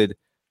committed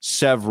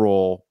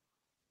several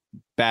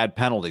bad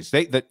penalties.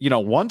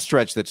 One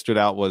stretch that stood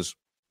out was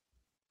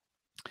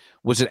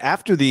it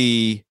after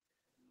the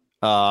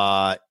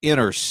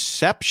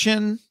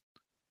interception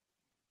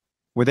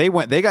where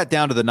they got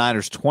down to the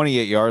Niners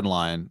 28-yard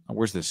line.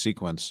 Where's this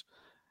sequence?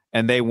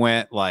 And they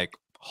went like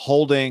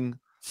holding,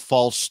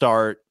 false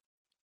start.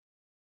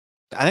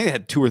 I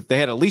think they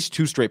had at least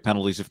 2 straight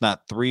penalties, if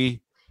not 3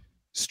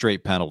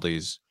 straight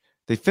penalties.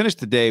 They finished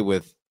the day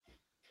with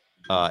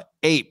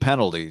 8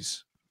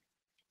 penalties.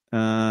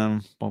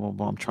 I'm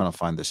trying to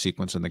find the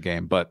sequence in the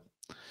game, but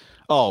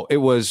it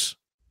was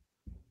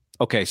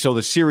okay. So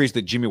the series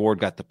that Jimmy Ward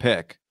got the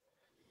pick,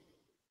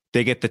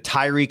 they get the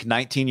Tyreek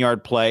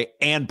 19-yard play,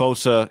 and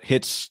Bosa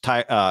hits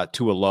to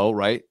a low,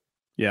 right?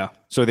 Yeah.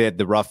 So they had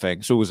the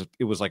roughing. So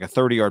it was like a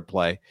 30-yard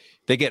play.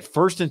 They get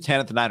 1st and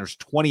 10 at the Niners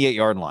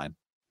 28-yard line.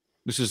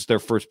 This is their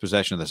first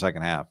possession of the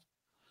second half.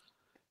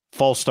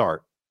 False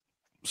start.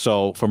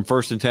 So from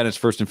 1st and 10, it's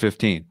 1st and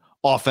 15.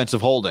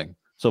 Offensive holding.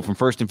 So from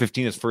 1st and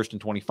 15, it's 1st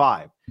and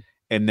 25.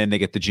 And then they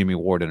get the Jimmy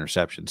Ward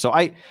interception. So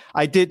I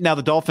did. Now,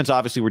 the Dolphins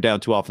obviously were down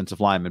 2 offensive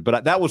linemen,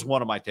 but that was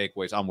one of my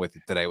takeaways. I'm with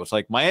you today. It was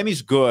like,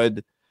 Miami's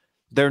good.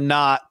 They're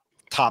not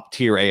top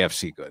tier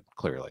AFC good,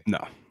 clearly.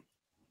 No.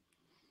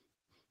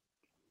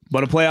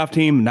 But a playoff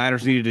team,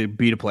 Niners needed to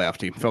beat a playoff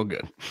team. Felt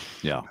good.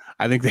 Yeah.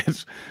 I think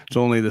it's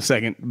only the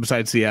second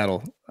besides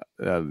Seattle.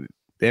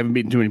 They haven't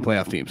beaten too many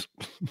playoff teams.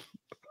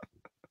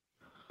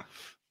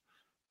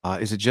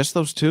 Is it just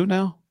those 2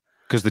 now?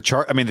 Because the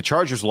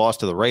Chargers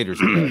lost to the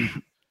Raiders.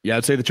 Yeah,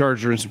 I'd say the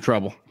Chargers are in some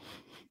trouble.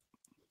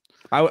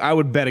 I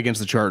would bet against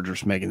the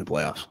Chargers making the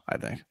playoffs, I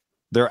think.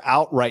 They're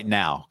out right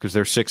now because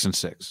they're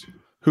 6-6.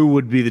 Who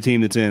would be the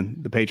team that's in?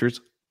 The Patriots?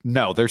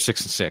 No, they're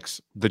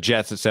 6-6. The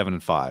Jets at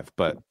 7-5,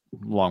 but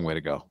long way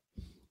to go.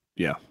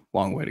 Yeah,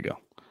 long way to go.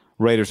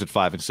 Raiders at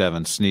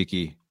 5-7,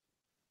 sneaky.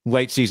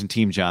 Late season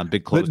team, John.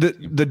 Big close.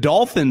 The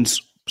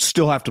Dolphins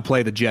still have to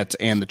play the Jets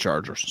and the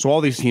Chargers. So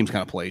all these teams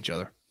kind of play each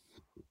other.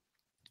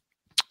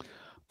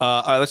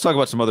 All right, let's talk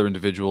about some other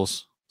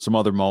individuals, some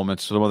other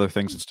moments, some other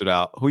things that stood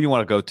out. Who you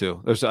want to go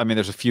to? There's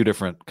a few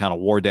different kind of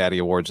War Daddy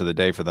awards of the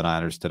day for the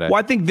Niners today. Well,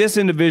 I think this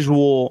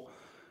individual,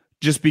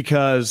 just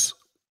because,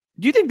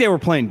 do you think they were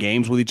playing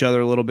games with each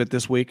other a little bit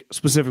this week?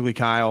 Specifically,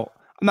 Kyle.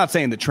 I'm not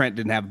saying that Trent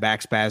didn't have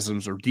back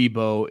spasms or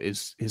Debo,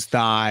 his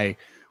thigh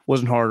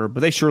wasn't harder,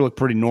 but they sure look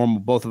pretty normal,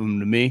 both of them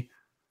to me.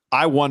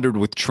 I wondered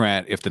with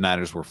Trent if the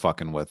Niners were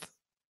fucking with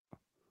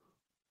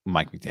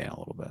Mike McDaniel a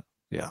little bit.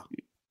 Yeah.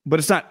 But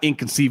it's not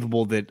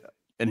inconceivable that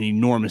an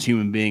enormous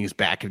human being is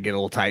back and get a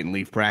little tight and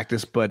leave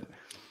practice. But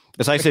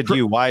as I said to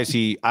you, why is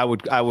he? I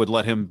would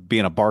let him be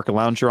in a Barca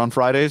lounger on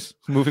Fridays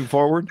moving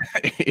forward.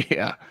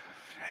 Yeah.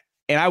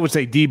 And I would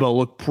say Debo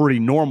looked pretty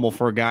normal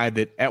for a guy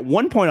that at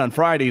one point on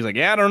Friday, he's like,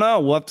 yeah, I don't know.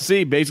 We'll have to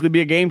see. Basically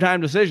be a game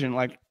time decision.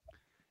 Like,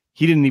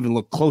 he didn't even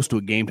look close to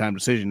a game time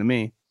decision to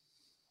me.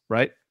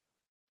 Right?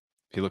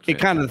 He looked. It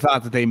kind of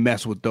thought that they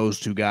mess with those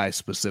two guys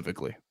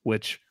specifically,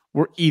 which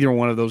were either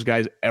one of those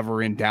guys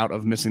ever in doubt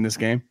of missing this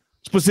game?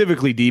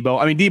 Specifically Debo.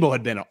 I mean, Debo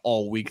had been an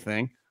all-week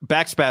thing.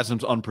 Back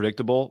spasms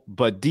unpredictable,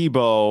 but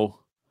Debo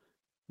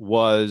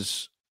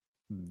was.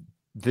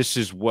 This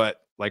is what,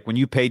 like, when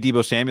you pay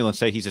Debo Samuel and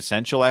say he's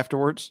essential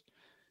afterwards,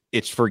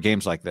 it's for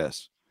games like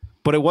this.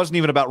 But it wasn't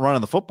even about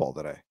running the football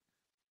today.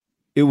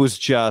 It was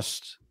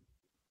just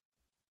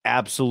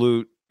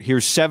absolute.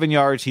 Here's 7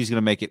 yards. He's going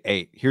to make it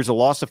 8. Here's a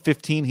loss of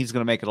 15. He's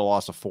going to make it a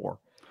loss of 4.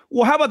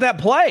 Well, how about that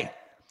play?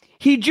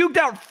 He juked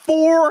out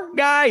 4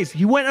 guys.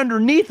 He went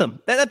underneath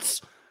them.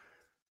 That's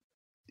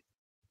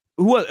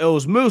who it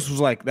was. Moose was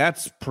like,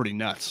 that's pretty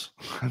nuts.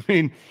 I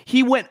mean,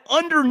 he went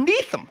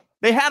underneath them.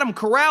 They had him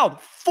corralled.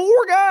 4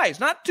 guys,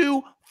 not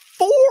 2,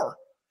 4.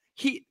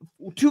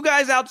 2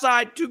 guys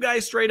outside, 2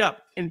 guys straight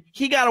up. And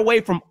he got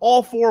away from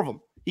all 4 of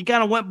them. He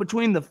kind of went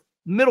between the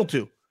middle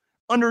 2,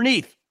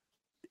 underneath.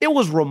 It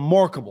was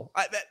remarkable.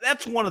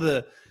 That's one of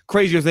the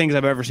crazier things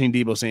I've ever seen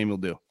Debo Samuel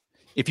do.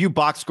 If you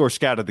box score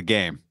scouted the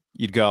game,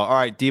 you'd go, all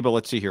right, Debo,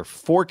 let's see here.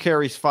 4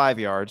 carries, 5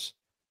 yards.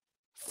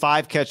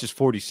 5 catches,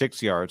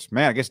 46 yards.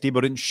 Man, I guess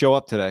Debo didn't show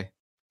up today.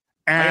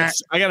 I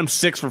got him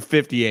 6 for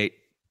 58.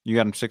 You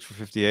got him 6 for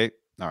 58?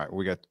 All right,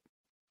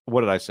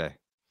 what did I say?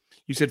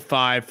 You said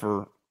 5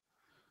 for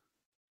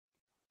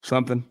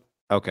something.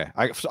 Okay.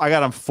 I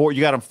got him 4.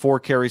 You got him 4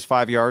 carries,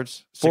 5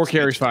 yards? 4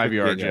 carries, 5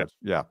 yards.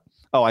 Yeah.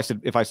 Oh,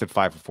 if I said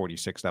 5 for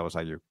 46, that was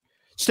how you.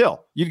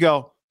 Still, you'd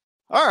go,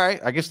 all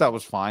right, I guess that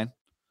was fine.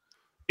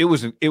 It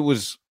was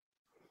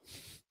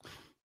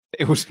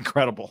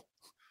incredible.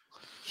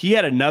 He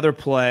had another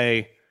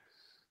play.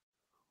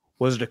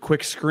 Was it a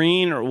quick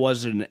screen or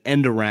was it an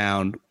end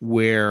around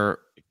where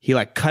he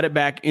like cut it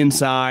back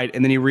inside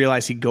and then he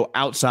realized he'd go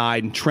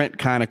outside and Trent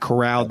kind of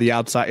corralled the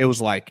outside. It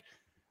was like,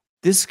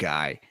 this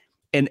guy.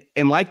 And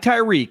like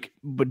Tyreek,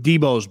 but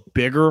Debo's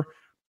bigger.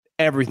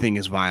 Everything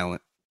is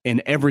violent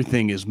and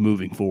everything is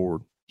moving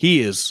forward.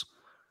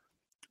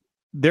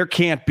 There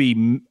can't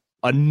be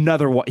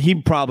another one. He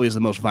probably is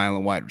the most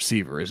violent wide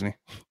receiver, isn't he?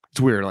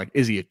 It's weird. Like,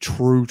 is he a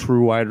true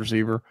wide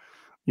receiver?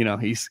 You know,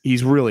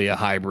 he's really a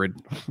hybrid.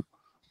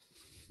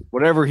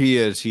 Whatever he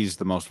is, he's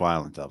the most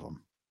violent of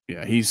them.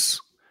 Yeah, he's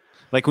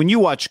like when you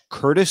watch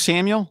Curtis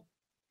Samuel,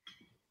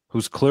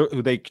 who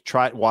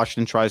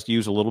Washington tries to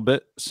use a little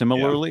bit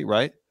similarly,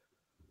 right?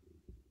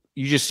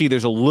 You just see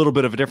there's a little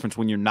bit of a difference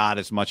when you're not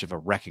as much of a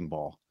wrecking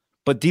ball.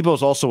 But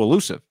Debo's also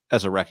elusive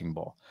as a wrecking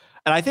ball.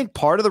 And I think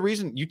part of the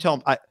reason you tell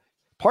him,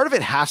 part of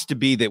it has to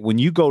be that when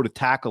you go to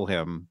tackle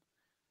him,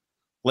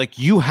 like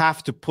you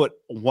have to put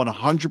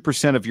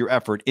 100% of your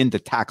effort into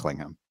tackling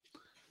him.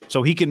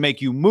 So he can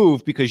make you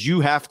move because you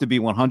have to be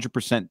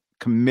 100%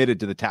 committed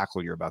to the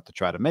tackle you're about to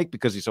try to make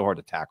because he's so hard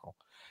to tackle.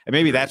 And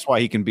maybe that's why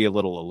he can be a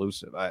little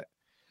elusive. I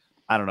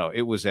don't know.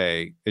 It was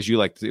it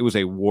was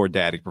a War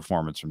Daddy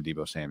performance from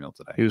Debo Samuel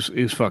today. He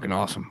was fucking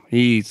awesome.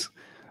 He's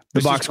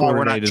the box score.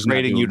 We're not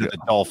trading you to the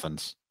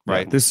Dolphins,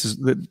 right? Yeah, this is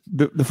the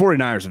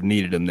 49ers have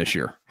needed him this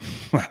year.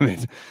 I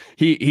mean,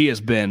 he has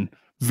been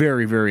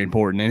very, very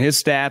important. And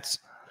his stats,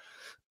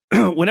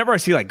 whenever I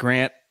see like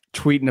Grant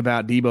tweeting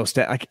about Debo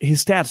stat, like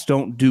his stats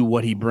don't do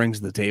what he brings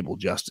to the table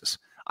justice.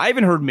 I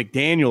even heard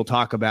McDaniel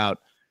talk about,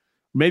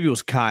 maybe it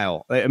was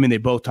Kyle. I mean, they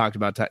both talked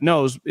about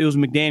no, it was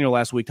McDaniel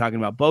last week talking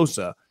about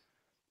Bosa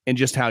and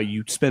just how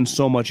you spend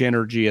so much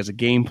energy as a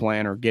game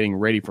planner getting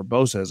ready for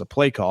Bosa as a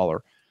play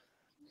caller.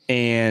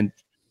 And,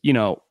 you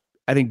know,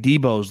 I think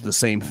Debo's the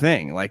same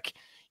thing. Like,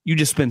 you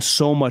just spend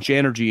so much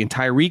energy, and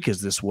Tyreek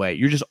is this way.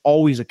 You're just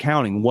always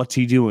accounting what's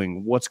he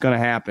doing, what's going to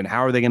happen,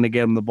 how are they going to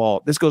get him the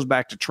ball. This goes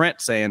back to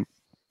Trent saying,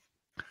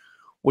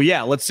 well,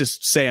 yeah, let's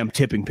just say I'm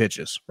tipping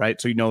pitches,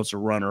 right? So you know it's a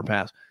run or a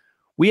pass.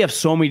 We have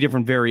so many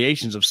different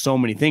variations of so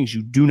many things.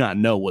 You do not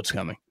know what's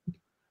coming.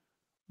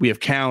 We have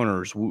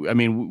counters.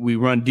 We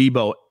run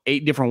Debo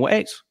 8 different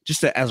ways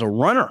just as a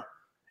runner.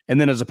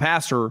 And then as a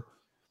passer,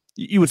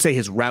 you would say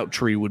his route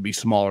tree would be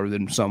smaller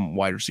than some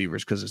wide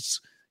receivers because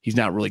he's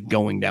not really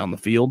going down the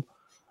field.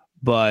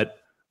 But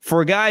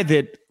for a guy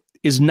that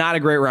is not a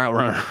great route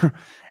runner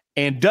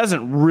and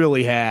doesn't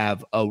really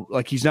have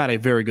he's not a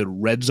very good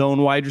red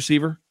zone wide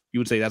receiver, you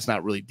would say that's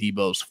not really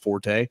Debo's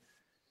forte.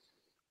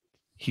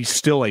 He's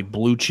still a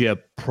blue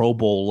chip Pro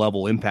Bowl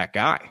level impact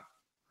guy.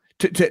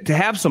 To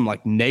have some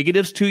like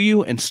negatives to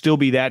you and still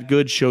be that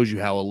good shows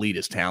you how elite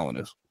his talent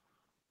is.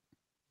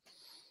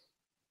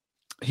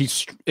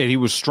 He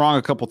was strong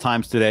a couple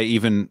times today,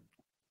 even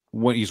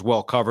when he's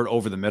well covered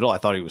over the middle. I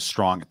thought he was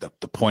strong at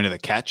the point of the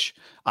catch,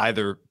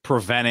 either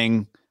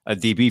preventing a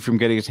DB from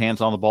getting his hands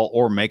on the ball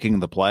or making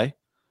the play.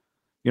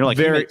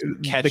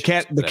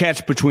 The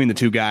catch between the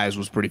two guys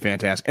was pretty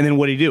fantastic. And then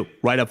what did he do?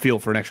 Right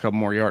upfield for an extra couple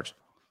more yards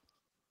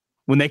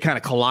when they kind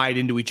of collide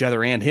into each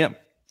other and him.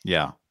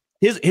 Yeah,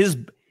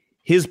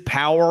 his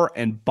power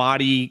and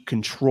body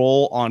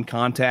control on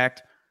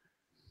contact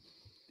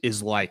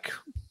is like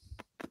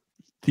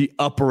the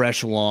upper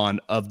echelon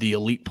of the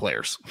elite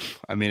players.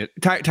 I mean,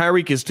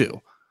 Tyreek is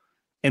too.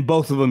 And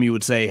both of them you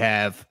would say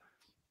have,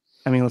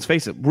 let's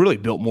face it, really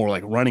built more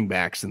like running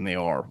backs than they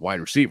are wide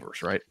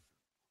receivers, right?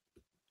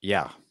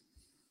 Yeah.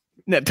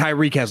 Now,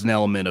 Tyreek has an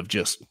element of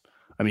just,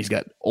 he's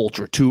got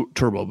ultra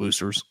turbo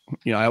boosters.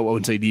 I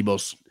wouldn't say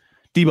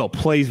Debo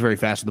plays very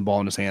fast with the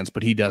ball in his hands,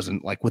 but he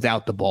doesn't, like,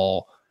 without the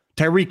ball.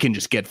 Tyreek can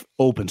just get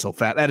open so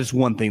fast. That is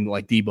one thing that,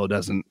 like, Debo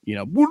doesn't,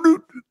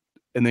 and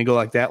then go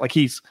like that. Like,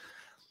 Debo's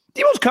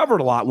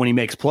covered a lot when he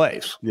makes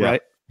plays,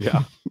 right?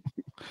 Yeah.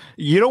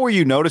 Where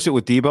you notice it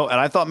with Debo? And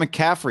I thought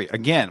McCaffrey,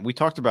 again, we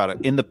talked about it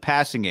in the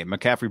passing game.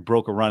 McCaffrey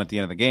broke a run at the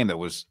end of the game that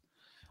was,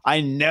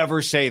 I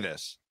never say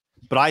this,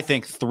 but I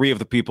think 3 of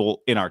the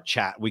people in our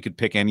chat, we could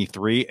pick any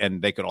 3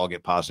 and they could all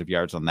get positive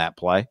yards on that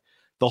play.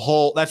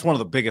 That's one of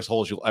the biggest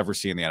holes you'll ever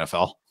see in the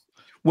NFL.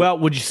 Well,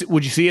 would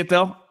you see it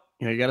though?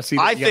 You got to see.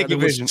 I think it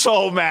was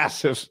so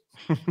massive.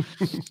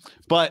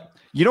 But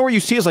where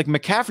you see is like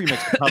McCaffrey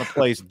makes a ton of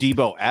plays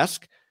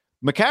Debo-esque.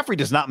 McCaffrey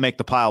does not make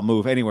the pile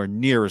move anywhere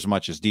near as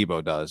much as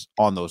Debo does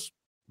on those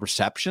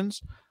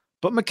receptions.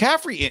 But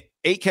McCaffrey,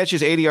 8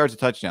 catches, 80 yards, a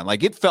touchdown.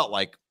 Like, it felt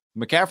like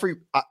McCaffrey,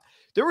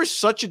 there was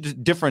such a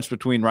difference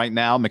between right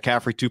now,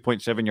 McCaffrey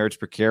 2.7 yards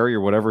per carry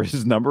or whatever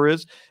his number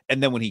is,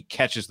 and then when he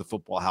catches the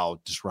football, how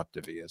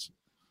disruptive he is.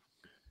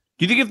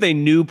 Do you think if they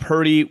knew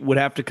Purdy would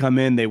have to come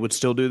in, they would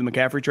still do the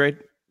McCaffrey trade?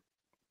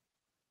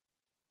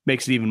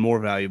 Makes it even more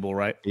valuable,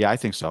 right? Yeah, I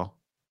think so.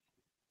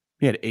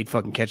 He had 8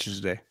 fucking catches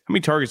today. How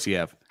many targets did he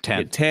have? 10.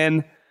 He had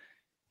 10.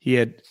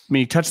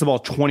 He touched the ball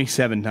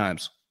 27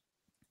 times.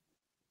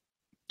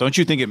 Don't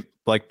you think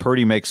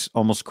Purdy makes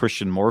almost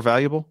Christian more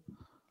valuable?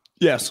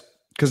 Yes,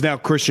 because now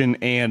Christian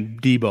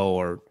and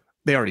Debo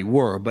they already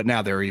were, but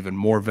now they're even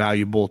more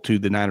valuable to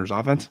the Niners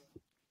offense.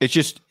 It's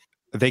just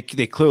they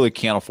clearly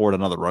can't afford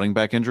another running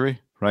back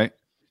injury, right?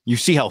 You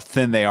see how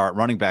thin they are at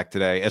running back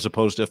today, as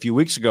opposed to a few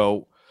weeks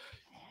ago.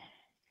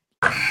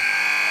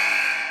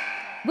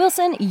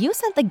 Wilson, you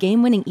sent the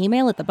game-winning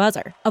email at the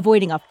buzzer,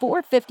 avoiding a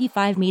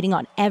 4:55 meeting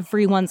on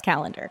everyone's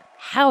calendar.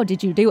 How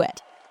did you do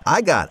it?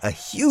 I got a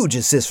huge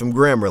assist from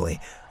Grammarly,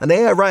 an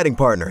AI writing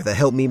partner that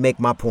helped me make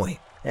my point.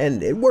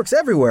 And it works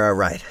everywhere I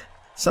write.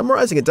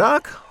 Summarizing a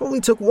doc only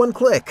took 1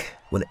 click.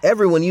 When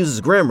everyone uses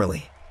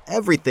Grammarly,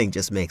 everything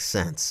just makes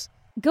sense.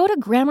 Go to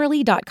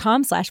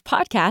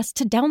Grammarly.com/podcast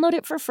to download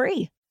it for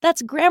free.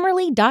 That's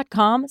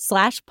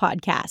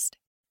Grammarly.com/podcast.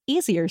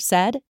 Easier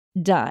said,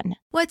 done.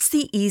 What's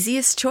the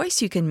easiest choice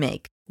you can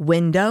make?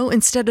 Window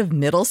instead of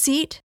middle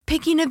seat?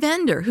 Picking a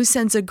vendor who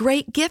sends a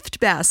great gift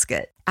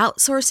basket?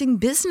 Outsourcing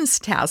business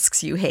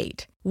tasks you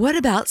hate? What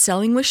about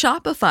selling with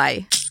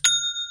Shopify?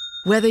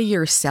 Whether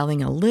you're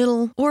selling a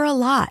little or a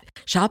lot,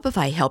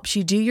 Shopify helps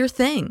you do your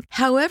thing,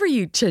 however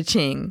you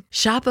cha-ching.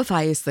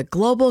 Shopify is the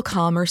global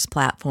commerce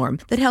platform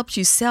that helps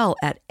you sell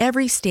at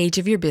every stage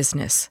of your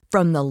business.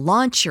 From the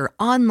launch your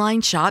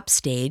online shop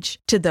stage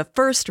to the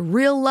first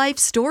real-life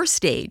store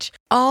stage,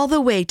 all the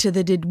way to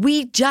the did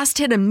we just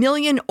hit 1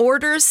 million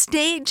orders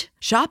stage.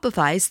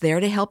 Shopify's there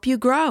to help you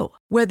grow.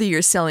 Whether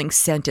you're selling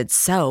scented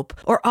soap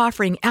or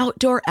offering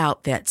outdoor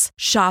outfits,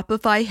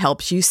 Shopify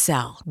helps you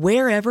sell.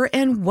 Wherever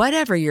and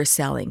whatever you're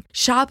selling,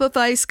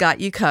 Shopify's got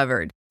you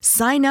covered.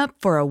 Sign up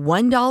for a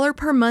 $1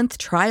 per month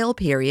trial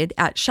period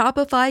at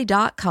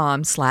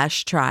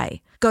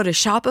shopify.com/try. Go to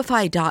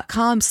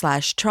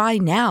shopify.com/try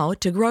now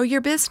to grow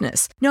your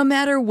business, no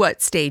matter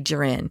what stage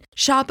you're in.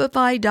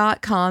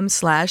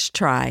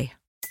 Shopify.com/try.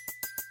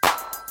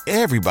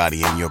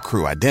 Everybody in your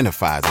crew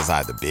identifies as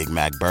either Big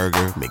Mac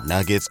Burger,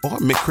 McNuggets, or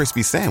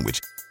McCrispy Sandwich.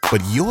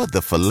 But you're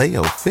the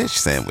Filet-O-Fish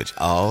Sandwich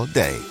all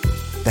day.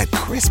 That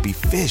crispy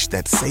fish,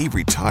 that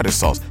savory tartar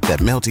sauce, that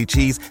melty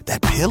cheese,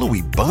 that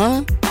pillowy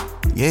bun.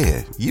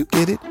 Yeah, you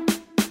get it.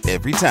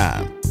 Every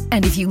time.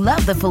 And if you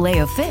love the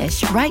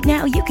Filet-O-Fish, right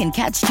now you can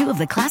catch 2 of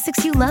the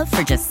classics you love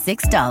for just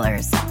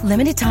 $6.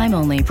 Limited time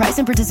only. Price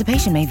and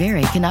participation may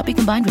vary. Cannot be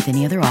combined with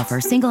any other offer.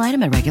 Single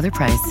item at regular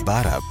price.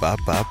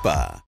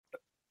 Ba-da-ba-ba-ba.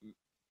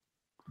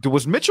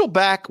 Was Mitchell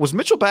back? Was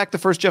Mitchell back the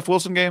first Jeff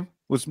Wilson game?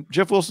 Was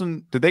Jeff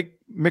Wilson? Did they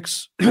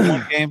mix in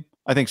one game?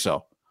 I think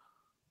so.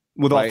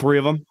 With all three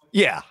of them?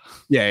 Yeah.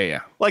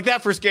 Yeah. Like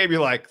that first game,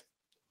 you're like,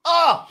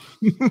 oh,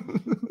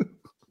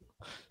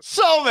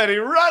 so many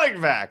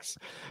running backs.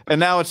 And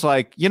now it's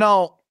like,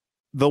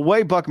 the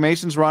way Buck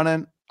Mason's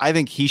running, I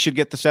think he should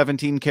get the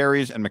 17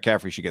 carries and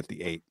McCaffrey should get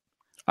the 8.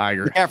 I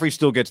agree. McCaffrey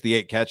still gets the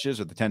 8 catches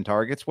or the 10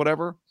 targets,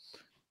 whatever.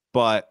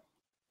 But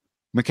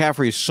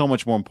McCaffrey is so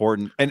much more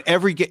important. And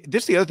every game,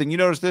 this is the other thing. You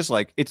notice this?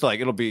 It's like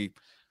it'll be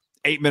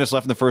 8 minutes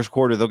left in the first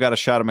quarter. They'll got a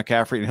shot of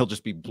McCaffrey and he'll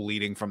just be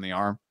bleeding from the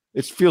arm.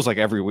 It feels like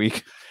every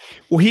week.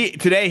 Well,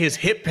 today his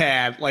hip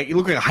pad, he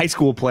looked like a high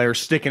school player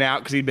sticking out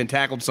because he'd been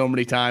tackled so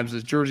many times.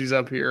 His jersey's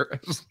up here.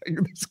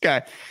 This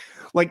guy,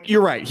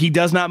 you're right. He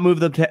does not move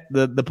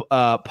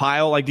the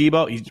pile like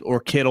Debo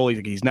or Kittle.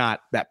 He's not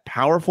that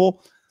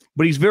powerful,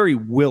 but he's very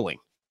willing,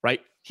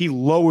 right? He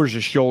lowers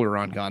his shoulder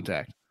on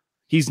contact.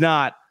 He's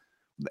not.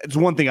 It's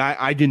one thing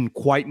I didn't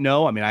quite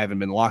know. I mean, I haven't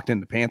been locked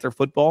into Panther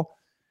football.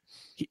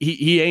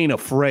 He ain't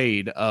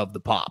afraid of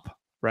the pop,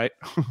 right?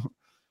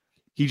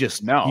 He's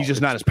just not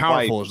as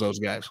powerful as those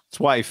guys. That's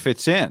why he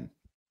fits in.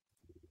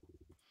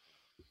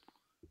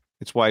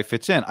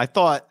 I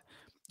thought,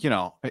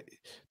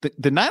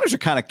 the Niners are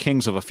kind of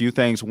kings of a few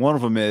things. One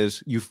of them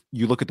is you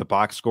look at the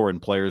box score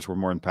and players were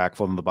more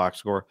impactful than the box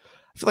score.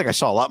 I feel like I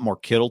saw a lot more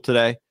Kittle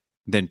today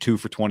than 2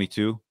 for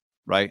 22,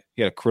 right?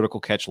 He had a critical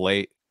catch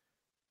late.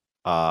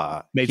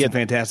 Made some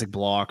fantastic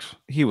blocks.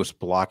 He was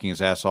blocking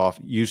his ass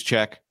off.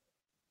 Juszczyk,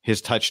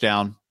 his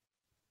touchdown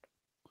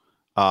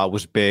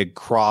was big.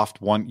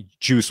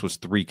 Juice was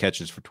 3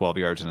 catches for 12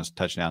 yards and his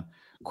touchdown.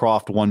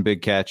 Croft, 1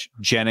 big catch.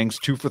 Jennings,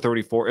 2 for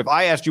 34. If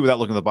I asked you without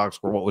looking at the box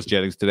score, what was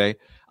Jennings today?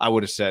 I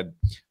would have said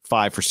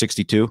 5 for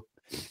 62.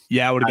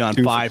 Yeah, I would have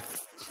gone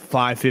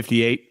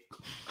 558.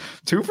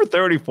 2 for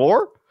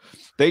 34?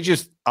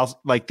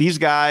 These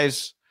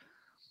guys,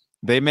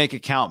 they make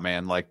it count,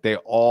 man. They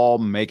all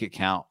make it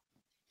count.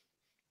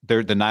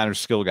 They're the Niners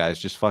skill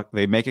guys.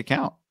 They make it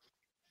count.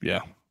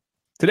 Yeah.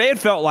 Today it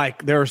felt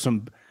like there were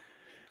some.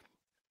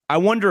 I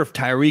wonder if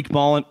Tyreek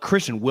Mullen,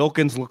 Christian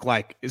Wilkins look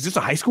like, is this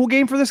a high school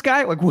game for this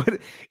guy? What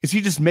is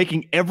he just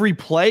making every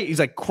play? He's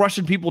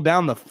crushing people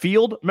down the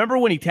field. Remember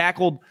when he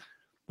tackled,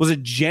 was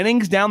it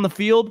Jennings down the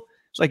field?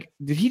 It's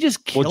did he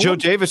just kill him? Joe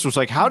Davis was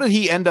how did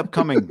he end up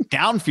coming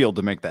downfield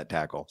to make that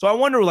tackle? So I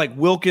wonder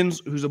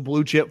Wilkins, who's a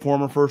blue chip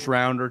former first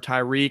rounder,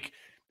 Tyreek,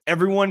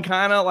 everyone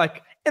kind of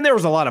and there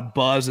was a lot of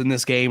buzz in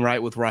this game,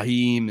 right? With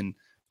Raheem and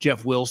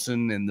Jeff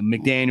Wilson and the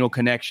McDaniel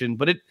connection,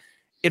 but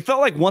it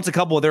felt like once a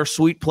couple of their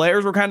sweet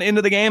players were kind of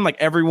into the game,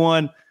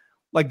 everyone,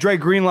 Dre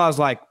Greenlaw's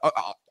I'm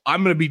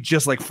going to be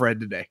just like Fred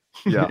today.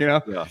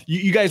 Yeah.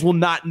 You guys will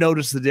not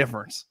notice the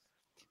difference.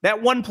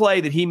 That one play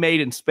that he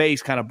made in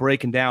space kind of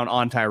breaking down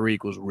on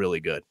Tyreek was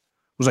really good. It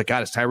was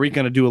God, is Tyreek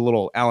going to do a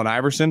little Allen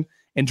Iverson?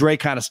 And Dre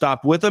kind of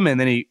stopped with him and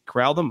then he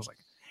corralled him.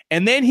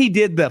 And then he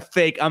did the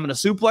fake, I'm going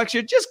to suplex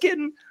you. Just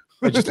kidding.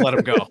 I just let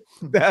him go.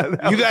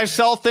 You guys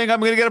all think I'm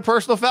going to get a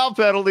personal foul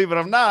penalty, but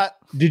I'm not.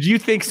 Did you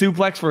think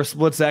suplex for a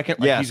split second?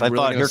 Yes, I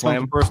thought here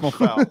comes a personal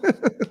foul.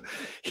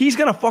 He's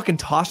going to fucking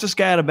toss this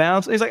guy out of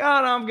bounds. He's oh, no,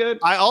 I'm good.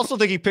 I also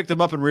think he picked him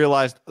up and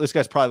realized this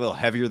guy's probably a little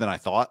heavier than I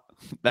thought.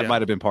 That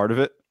might have been part of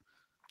it.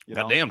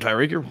 God damn,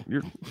 Tyreek,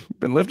 you've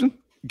been lifting?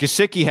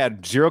 Gesicki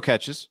had 0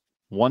 catches,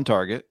 1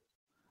 target.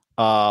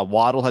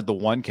 Waddle had the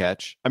 1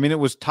 catch. I mean, it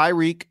was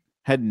Tyreek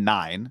had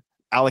 9.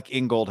 Alec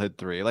Ingold had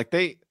 3.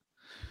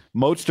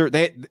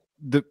 Mostert,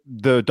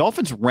 the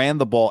Dolphins ran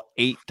the ball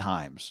 8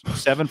 times,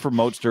 7 for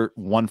Mostert,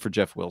 1 for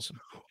Jeff Wilson.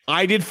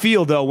 I did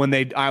feel though when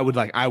I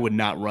would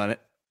not run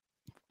it.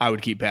 I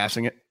would keep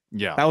passing it.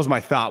 Yeah, that was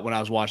my thought when I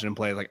was watching them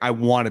play. I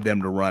wanted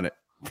them to run it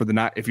for the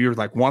night. If you're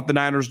want the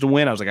Niners to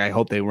win, I was I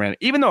hope they ran it.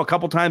 Even though a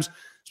couple times,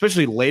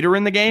 especially later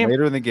in the game,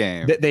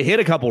 they hit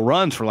a couple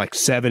runs for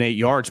 7-8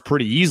 yards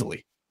pretty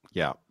easily.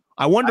 Yeah,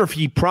 I wonder if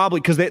he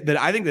probably because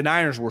I think the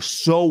Niners were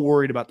so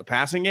worried about the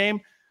passing game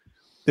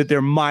that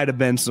there might have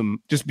been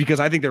some, just because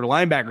I think their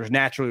linebackers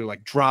naturally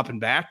dropping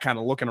back, kind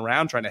of looking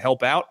around, trying to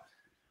help out,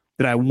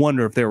 that I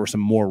wonder if there were some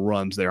more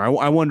runs there.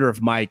 I wonder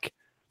if Mike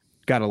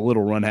got a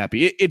little run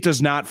happy. It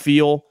does not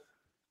feel,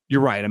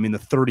 you're right. I mean, the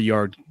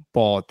 30-yard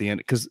ball at the end,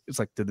 because it's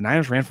did the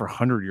Niners ran for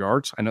 100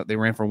 yards? I know they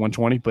ran for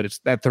 120, but it's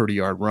that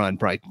 30-yard run.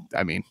 Probably,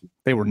 I mean,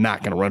 they were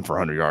not going to run for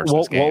 100 yards.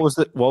 What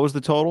was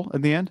the total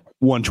at the end?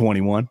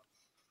 121.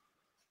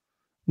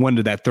 When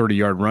did that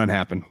 30-yard run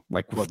happen?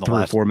 3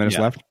 or 4 minutes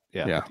left?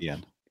 Yeah, at the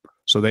end.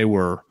 So they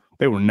were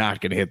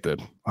not going to hit the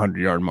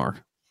 100-yard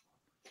mark.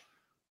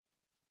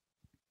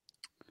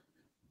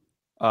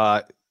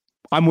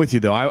 I'm with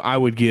you though. I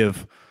would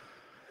give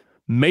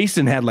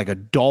Mason had a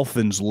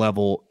Dolphins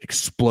level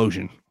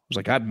explosion. I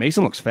was God,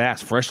 Mason looks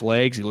fast, fresh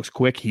legs. He looks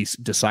quick. He's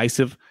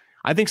decisive.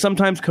 I think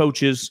sometimes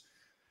coaches,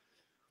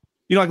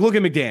 look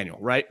at McDaniel,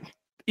 right?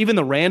 Even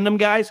the random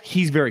guys,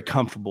 he's very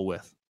comfortable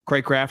with.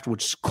 Craycraft,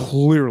 which is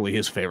clearly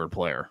his favorite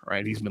player,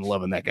 right? He's been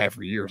loving that guy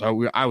for years. I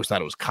always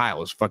thought it was Kyle, it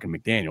was fucking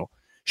McDaniel.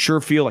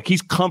 Sure feel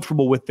he's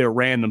comfortable with their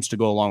randoms to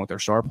go along with their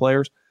star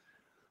players.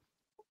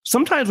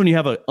 sometimes when you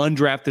have an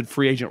undrafted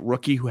free agent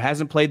rookie who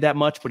hasn't played that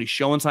much, but he's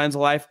showing signs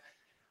of life,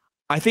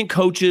 I think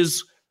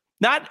coaches,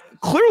 not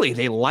clearly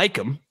they like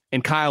him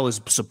and Kyle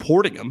is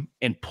supporting him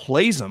and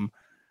plays him,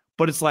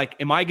 but it's like,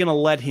 am I going to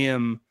let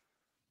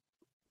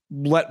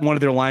one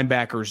of their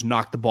linebackers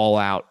knock the ball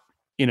out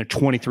in a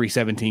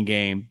 23-17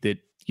 game that,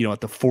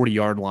 at the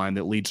 40-yard line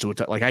that leads to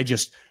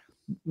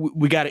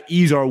we got to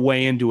ease our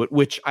way into it,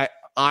 which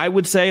I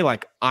would say,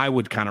 like, I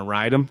would kind of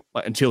ride him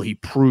until he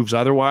proves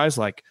otherwise.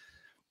 Like,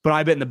 but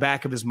I bet in the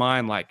back of his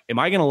mind, like, am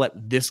I going to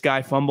let this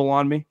guy fumble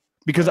on me?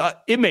 Because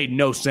it made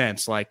no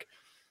sense. Like,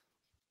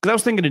 because I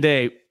was thinking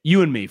today,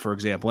 you and me, for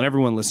example, and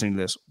everyone listening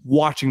to this,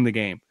 watching the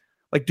game,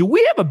 like, do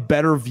we have a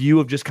better view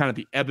of just kind of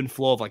the ebb and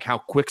flow of like how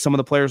quick some of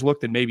the players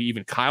look than maybe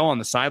even Kyle on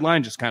the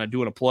sideline, just kind of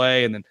doing a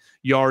play and then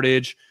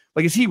yardage?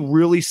 Like, is he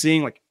really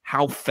seeing like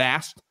how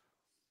fast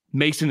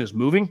Mason is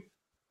moving?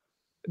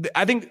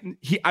 I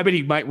bet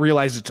he might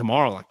realize it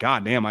tomorrow. Like,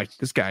 God damn,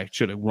 this guy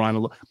should have run a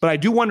little. But I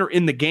do wonder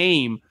in the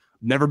game,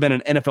 never been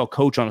an NFL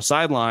coach on a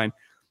sideline,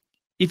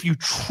 if you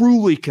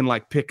truly can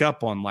like pick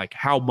up on like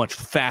how much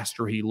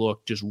faster he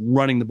looked just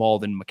running the ball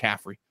than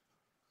McCaffrey.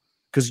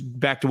 Because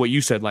back to what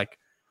you said, like,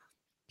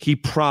 he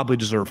probably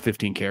deserved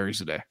 15 carries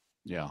a day.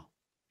 Yeah.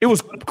 It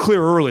was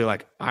clear early,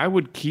 like, I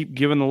would keep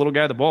giving the little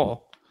guy the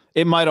ball.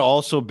 It might have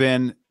also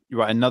been,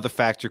 another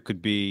factor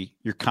could be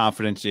your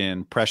confidence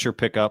in pressure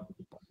pickup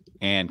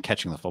and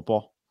catching the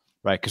football,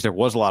 right? Because there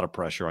was a lot of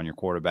pressure on your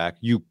quarterback.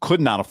 You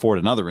could not afford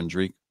another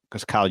injury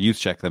because Kyle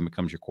Juszczyk then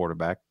becomes your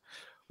quarterback,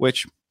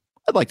 which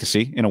I'd like to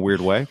see in a weird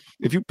way.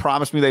 If you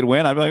promised me they'd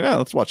win, I'd be like,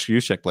 let's watch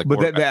Juszczyk. Like,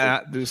 but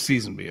the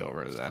season be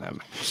over as that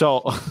happened.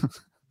 So,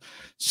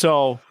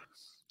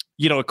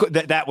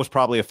 that was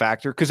probably a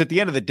factor because at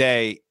the end of the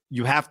day,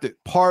 you have to.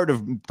 Part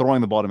of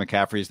throwing the ball to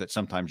McCaffrey is that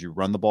sometimes you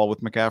run the ball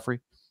with McCaffrey,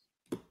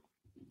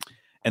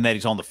 and that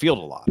he's on the field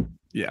a lot.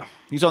 Yeah,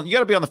 you got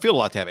to be on the field a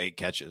lot to have 8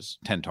 catches,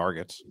 10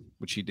 targets,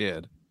 which he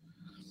did.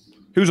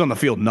 He was on the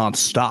field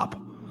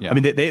nonstop. Yeah. I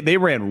mean, they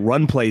ran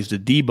run plays to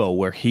Debo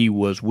where he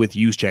was with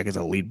Juszczyk as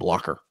a lead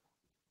blocker.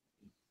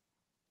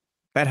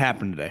 That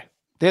happened today.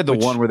 They had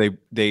one where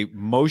they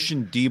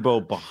motioned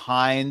Debo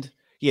behind.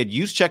 He had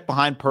Juszczyk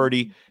behind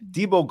Purdy.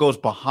 Debo goes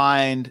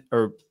behind,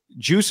 or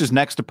Juice is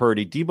next to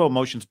Purdy. Debo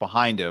motions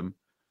behind him.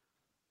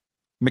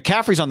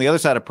 McCaffrey's on the other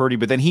side of Purdy,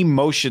 but then he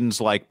motions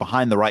like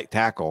behind the right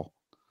tackle.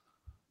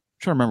 I'm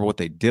trying to remember what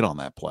they did on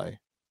that play.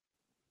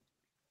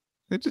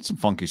 They did some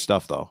funky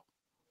stuff, though.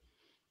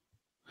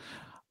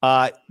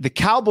 The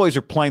Cowboys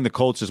are playing the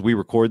Colts as we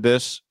record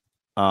this,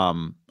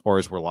 or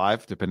as we're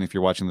live, depending if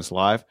you're watching this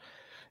live.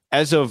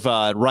 As of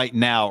right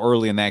now,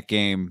 early in that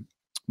game,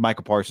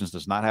 Michael Parsons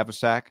does not have a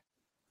sack.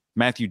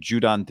 Matthew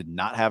Judon did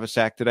not have a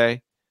sack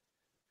today.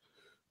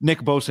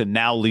 Nick Bosa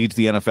now leads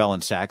the NFL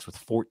in sacks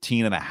with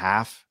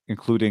 14.5,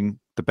 including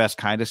the best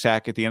kind of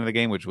sack at the end of the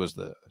game, which was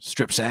the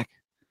strip sack.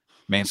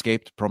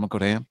 Manscaped, promo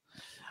code AM.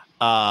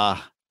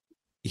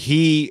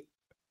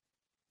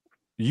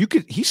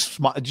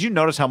 Did you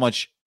notice how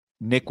much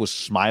Nick was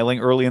smiling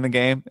early in the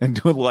game and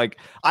doing like,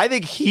 I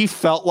think he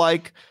felt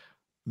like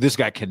this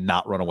guy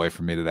cannot run away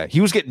from me today.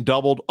 He was getting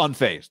doubled,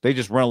 unfazed. They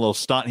just run a little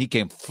stunt. He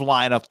came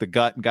flying up the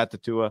gut and got to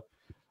Tua.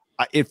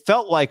 It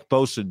felt like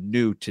Bosa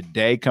knew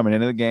today coming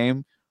into the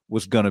game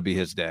was going to be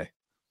his day.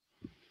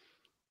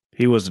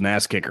 He was an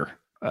ass kicker.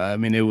 I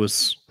mean, it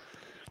was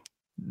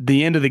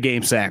the end of the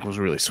game sack was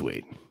really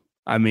sweet.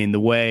 I mean, the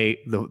way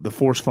the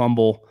forced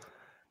fumble,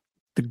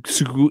 the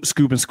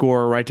scoop and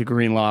score right to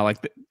Greenlaw, like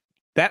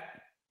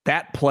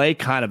that play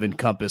kind of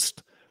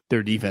encompassed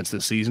their defense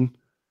this season,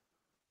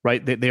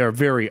 right? They are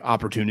very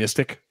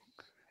opportunistic,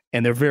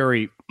 and they're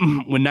very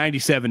when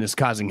 97 is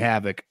causing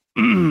havoc,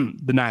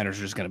 the Niners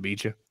are just going to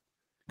beat you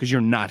because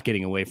you're not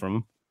getting away from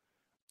him.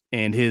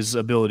 And his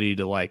ability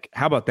to like,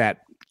 how about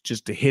that?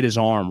 Just to hit his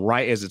arm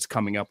right as it's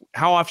coming up.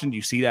 How often do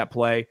you see that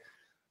play?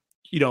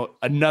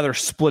 Another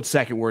split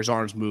second where his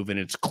arms move and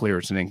it's clear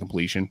it's an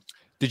incompletion.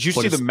 Did you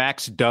see the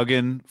Max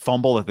Duggan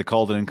fumble that they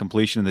called an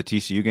incompletion in the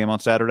TCU game on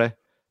Saturday?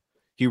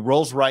 He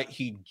rolls right,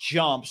 he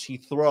jumps, he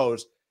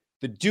throws.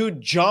 The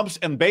dude jumps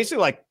and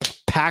basically like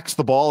packs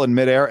the ball in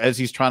midair as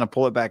he's trying to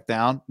pull it back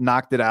down,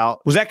 knocked it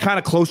out. Was that kind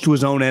of close to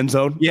his own end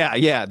zone?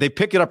 Yeah. They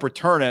pick it up,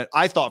 return it.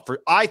 I thought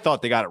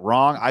they got it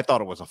wrong. I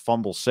thought it was a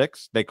fumble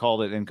 6. They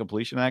called it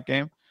incompletion that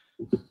game.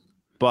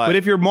 But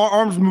if your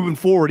arm's moving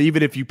forward,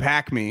 even if you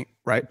pack me,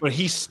 right? But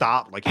he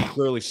stopped. Like, he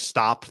clearly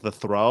stopped the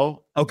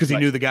throw. Oh, because he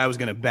knew the guy was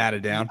going to bat it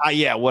down.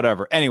 Yeah,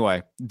 whatever.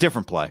 Anyway,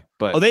 different play.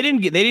 But they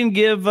didn't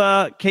give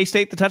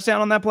K-State the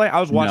touchdown on that play. I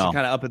was watching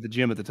kind of up at the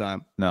gym at the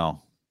time.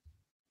 No.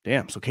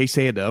 Damn. So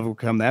K-State had to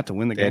overcome that to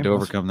win the game. They had to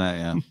overcome that.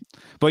 Yeah.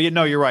 But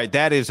you're right.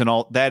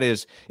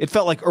 It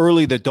felt like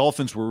early the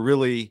Dolphins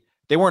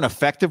they weren't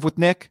effective with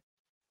Nick,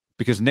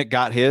 because Nick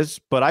got his.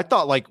 But I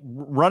thought like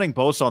running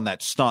Bosa on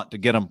that stunt to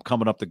get him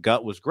coming up the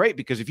gut was great,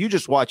 because if you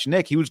just watch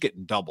Nick, he was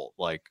getting doubled.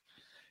 Like,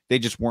 they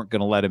just weren't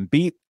going to let him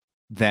beat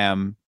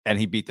them, and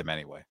he beat them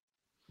anyway.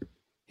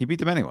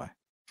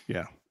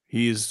 Yeah.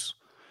 He's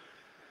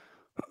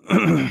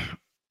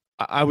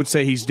I would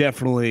say he's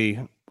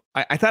definitely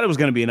I thought it was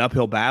going to be an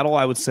uphill battle,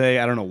 I would say.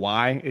 I don't know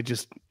why. It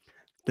just,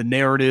 the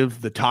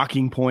narrative, the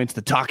talking points,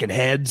 the talking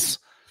heads.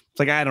 It's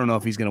like, I don't know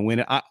if he's going to win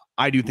it.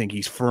 I do think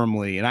he's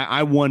firmly, and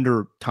I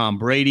wonder, Tom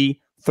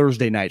Brady,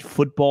 Thursday Night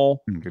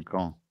Football. Good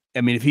call.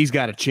 I mean, if he's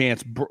got a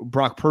chance,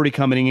 Brock Purdy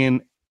coming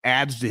in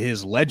adds to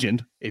his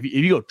legend. If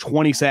you go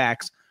 20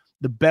 sacks,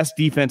 the best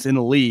defense in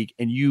the league,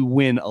 and you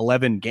win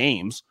 11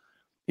 games,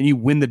 and you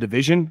win the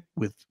division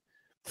with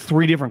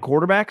 3 different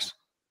quarterbacks,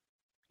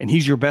 and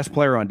he's your best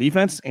player on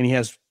defense, and he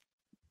has,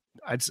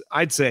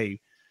 I'd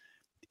say,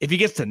 if he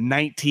gets to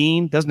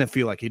 19, doesn't it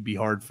feel like it'd be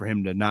hard for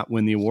him to not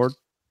win the award?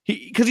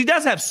 Because he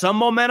does have some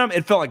momentum.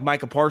 It felt like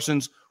Micah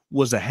Parsons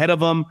was ahead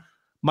of him.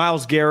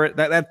 Myles Garrett,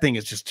 that thing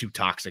is just too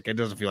toxic. It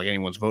doesn't feel like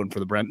anyone's voting for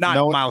the Browns.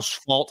 Not Myles'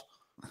 fault,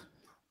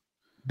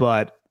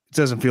 but it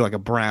doesn't feel like a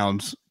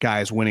Browns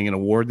guy is winning an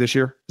award this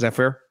year. Is that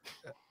fair?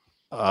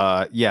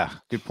 Yeah,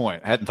 good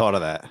point. I hadn't thought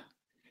of that.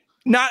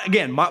 Not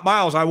again,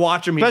 Myles. I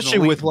watch him,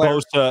 especially with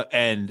Bosa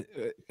and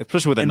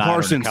especially with a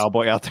Niners and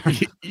Cowboy out there.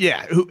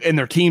 Yeah, and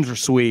their teams are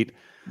sweet.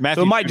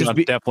 Matthew, so it might just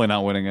be definitely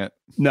not winning it.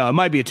 No, it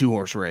might be a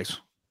 2-horse race,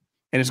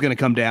 and it's going to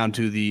come down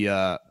to the.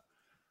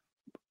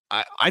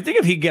 I think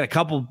if he could get a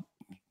couple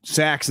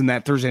sacks in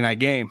that Thursday night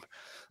game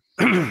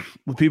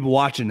with people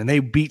watching, and they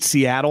beat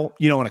Seattle,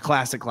 in a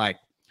classic like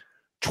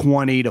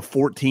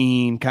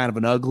 20-14, kind of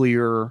an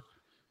uglier,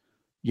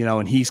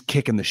 and he's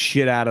kicking the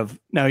shit out of.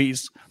 Now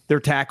their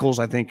tackles.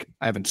 I think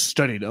I haven't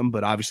studied them,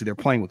 but obviously they're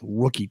playing with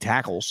rookie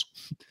tackles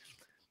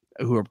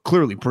who are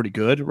clearly pretty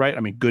good, right? I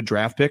mean, good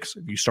draft picks.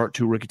 If you start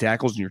 2 rookie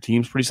tackles and your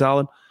team's pretty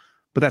solid,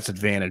 but that's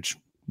advantage,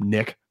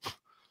 Nick,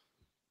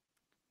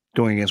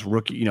 going against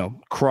rookie,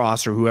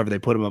 Cross or whoever they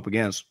put him up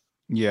against.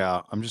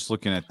 Yeah, I'm just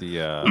looking at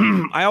the.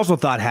 I also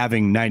thought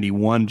having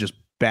 91 just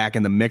back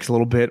in the mix a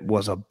little bit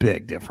was a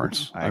big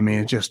difference. I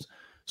mean, just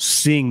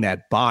seeing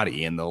that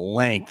body and the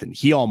length, and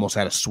he almost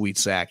had a sweet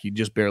sack. He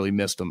just barely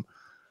missed him.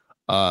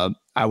 I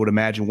would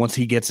imagine once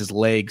he gets his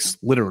legs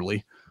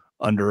literally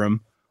under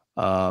him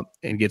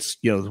and gets,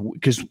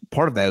 because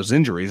part of that is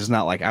injuries. It's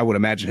not like I would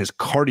imagine his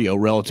cardio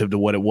relative to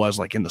what it was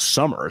like in the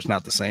summer is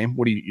not the same.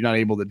 You're not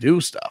able to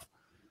do stuff.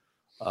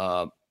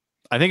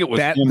 I think it was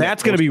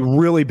that's going to be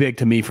really big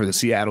to me for the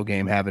Seattle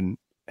game, having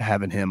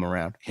him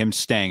around, him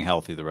staying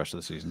healthy the rest of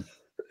the season,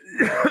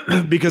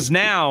 because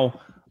now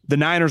the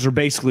Niners are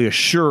basically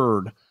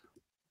assured.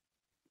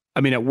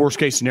 I mean, at worst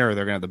case scenario,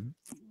 they're going to have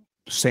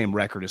the same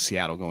record as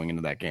Seattle going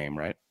into that game,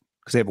 right?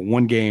 Because they have a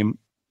 1 game,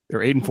 they're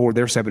 8-4,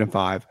 they're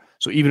 7-5.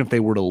 So even if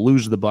they were to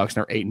lose to the Bucs,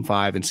 they're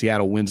 8-5, and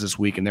Seattle wins this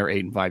week, and they're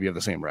 8-5. You have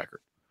the same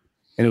record,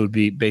 and it would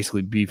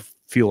be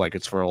feel like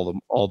it's for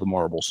all the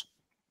marbles.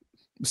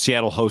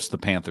 Seattle hosts the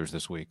Panthers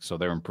this week, so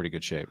they're in pretty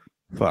good shape.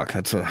 Fuck,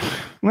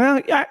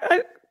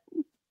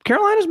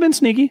 Carolina's been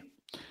sneaky.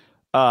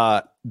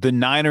 The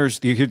Niners,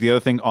 here's the other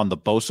thing on the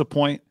Bosa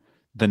point.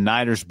 The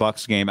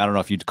Niners-Bucs game, I don't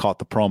know if you caught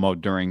the promo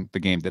during the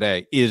game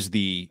today, is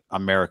the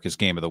America's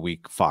Game of the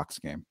Week Fox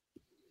game.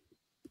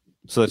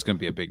 So it's going to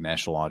be a big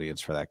national audience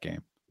for that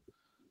game.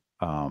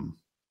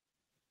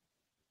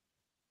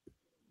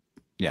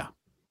 Yeah.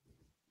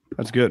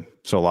 That's good.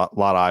 So a lot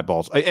of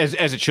eyeballs, as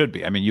it should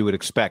be. I mean, you would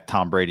expect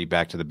Tom Brady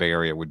back to the Bay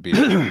Area would be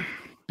a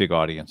big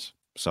audience.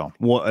 So,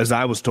 well, as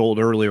I was told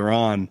earlier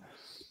on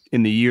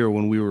in the year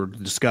when we were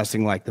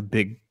discussing like the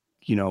big,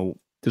 this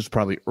was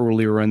probably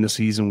earlier in the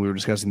season, we were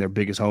discussing their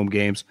biggest home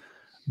games.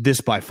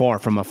 This by far,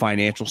 from a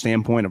financial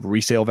standpoint of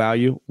resale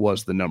value,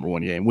 was the number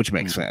 1 game, which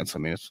makes sense. I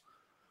mean, it's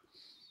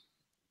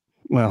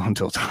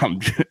until Tom.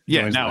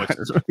 Yeah, now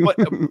it's.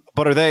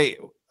 But are they?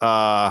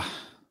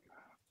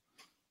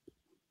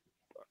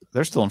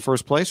 They're still in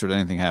first place, or did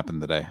anything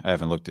happen today? I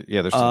haven't looked at.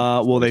 Yeah, they're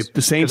still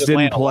the Saints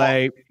didn't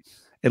play. Lost.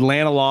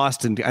 Atlanta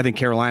lost, and I think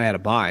Carolina had a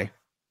bye.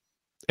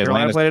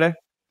 Carolina play today.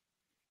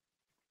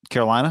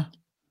 Carolina.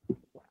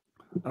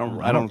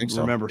 I don't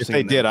remember. If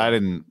they did, I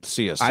didn't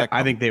see a second.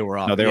 I think they were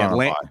off. No, they were on a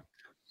bye.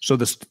 So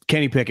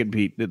Kenny Pickett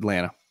beat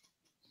Atlanta.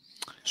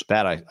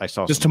 That I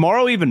saw. Does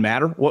tomorrow even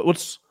matter?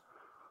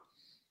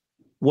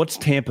 What's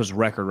Tampa's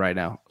record right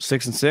now?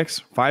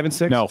 6-6,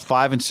 5-6? No,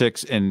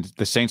 5-6, and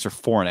the Saints are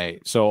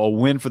 4-8. So a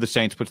win for the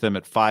Saints puts them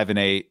at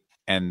 5-8,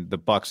 and the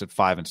Bucs at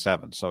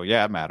 5-7. So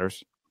yeah, it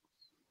matters.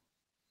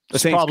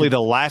 It's probably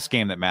the last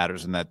game that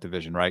matters in that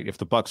division, right? If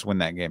the Bucs win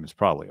that game, it's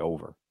probably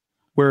over.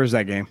 Where is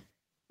that game?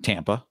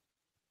 Tampa.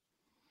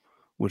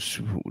 Which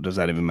does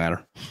that even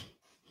matter?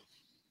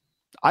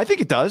 I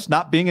think it does.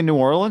 Not being in New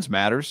Orleans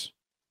matters.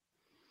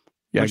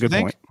 Yeah, good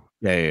point.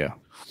 Yeah.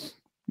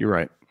 You're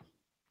right.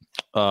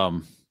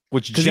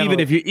 Because even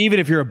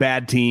if you're a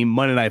bad team,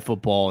 Monday Night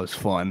Football is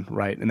fun,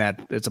 right? And that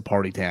it's a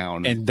party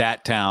town, and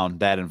that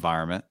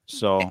environment.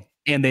 So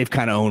and they've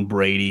kind of owned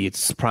Brady.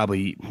 It's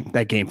probably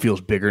that game feels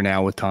bigger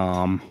now with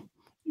Tom.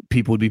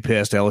 People would be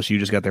pissed. LSU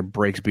just got their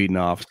brakes beaten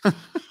off.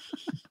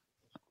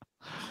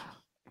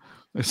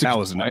 That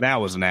was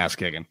an ass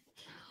kicking.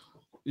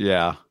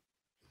 Yeah,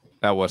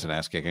 that was an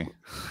ass kicking.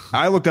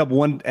 I looked up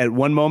at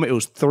one moment. It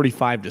was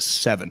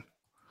 35-7.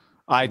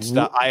 I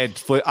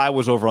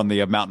was over on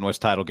the Mountain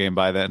West title game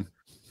by then.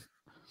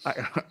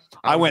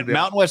 I went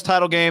Mountain West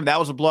title game. That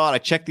was a blowout. I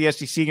checked the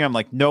SEC game. I'm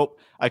like, nope.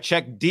 I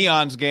checked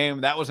Dion's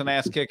game. That was an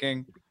ass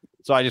kicking.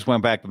 So I just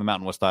went back to the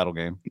Mountain West title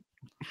game.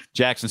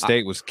 Jackson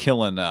State was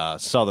killing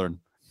Southern.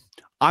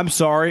 I'm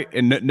sorry,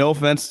 and no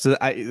offense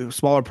to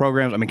smaller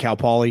programs. I mean, Cal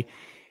Poly.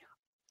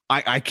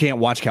 I can't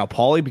watch Cal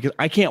Poly because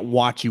I can't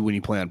watch you when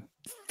you play on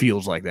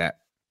fields like that.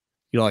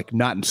 You know, like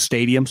not in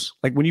stadiums.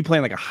 Like when you play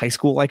in like a high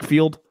school like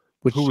field.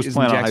 Who was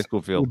playing on a high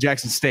school field?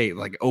 Jackson State,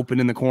 like open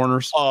in the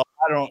corners. Oh,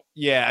 I don't.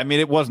 Yeah, I mean,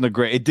 it wasn't a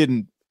great. It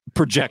didn't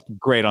project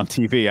great on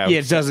TV.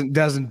 It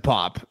doesn't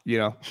pop. You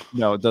know,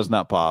 no, it does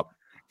not pop.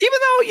 Even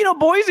though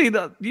Boise,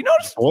 you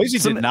notice Boise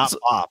did not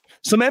pop.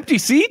 Some empty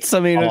seats. I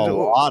mean, a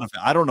lot of it.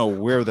 I don't know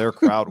where their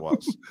crowd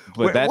was,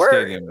 but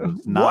stadium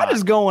was not. What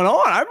is going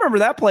on? I remember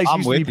that place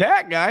used to be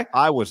packed, guy.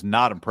 I was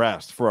not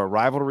impressed for a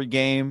rivalry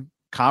game,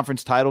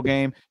 conference title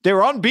game. They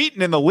were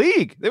unbeaten in the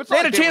league. They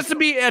had a chance to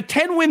be a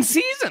 10-win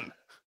season.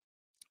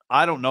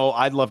 I don't know.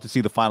 I'd love to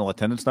see the final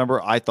attendance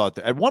number. I thought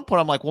that at one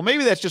point I'm like, well,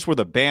 maybe that's just where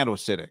the band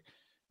was sitting.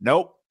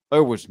 Nope,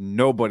 there was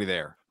nobody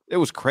there. It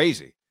was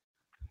crazy.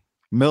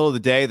 Middle of the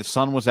day, the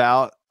sun was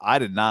out. I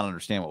did not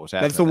understand what was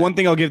happening. That's the one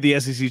thing I'll give the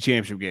SEC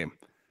championship game.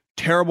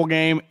 Terrible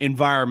game,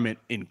 environment,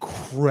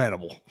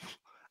 incredible.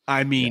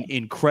 I mean,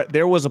 incredible.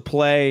 There was a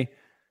play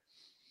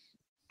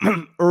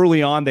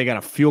early on. They got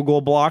a field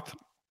goal blocked,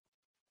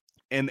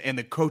 and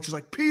the coach is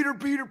like, Peter.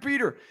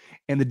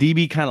 And the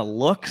DB kind of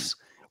looks,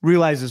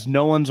 realizes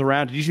no one's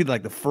around. Did you see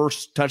like the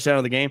first touchdown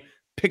of the game?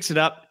 Picks it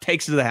up,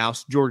 takes it to the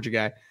house, Georgia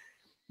guy.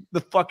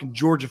 The fucking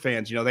Georgia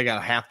fans, they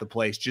got half the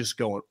place just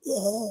going,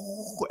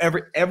 whoa.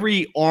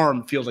 Every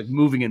arm feels like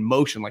moving in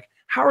motion. Like,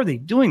 how are they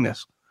doing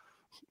this?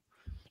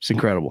 It's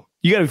incredible.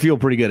 You got to feel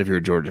pretty good if you're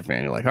a Georgia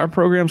fan. You're like, our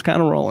program's kind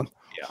of rolling.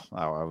 Yeah,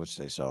 I would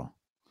say so.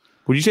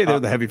 Would you say they're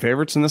the heavy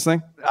favorites in this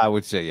thing? I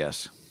would say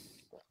yes.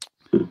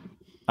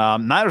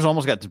 Niners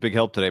almost got to big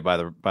help today by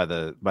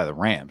the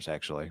Rams,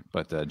 actually,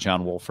 but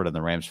John Wolford and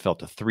the Rams fell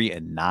to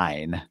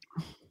 3-9.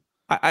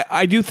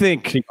 I do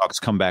think Seahawks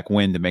comeback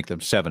win to make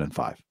them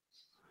 7-5.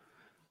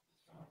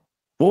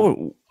 What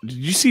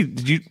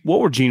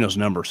were Geno's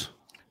numbers?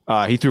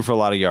 He threw for a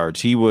lot of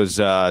yards. He was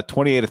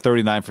 28 of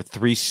 39 for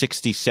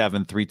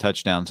 367, 3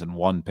 touchdowns and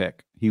 1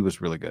 pick. He was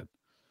really good.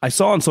 I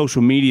saw on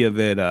social media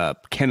that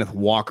Kenneth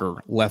Walker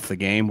left the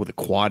game with a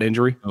quad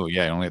injury. Oh,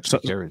 yeah, he only had 2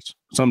 carries.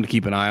 Something to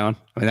keep an eye on.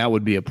 I mean, that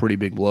would be a pretty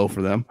big blow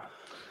for them.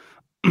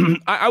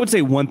 I would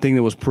say one thing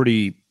that was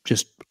pretty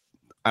just,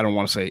 I don't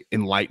want to say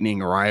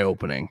enlightening or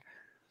eye-opening.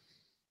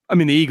 I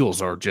mean, the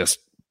Eagles are just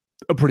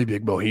a pretty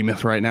big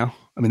behemoth right now.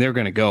 I mean, they're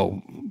going to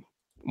go,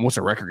 what's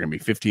their record going to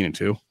be,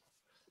 15-2?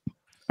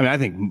 I mean, I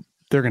think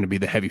they're going to be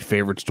the heavy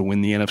favorites to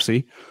win the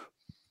NFC.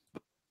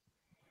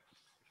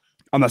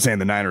 I'm not saying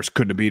the Niners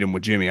couldn't have beat them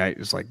with Jimmy.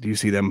 It's like, do you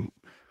see them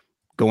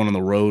going on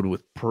the road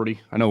with Purdy?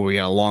 I know we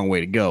got a long way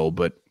to go,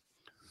 but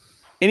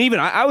and even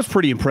I was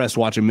pretty impressed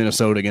watching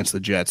Minnesota against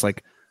the Jets.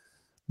 Like,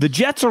 the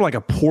Jets are like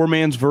a poor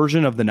man's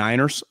version of the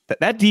Niners.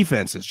 That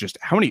defense is just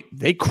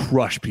they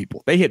crush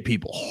people. They hit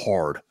people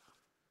hard.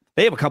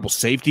 They have a couple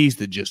safeties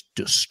that just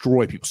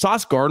destroy people.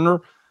 Sauce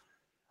Gardner,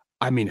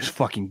 I mean, is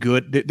fucking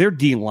good. Their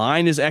D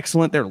line is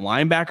excellent. Their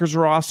linebackers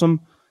are awesome.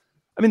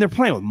 I mean, they're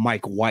playing with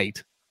Mike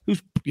White,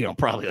 who's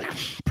probably like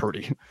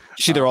Purdy. You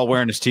see, they're all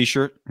wearing his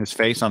T-shirt, his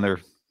face on their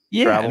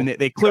travel. And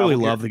they clearly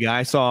love the guy.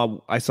 I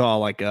saw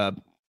like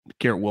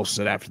Garrett Wilson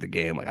said after the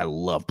game, like, I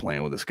love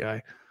playing with this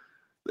guy.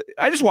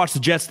 I just watched the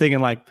Jets thinking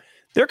like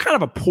they're kind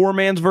of a poor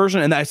man's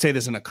version, and I say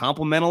this in a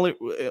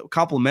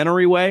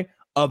complimentary way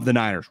of the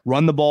Niners.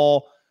 Run the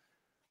ball.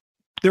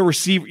 Their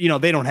receiver,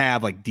 they don't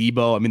have like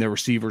Debo. I mean, their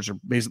receivers are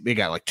basically, they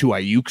got like 2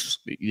 Ayuks.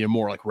 They're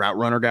more like route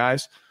runner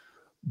guys,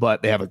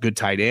 but they have a good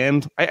tight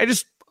end. I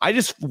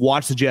just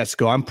watched the Jets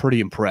go. I'm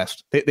pretty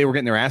impressed. They were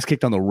getting their ass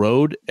kicked on the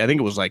road. I think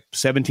it was like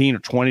 17 or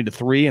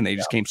 20-3, and they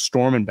just came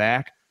storming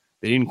back.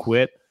 They didn't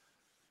quit.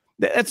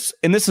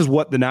 And this is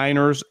what the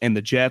Niners and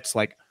the Jets,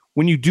 like,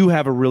 when you do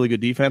have a really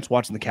good defense,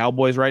 watching the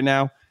Cowboys right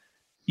now,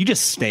 you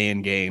just stay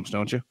in games,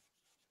 don't you?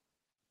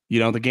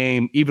 The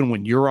game, even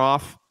when you're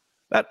off,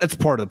 that's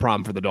part of the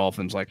problem for the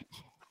Dolphins. Like,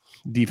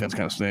 defense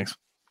kind of stinks.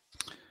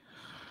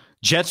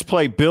 Jets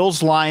play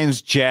Bills,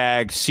 Lions,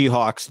 Jags,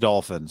 Seahawks,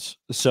 Dolphins.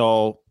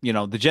 So,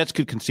 the Jets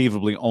could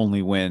conceivably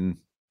only win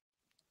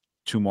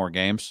 2 more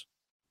games,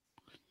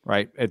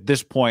 right? At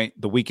this point,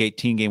 the Week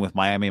 18 game with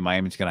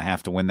Miami's going to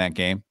have to win that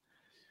game.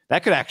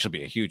 That could actually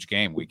be a huge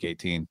game, Week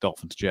 18,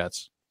 Dolphins,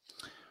 Jets.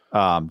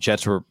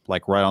 Jets were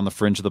like right on the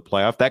fringe of the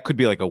playoff. That could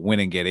be like a win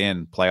and get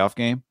in playoff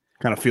game.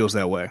 Kind of feels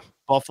that way.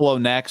 Buffalo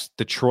next.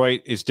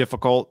 Detroit is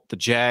difficult. The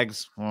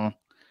Jags, and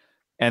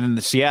then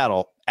the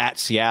Seattle at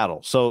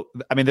Seattle. So,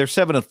 I mean, they're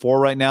 7-4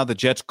 right now. The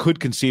Jets could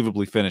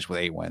conceivably finish with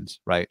 8 wins,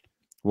 right?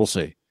 We'll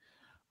see.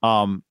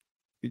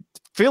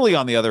 Philly,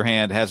 on the other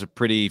hand, has a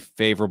pretty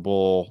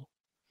favorable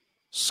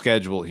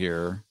schedule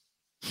here.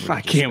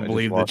 I can't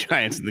believe the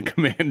Giants and the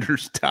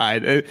Commanders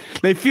tied.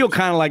 They feel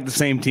kind of like the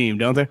same team,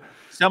 don't they?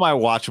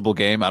 Semi-watchable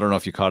game. I don't know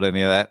if you caught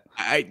any of that.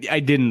 I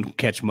didn't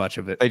catch much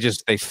of it.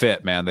 They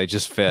fit, man. They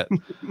just fit.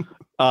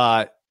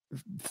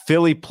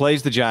 Philly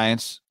plays the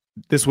Giants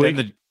this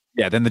week.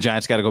 Yeah, then the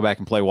Giants got to go back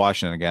and play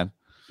Washington again.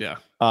 Yeah.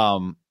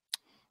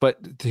 But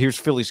here's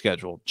Philly's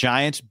schedule: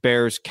 Giants,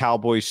 Bears,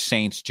 Cowboys,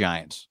 Saints,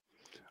 Giants.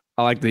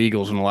 I like the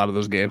Eagles in a lot of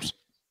those games.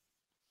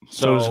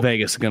 So is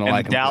Vegas going to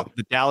like them.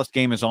 The Dallas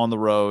game is on the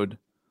road.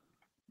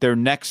 Their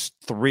next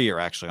 3 are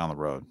actually on the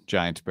road: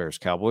 Giants, Bears,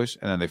 Cowboys,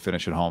 and then they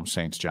finish at home: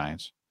 Saints,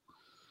 Giants.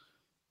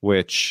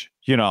 Which,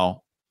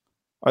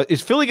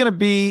 is Philly going to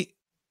be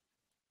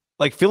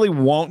like Philly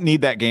won't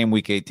need that game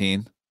week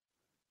 18.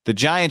 The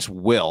Giants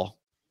will.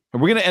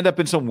 And we're going to end up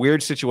in some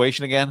weird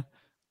situation again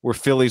where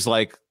Philly's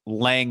like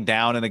laying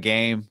down in a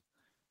game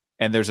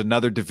and there's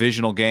another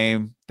divisional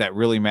game that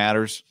really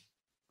matters.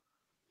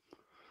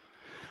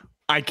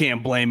 I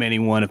can't blame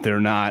anyone if they're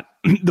not.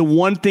 The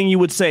one thing you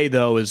would say,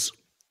 though, is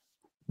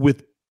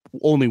with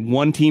only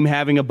one team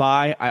having a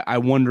bye, I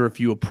wonder if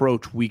you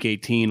approach week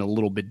 18 a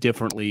little bit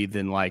differently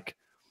than like,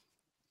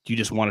 do you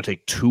just want to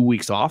take 2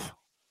 weeks off?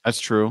 That's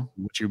true.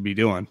 What you'd be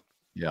doing.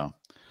 Yeah.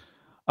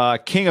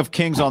 King of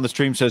Kings on the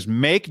stream says,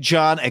 make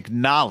John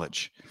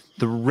acknowledge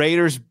the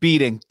Raiders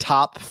beating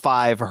top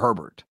 5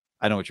 Herbert.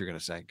 I know what you're going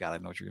to say. God, I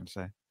know what you're going to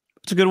say.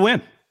 It's a good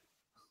win.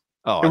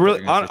 Oh,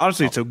 really,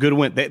 honestly, it's a good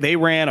win. They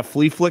ran a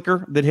flea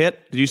flicker that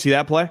hit. Did you see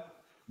that play?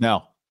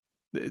 No.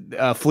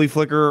 Flea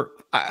flicker.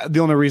 The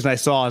only reason I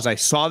saw is I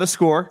saw the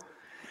score.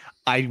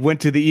 I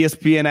went to the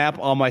ESPN app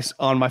on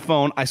my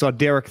phone. I saw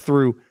Derek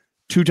threw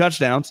 2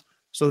 touchdowns.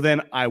 So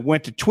then I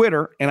went to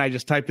Twitter and I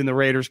just typed in the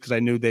Raiders because I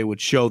knew they would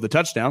show the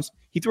touchdowns.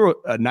 He threw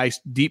a nice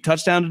deep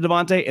touchdown to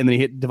Devontae, and then he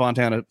hit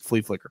Devontae on a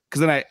flea flicker.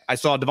 Because then I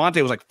saw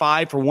Devontae was like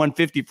 5 for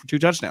 150 for 2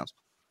 touchdowns.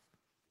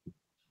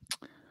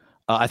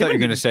 I thought you were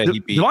going to say he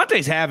beat.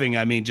 Devontae's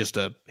having, just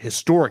a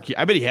historic.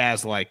 I bet he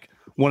has like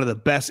one of the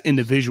best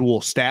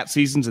individual stat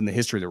seasons in the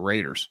history of the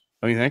Raiders.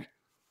 Don't you think?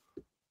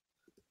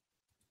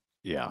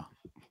 Yeah.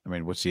 I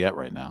mean, what's he at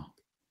right now?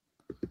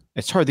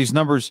 It's hard. These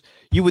numbers,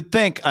 you would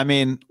think,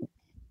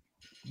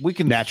 we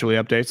can naturally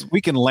updates.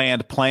 We can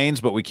land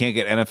planes, but we can't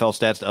get NFL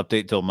stats to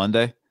update till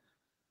Monday.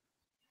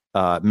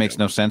 It makes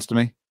no sense to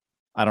me.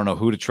 I don't know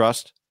who to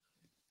trust.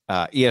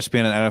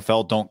 ESPN and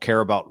NFL don't care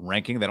about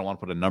ranking. They don't want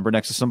to put a number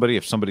next to somebody.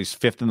 If somebody's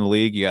 5th in the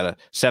league, you got to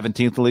 17th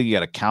in the league, you got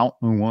to count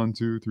 1,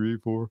 2, 3,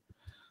 4.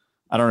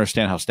 I don't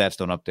understand how stats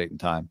don't update in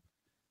time.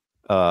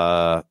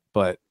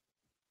 But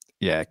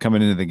yeah,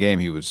 coming into the game,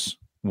 he was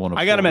one of.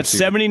 I got him at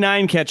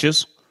 79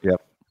 catches.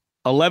 Yep.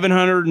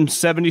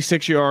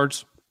 1,176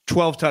 yards.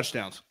 12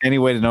 touchdowns. Any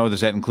way to know,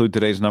 does that include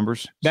today's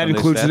numbers? That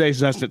includes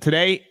today's estimate.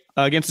 Today,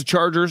 against the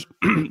Chargers,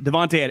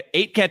 Devontae had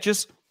 8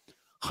 catches,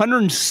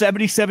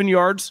 177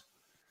 yards.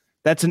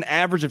 That's an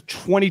average of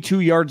 22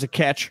 yards a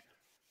catch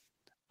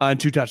and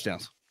 2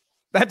 touchdowns.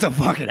 That's a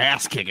fucking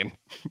ass kicking.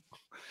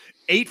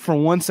 8 for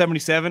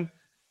 177.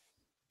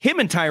 Him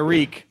and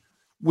Tyreek,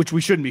 which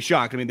we shouldn't be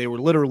shocked. They were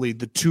literally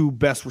the 2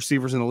 best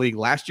receivers in the league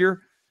last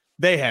year.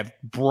 They have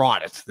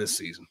brought it this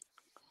season.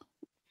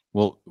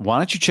 Well, why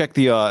don't you check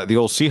the old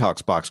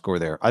Seahawks box score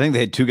there? I think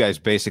they had 2 guys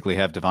basically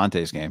have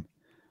Devontae's game.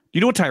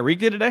 You know what Tyreek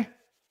did today?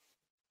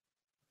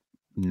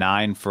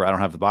 9 for, I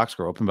don't have the box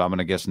score open, but I'm going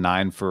to guess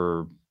 9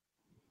 for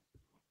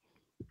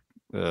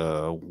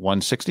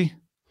 160.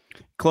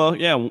 Close,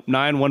 yeah, 9,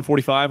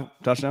 145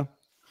 touchdown.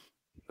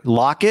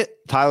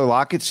 Tyler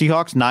Lockett,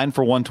 Seahawks 9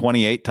 for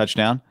 128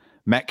 touchdown.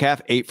 Metcalf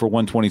 8 for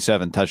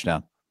 127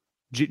 touchdown.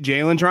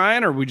 Jalen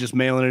trying, or are we just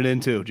mailing it in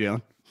too,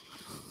 Jalen?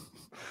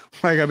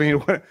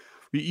 What?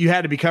 You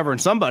had to be covering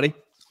somebody.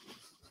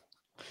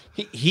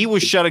 He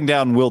was shutting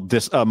down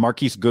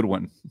Marquise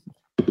Goodwin.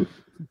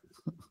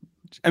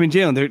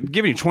 Jalen, they're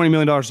giving you $20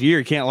 million a year.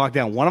 You can't lock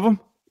down one of them.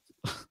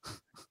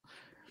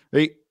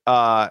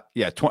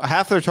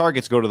 Half their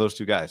targets go to those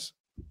 2 guys.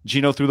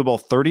 Geno threw the ball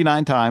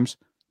 39 times.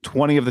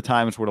 20 of the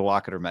times were to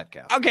Lockett or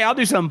Metcalf. Okay, I'll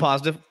do something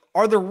positive.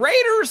 Are the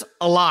Raiders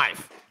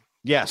alive?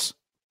 Yes,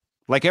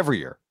 like every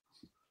year.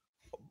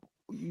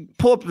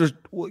 Pull up.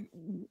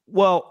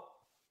 Well.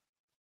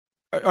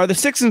 Are the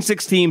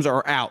 6-6 teams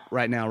are out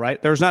right now,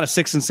 right? There's not a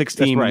 6-6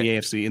 team in the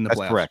AFC in the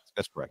playoffs.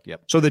 That's correct.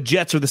 Yep. So the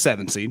Jets are the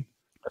 7th seed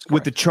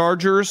with the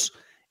Chargers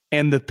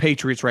and the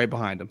Patriots right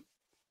behind them.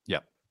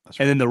 Yep. That's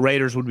right. And then the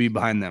Raiders would be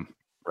behind them.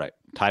 Right.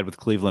 Tied with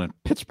Cleveland and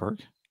Pittsburgh.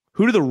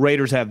 Who do the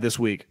Raiders have this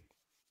week?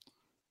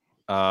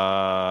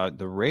 The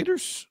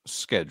Raiders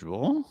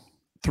schedule.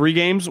 3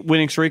 games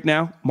winning streak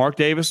now. Mark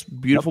Davis,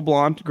 beautiful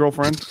blonde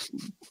girlfriend.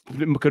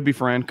 Could be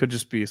friend, could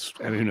just be,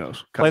 who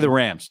knows. Play the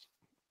Rams.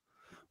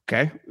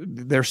 Okay.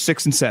 They're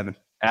 6-7.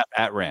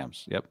 At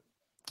Rams. Yep.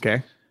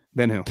 Okay.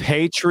 Then who?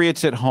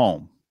 Patriots at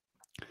home.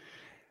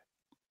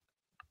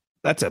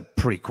 That's a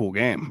pretty cool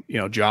game.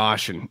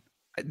 Josh and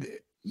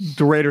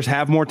the Raiders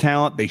have more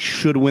talent. They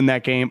should win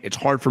that game. It's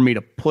hard for me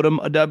to put them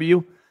a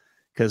W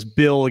because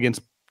Bill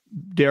against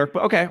Derek.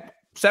 But okay.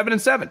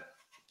 7-7.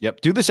 Yep.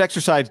 Do this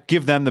exercise.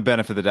 Give them the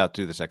benefit of the doubt.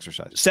 Do this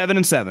exercise.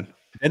 7-7.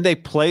 Then they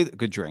play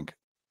good drink.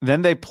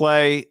 Then they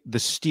play the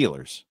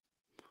Steelers.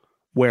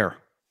 Where?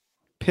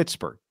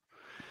 Pittsburgh.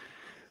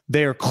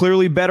 They are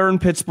clearly better in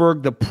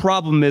Pittsburgh. The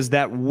problem is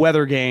that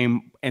weather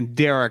game and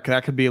Derek,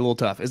 that could be a little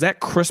tough. Is that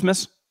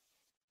Christmas?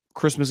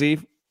 Christmas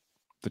Eve?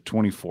 The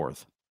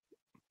 24th.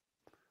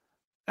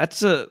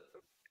 That's a.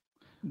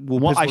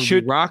 Well, I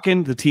should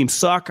rocking. The team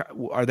suck.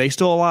 Are they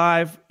still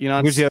alive? You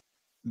know,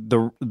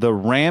 the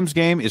Rams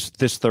game is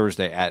this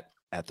Thursday at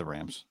the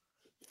Rams.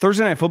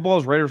 Thursday Night Football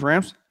is Raiders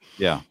Rams.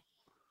 Yeah,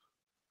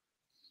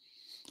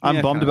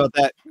 I'm bummed about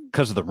that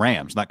because of the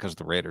Rams, not because of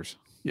the Raiders.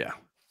 Yeah,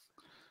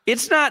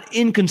 it's not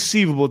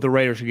inconceivable the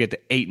Raiders could get to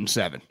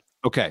 8-7.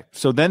 Okay,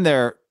 so then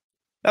that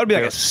would be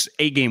like a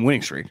 8-game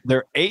winning streak.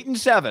 They're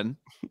 8-7,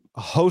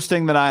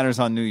 hosting the Niners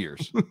on New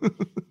Year's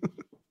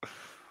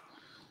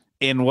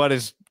in what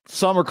is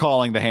some are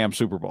calling the Ham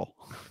Super Bowl.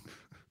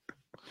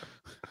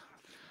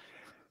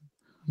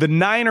 The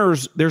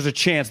Niners, there's a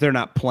chance they're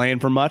not playing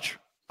for much.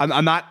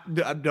 I'm not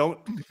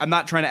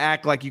trying to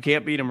act like you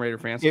can't beat them, Raider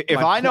fans. If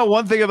I know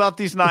one thing about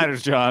these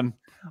Niners, John,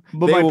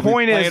 but my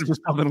point is for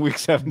something week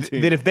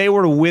 17. That if they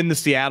were to win the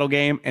Seattle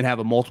game and have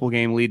a multiple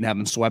game lead and have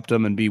them swept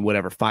them and be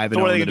whatever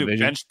 5-0 in the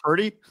division, bench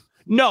Purdy?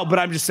 No, but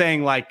I'm just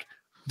saying like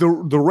the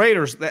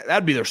Raiders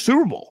that'd be their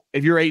Super Bowl.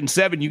 If you're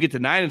 8-7, you get to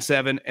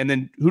 9-7, and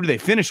then who do they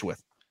finish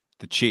with?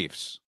 The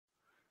Chiefs,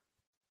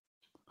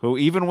 who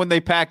even when they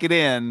pack it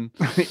in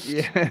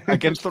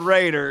against the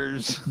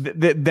Raiders,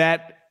 if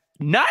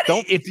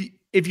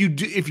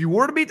you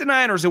were to beat the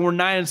Niners and we're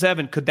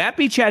 9-7, could that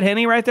be Chad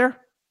Henne right there?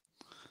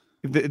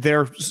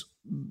 Their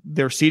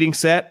seating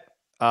set.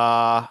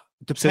 Right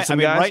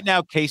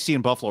now KC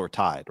and Buffalo are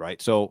tied,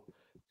 right? So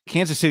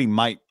Kansas City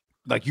might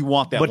you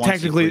want that, but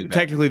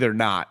technically they're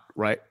not,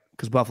 right?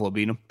 Because Buffalo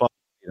beat them.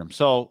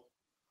 So.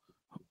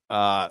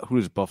 Who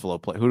does Buffalo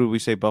play? Who do we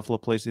say Buffalo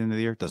plays at the end of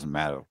the year? It doesn't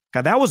matter.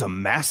 God, that was a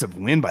massive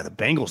win by the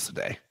Bengals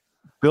today.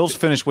 Bills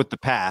finished with the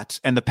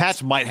Pats, and the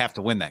Pats might have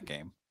to win that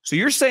game. So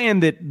you're saying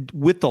that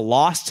with the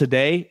loss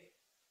today,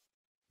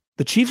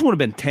 the Chiefs would have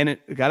been 10.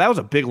 God, that was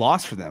a big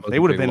loss for them. They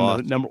would have been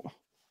the number.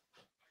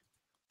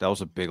 That was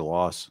a big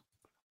loss.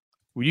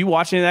 Were you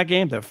watching that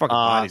game? Their fucking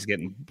body's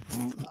getting.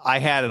 I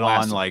had it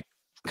on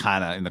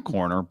kind of in the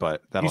corner,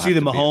 but you see the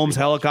Mahomes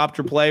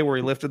helicopter play where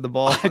he lifted the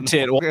ball. I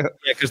did. Well, yeah,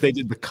 because they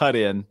did the cut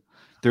in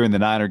during the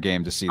Niner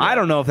game to see that. I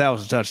don't know if that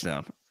was a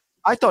touchdown.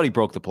 I thought he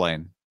broke the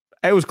plane.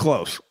 It was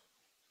close.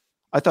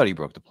 I thought he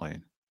broke the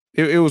plane.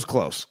 It was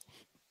close.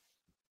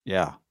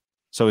 Yeah.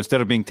 So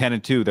instead of being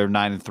 10-2, they're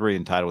 9-3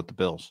 and tied with the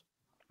Bills.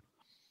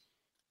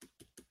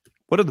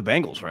 What are the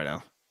Bengals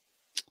right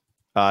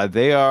now?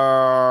 They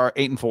are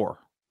 8-4.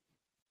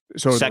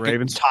 So second, the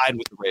Ravens tied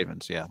with the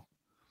Ravens. Yeah.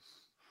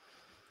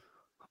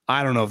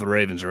 I don't know if the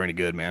Ravens are any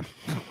good, man.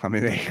 I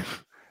mean,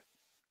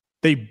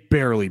 they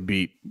barely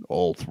beat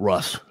old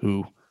Russ,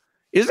 who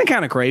isn't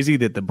kind of crazy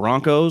that the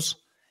Broncos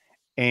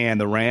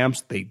and the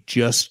Rams, they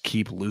just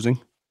keep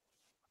losing.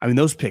 I mean,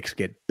 those picks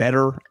get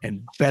better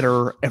and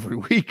better every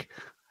week.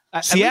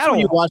 Seattle,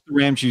 when you watch the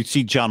Rams, you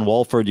see John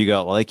Wolford, you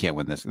go, well, they can't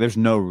win this. There's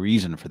no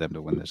reason for them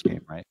to win this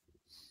game, right?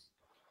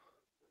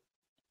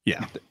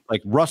 Yeah.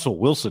 Like Russell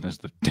Wilson is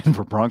the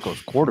Denver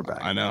Broncos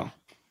quarterback. I know.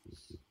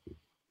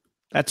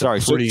 That's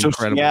pretty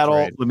incredible. Seattle,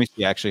 trade. Let me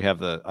see. I actually have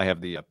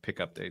the pick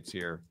updates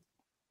here.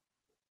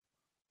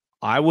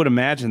 I would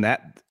imagine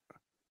that.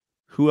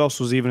 Who else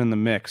was even in the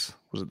mix?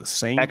 Was it the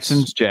Saints?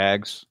 Texans,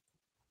 Jags.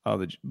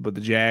 But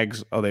the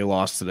Jags, they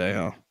lost today,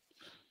 huh?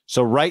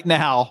 So right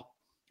now,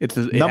 it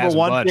number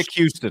 1 pick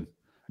Houston,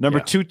 number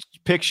 2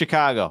 pick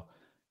Chicago,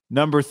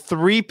 number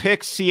 3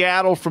 pick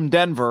Seattle from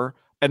Denver,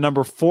 and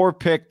number 4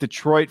 pick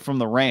Detroit from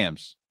the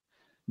Rams,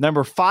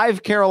 number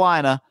 5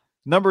 Carolina,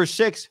 number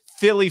 6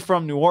 Philly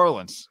from New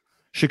Orleans.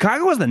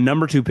 Chicago is the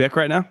number 2 pick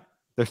right now.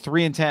 They're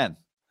 3-10.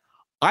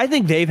 I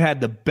think they've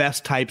had the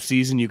best type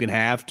season you can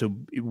have to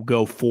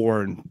go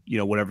 4 and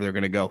whatever they're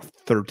going to go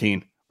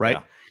 13, right?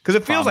 Because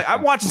it feels like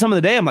I'm watching some of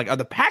the day. I'm like, are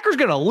the Packers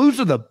going to lose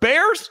to the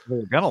Bears?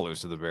 They're going to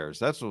lose to the Bears.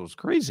 That's what was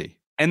crazy.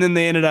 And then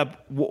they ended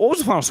up. What was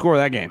the final score of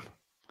that game?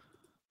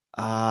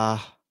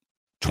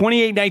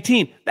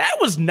 28-19. That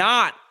was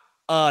not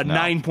a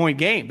 9-point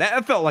game.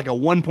 That felt like a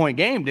 1-point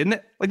game, didn't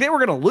it? Like they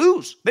were going to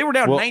lose. They were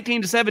down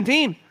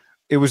 19-17.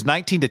 It was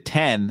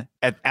 19-10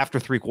 after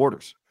 3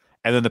 quarters.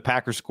 And then the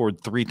Packers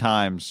scored 3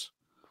 times.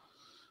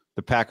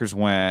 The Packers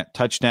went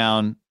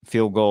touchdown,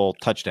 field goal,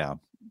 touchdown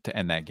to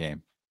end that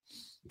game.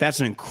 That's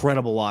an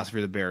incredible loss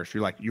for the Bears.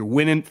 You're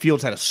winning.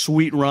 Fields had a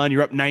sweet run.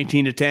 You're up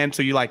 19-10.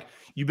 So you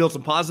build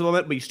some positive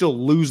momentum, but you still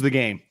lose the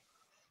game.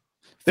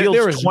 Fields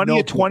there is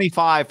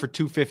 20-25 for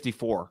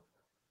 254.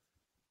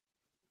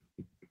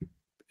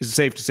 Is it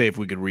safe to say if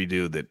we could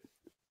redo that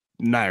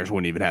Niners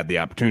wouldn't even have the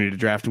opportunity to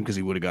draft him because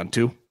he would have gone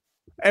 2?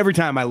 Every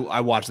time I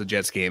watch the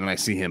Jets game and I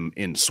see him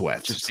in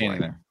sweats, just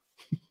standing there.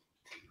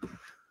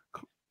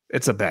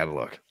 It's a bad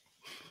look.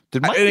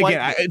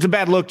 It's a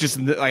bad look. Just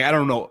I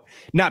don't know,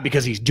 not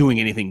because he's doing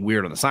anything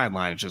weird on the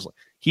sideline. It's just like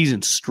he's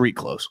in street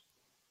clothes.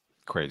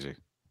 Crazy.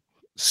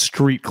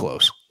 Street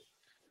clothes.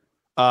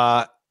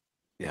 Yeah.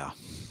 I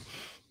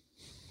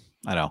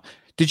know.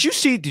 Did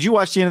you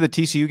watch the end of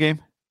the TCU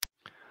game?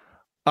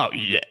 Oh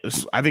yeah.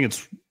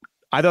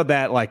 I thought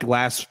that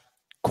last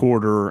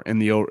quarter in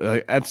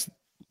the that's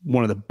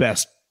one of the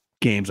best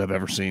games I've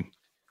ever seen.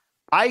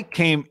 I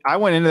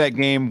went into that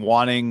game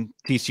wanting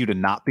TCU to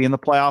not be in the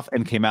playoff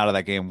and came out of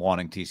that game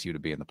wanting TCU to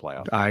be in the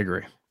playoff. I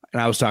agree.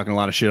 and I was talking a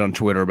lot of shit on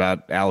Twitter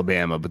about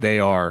Alabama, but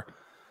that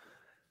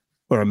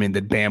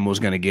Bama was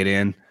going to get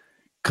in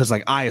because,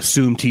 like, I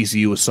assumed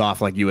TCU was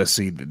soft like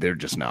USC. They're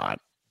just not.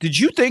 Did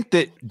you think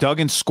that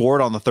Duggan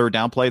scored on the third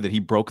down play, that he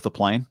broke the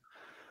plane?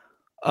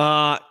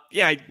 Yeah,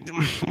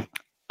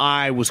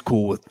 I was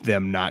cool with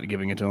them not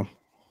giving it to him.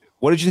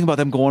 What did you think about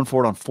them going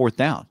for it on fourth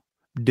down?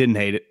 Didn't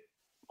hate it.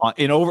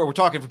 We're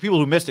talking for people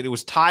who missed it. It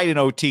was tied in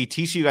OT.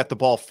 TCU got the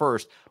ball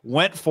first,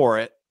 went for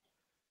it,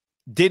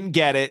 didn't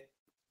get it.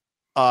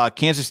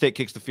 Kansas State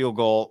kicks the field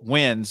goal,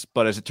 wins,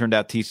 but as it turned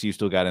out, TCU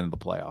still got into the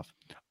playoff.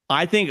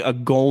 I think a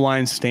goal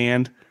line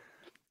stand,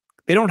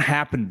 they don't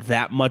happen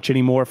that much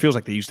anymore. It feels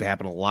like they used to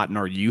happen a lot in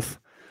our youth.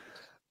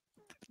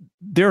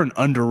 They're an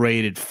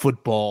underrated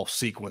football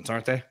sequence,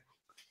 aren't they?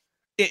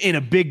 In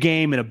a big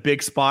game, in a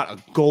big spot,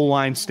 a goal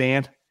line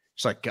stand.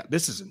 It's like, God,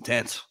 this is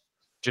intense.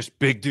 Just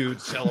big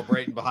dudes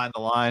celebrating behind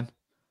the line.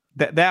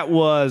 That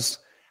was,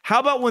 how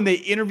about when they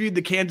interviewed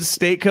the Kansas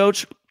State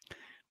coach?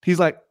 He's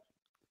like,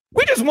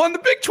 we just won the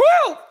Big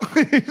 12.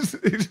 We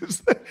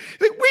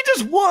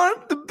just won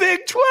the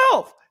Big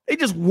 12. They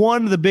just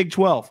won the Big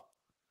 12.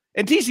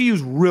 And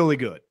TCU's really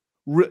good.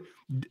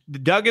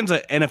 Duggan's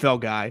an NFL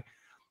guy.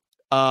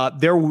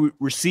 Their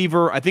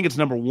receiver, I think it's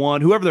number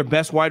one. Whoever their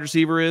best wide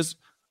receiver is,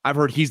 I've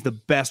heard he's the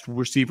best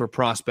receiver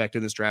prospect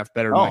in this draft,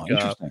 better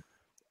than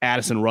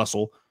Addison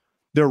Russell.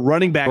 Their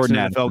running back's an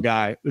NFL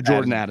guy,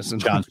 Jordan Addison.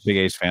 John's a big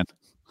Ace fan.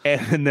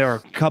 And there are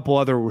a couple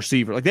other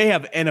receivers. Like, they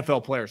have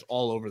NFL players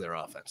all over their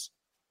offense.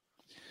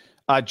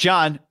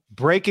 John,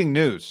 breaking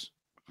news.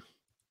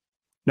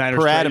 Niners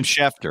per Adam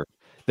Schefter.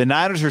 The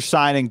Niners are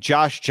signing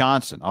Josh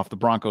Johnson off the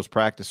Broncos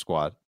practice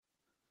squad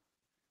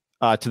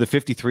to the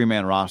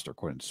 53-man roster,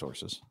 according to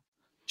sources.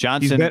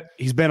 Johnson.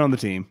 He's been on the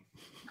team.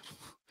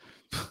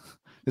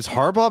 Is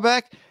Harbaugh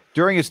back?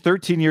 During his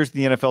 13 years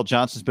in the NFL,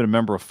 Johnson's been a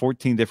member of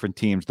 14 different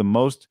teams, the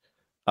most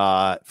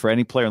for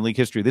any player in league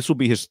history. This will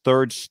be his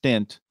third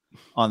stint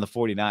on the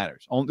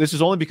 49ers. This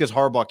is only because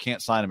Harbaugh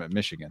can't sign him at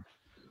Michigan.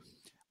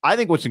 I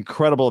think what's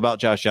incredible about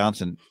Josh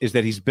Johnson is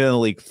that he's been in the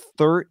league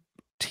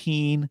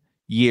 13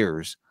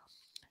 years.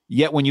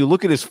 Yet when you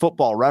look at his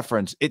football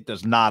reference, it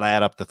does not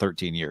add up to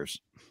 13 years.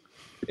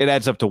 It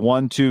adds up to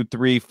 1, 2,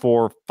 3,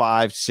 4,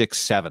 5, 6,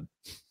 7.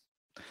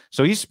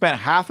 So he spent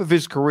half of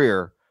his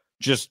career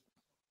just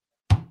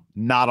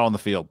not on the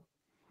field.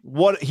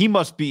 What he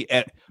must be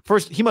at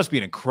first, he must be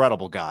an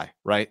incredible guy,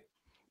 right?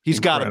 He's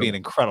got to be an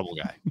incredible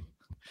guy.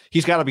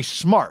 He's got to be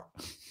smart.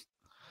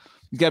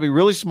 He's got to be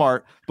really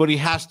smart, but he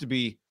has to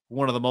be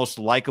one of the most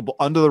likable,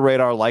 under the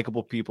radar,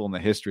 likable people in the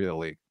history of the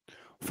league.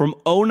 From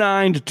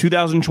 2009 to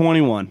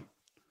 2021,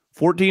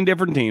 14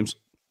 different teams.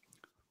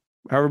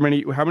 How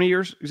many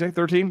years? You say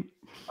 13?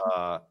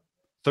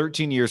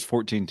 13 years,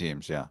 14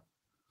 teams. Yeah.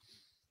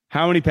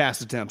 How many pass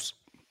attempts?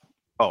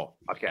 Oh,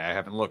 okay. I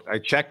haven't looked. I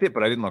checked it,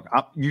 but I didn't look.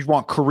 You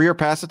want career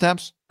pass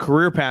attempts?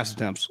 Career pass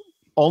attempts.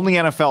 Only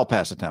NFL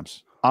pass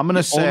attempts. I'm going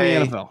to say.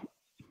 Only NFL.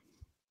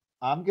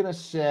 I'm going to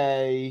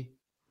say.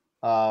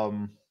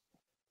 I'm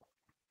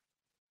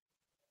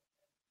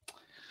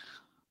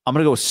going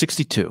to go with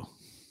 62.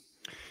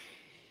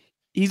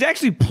 He's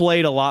actually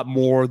played a lot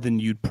more than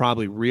you'd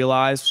probably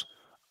realize.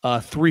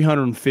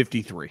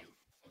 353.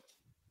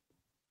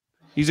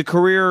 He's a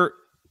career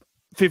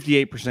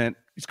 58%.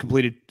 He's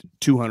completed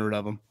 200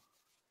 of them.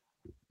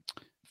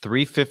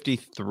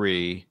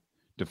 353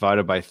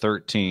 divided by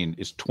 13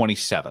 is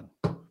 27.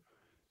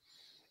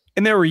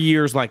 And there were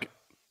years like,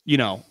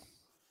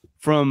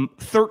 from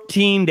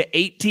 13 to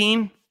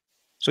 18.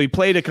 So he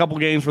played a couple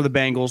games for the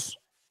Bengals,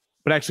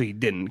 but actually he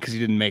didn't because he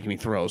didn't make any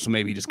throws. So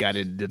maybe he just got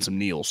in and did some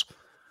kneels.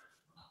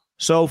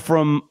 So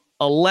from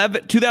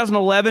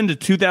 2011 to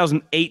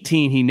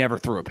 2018, he never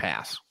threw a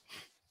pass.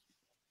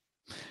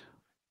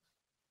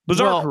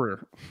 Bizarre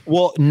career.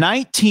 Well,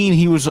 19,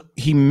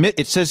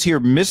 it says here,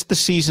 missed the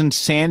season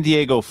San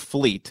Diego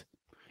Fleet.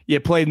 Yeah,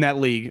 played in that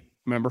league,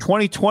 remember?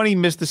 2020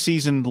 missed the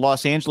season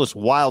Los Angeles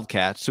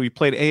Wildcats. So he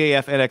played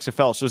AAF and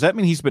XFL. So does that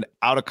mean he's been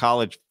out of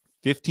college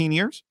 15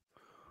 years?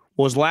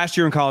 Well, his last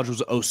year in college was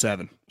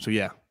 2007. So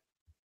yeah.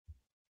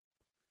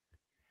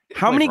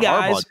 How many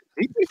guys? Did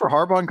he play for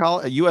Harbaugh in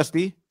college at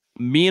USD?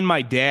 Me and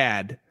my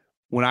dad,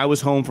 when I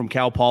was home from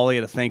Cal Poly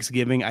at a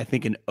Thanksgiving, I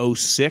think in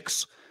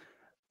 2006,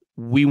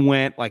 we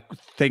went, like,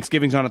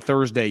 Thanksgiving's on a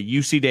Thursday.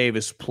 UC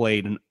Davis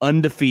played an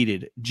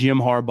undefeated Jim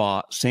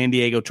Harbaugh, San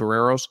Diego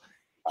Toreros.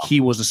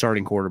 He was the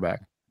starting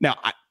quarterback. Now,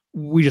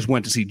 we just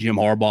went to see Jim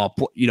Harbaugh,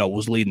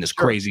 was leading this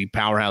crazy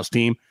powerhouse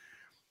team.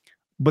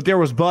 But there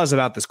was buzz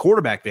about this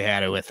quarterback they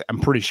had with. I'm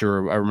pretty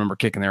sure I remember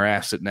kicking their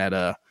ass sitting at,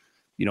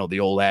 the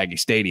old Aggie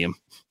Stadium.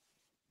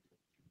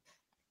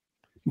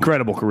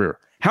 Incredible career.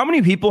 How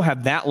many people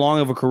have that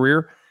long of a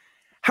career?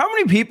 How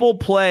many people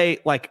play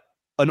like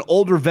an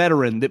older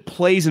veteran that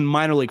plays in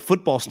minor league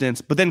football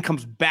stints, but then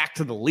comes back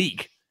to the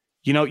league?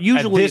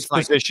 Usually at this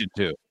position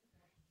too.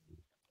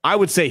 I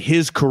would say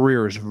his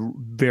career is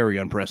very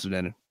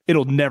unprecedented.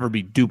 It'll never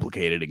be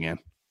duplicated again.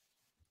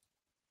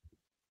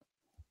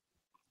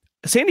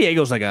 San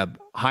Diego's like a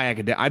high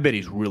academic. I bet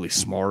he's really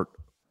smart.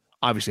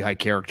 Obviously high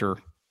character.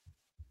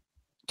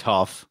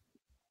 Tough.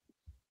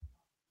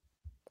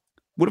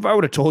 What if I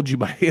would have told you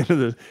by the end of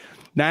the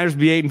Niners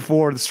be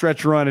 8-4, the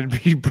stretch run, and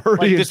be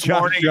Purdy Like and this Josh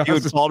morning, you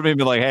Johnson? told me and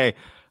be like, hey,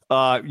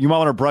 you might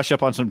want to brush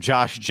up on some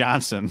Josh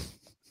Johnson.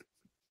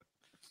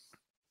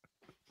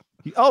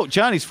 Oh,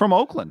 Johnny's from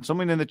Oakland.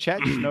 Someone in the chat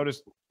just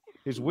noticed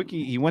his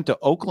wiki. He went to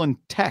Oakland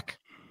Tech.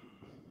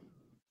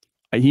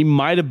 He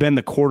might have been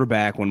the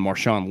quarterback when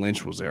Marshawn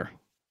Lynch was there.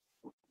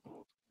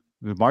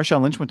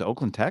 Marshawn Lynch went to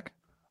Oakland Tech?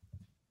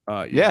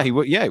 Yeah, he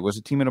was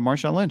a teammate of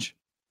Marshawn Lynch.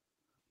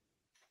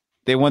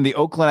 They won the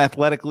Oakland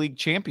Athletic League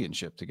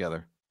championship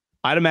together.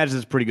 I'd imagine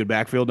it's a pretty good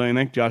backfield, don't you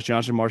think? Josh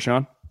Johnson,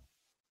 Marshawn?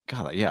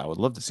 God, yeah, I would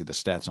love to see the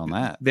stats on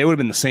that. They would have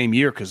been the same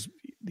year because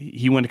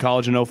he went to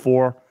college in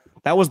 2004.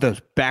 That was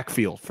the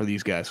backfield for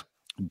these guys.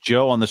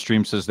 Joe on the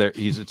stream says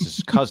it's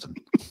his cousin.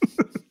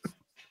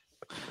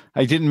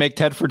 I didn't make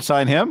Tedford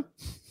sign him.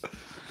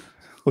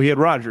 Well, he had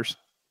Rodgers.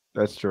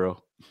 That's true.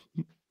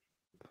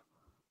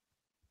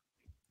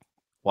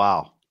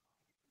 Wow.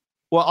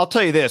 Well, I'll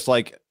tell you this,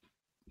 like,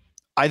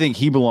 I think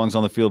he belongs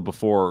on the field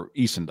before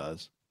Eason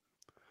does.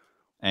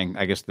 And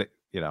I guess that,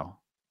 Well,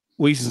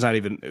 Eason's not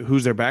even,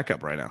 who's their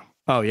backup right now?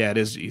 Oh, yeah, it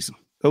is Eason.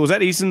 Oh, was that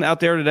Eason out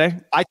there today?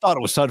 I thought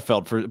it was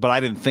Sudfeld, but I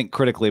didn't think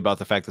critically about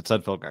the fact that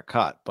Sudfeld got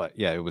cut. But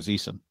yeah, it was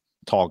Eason.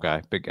 Tall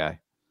guy, big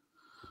guy.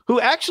 Who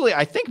actually,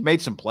 I think,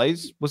 made some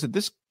plays. Was it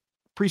this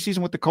preseason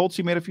with the Colts?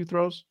 He made a few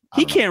throws.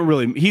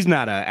 He's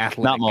not an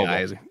athletic not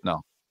guy, is he?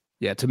 No.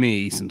 Yeah, to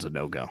me, Eason's a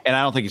no-go. And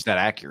I don't think he's that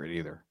accurate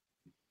either.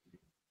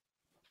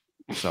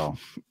 So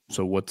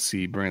what's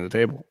he bring to the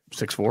table?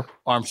 6'4"?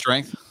 Arm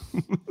strength.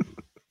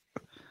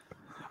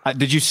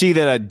 Did you see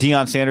that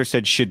Deion Sanders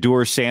said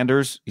Shedeur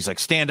Sanders? He's like,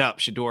 stand up,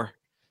 Shedeur.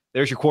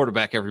 There's your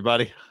quarterback,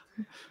 everybody.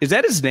 Is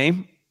that his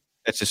name?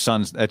 That's his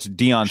son's. That's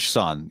Deion's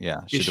son.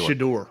 Yeah,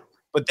 Shedeur.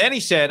 But then he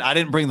said, I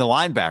didn't bring the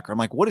linebacker. I'm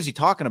like, what is he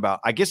talking about?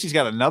 I guess he's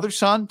got another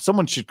son.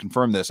 Someone should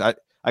confirm this. I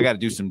got to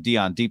do some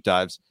Deion deep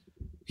dives.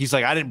 He's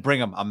like, I didn't bring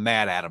him. I'm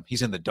mad at him.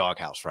 He's in the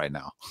doghouse right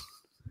now.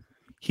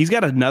 He's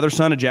got another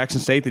son at Jackson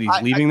State that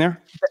he's leaving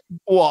there?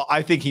 Well,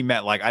 I think he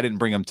meant like, I didn't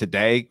bring him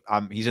today.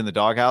 He's in the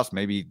doghouse.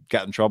 Maybe he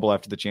got in trouble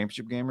after the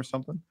championship game or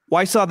something.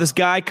 Well, I saw this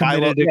guy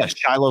committed.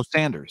 Shiloh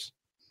Sanders.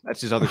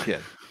 That's his other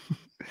kid.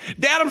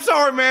 Dad, I'm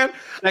sorry, man.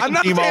 I'm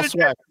not staying at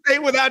Jackson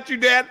State without you,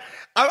 Dad.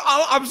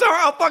 I'm sorry.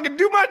 I'll fucking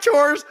do my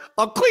chores.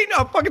 I'll clean.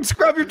 I'll fucking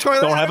scrub your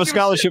toilet. Don't have a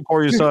scholarship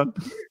for you, son.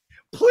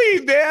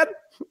 Please, Dad.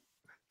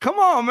 Come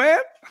on, man.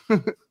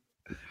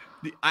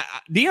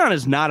 Deion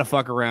is not a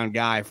fuck around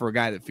guy for a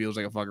guy that feels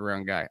like a fuck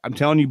around guy. I'm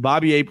telling you,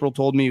 Bobby April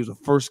told me he was the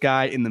first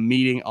guy in the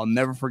meeting. I'll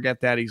never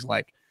forget that. He's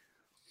like,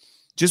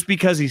 just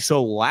because he's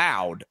so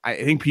loud, I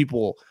think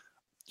people,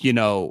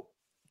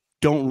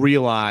 don't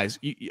realize.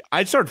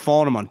 I started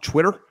following him on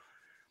Twitter.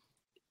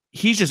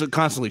 He's just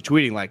constantly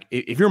tweeting like,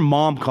 if your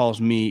mom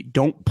calls me,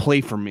 don't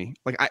play for me.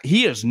 Like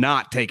he is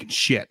not taking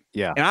shit.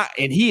 Yeah.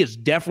 And he is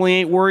definitely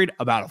ain't worried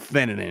about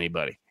offending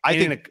anybody. I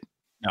think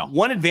no.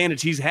 One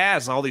advantage he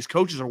has, all these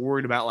coaches are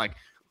worried about, like,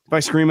 if I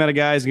scream at a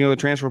guy, he's going to go to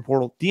the transfer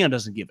portal. Deion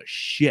doesn't give a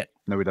shit.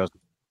 No, he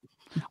doesn't.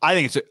 I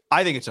think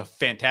it's a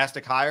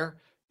fantastic hire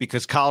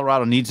because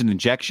Colorado needs an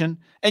injection.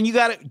 And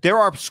there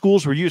are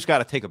schools where you just got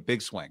to take a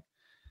big swing.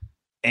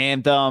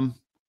 And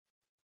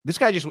this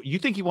guy you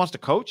think he wants to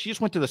coach? He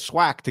just went to the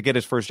SWAC to get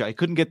his first job. He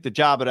couldn't get the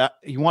job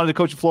he wanted to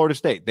coach at Florida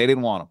State. They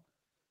didn't want him.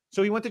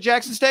 So he went to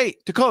Jackson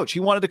State to coach. He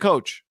wanted to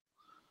coach.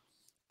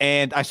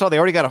 And I saw they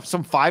already got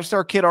some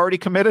 5-star kid already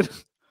committed.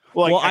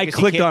 Well, I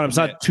clicked on him. It's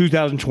not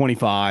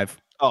 2025.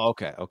 Oh,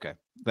 okay.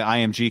 The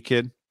IMG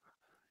kid.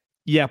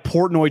 Yeah,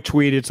 Portnoy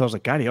tweeted. So I was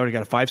like, God, he already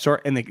got a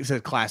 5-star. And they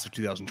said class of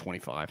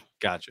 2025.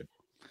 Gotcha.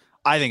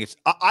 I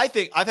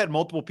think I've had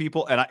multiple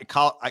people, and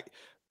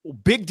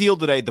big deal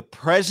today. The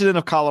president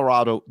of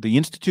Colorado, the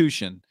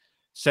institution,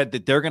 said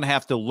that they're going to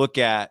have to look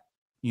at,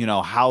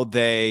 how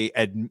they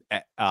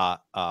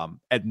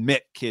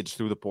admit kids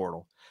through the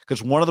portal.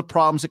 Because one of the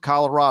problems at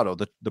Colorado,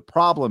 the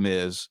problem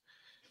is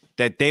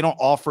that they don't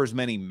offer as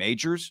many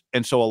majors.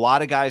 And so a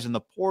lot of guys in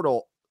the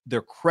portal,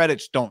 their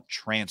credits don't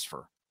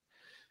transfer.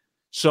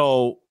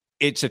 So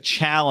it's a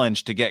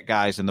challenge to get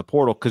guys in the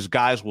portal because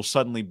guys will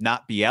suddenly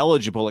not be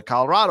eligible at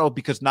Colorado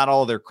because not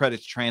all of their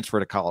credits transfer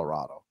to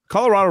Colorado.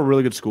 Colorado, a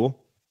really good school.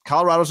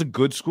 Colorado's a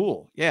good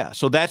school. Yeah.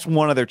 So that's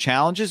one of their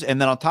challenges.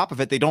 And then on top of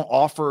it, they don't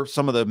offer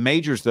some of the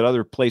majors that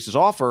other places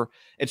offer.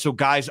 And so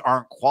guys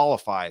aren't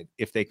qualified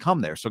if they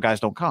come there. So guys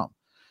don't come.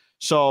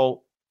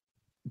 So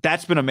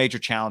that's been a major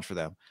challenge for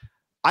them.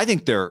 I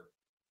think they're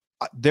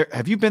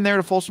have you been there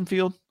to Folsom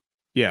Field?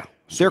 Yeah.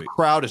 Their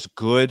crowd is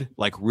good,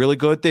 like really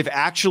good. They've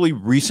actually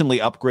recently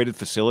upgraded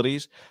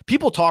facilities.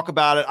 People talk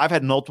about it. I've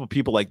had multiple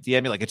people like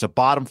DM me like it's a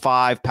bottom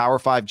 5, Power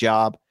 5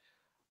 job.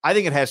 I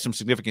think it has some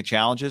significant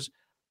challenges,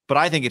 but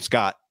I think it's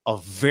got a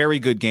very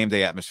good game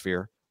day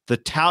atmosphere. The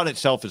town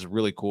itself is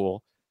really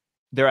cool.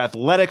 Their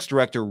athletics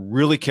director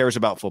really cares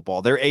about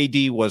football. Their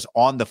AD was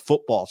on the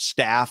football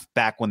staff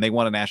back when they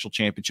won a national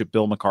championship,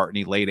 Bill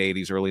McCartney, late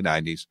 80s, early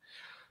 90s.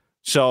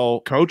 So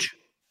coach?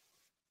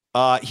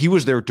 He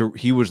was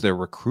their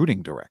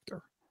recruiting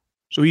director.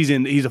 So he's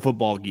a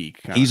football geek.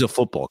 He's a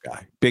football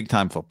guy, big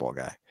time football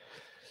guy.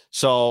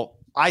 So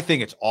I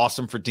think it's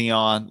awesome for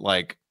Deion.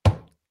 Like,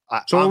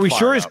 so are I'm we fired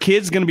sure his up.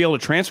 kid's going to be able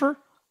to transfer?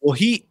 Well,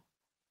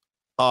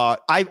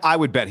 I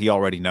would bet he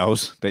already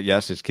knows that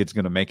yes, his kid's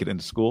going to make it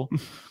into school.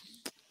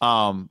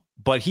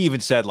 But he even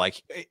said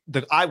like,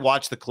 I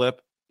watched the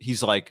clip.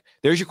 He's like,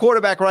 "There's your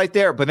quarterback right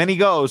there," but then he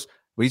goes,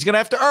 "Well, he's going to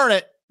have to earn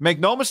it. Make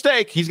no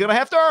mistake, he's going to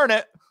have to earn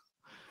it."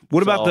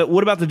 What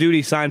about the dude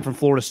he signed from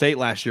Florida State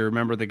last year?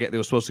 Remember they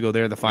were supposed to go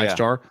there, the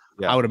 5-star.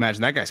 Yeah. I would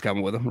imagine that guy's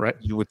coming with him, right?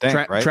 You would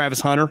think, right? Travis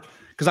Hunter,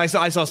 because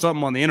I saw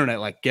something on the internet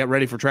like, get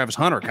ready for Travis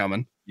Hunter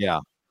coming. Yeah.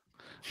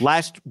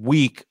 Last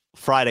week,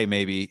 Friday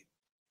maybe,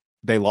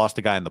 they lost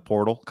a guy in the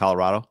portal,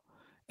 Colorado,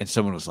 and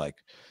someone was like,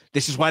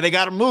 "This is why they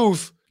got to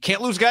move.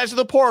 Can't lose guys to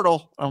the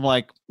portal." I'm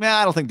like, man,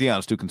 I don't think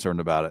Deion's too concerned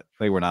about it.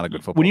 They were not a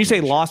good football. When you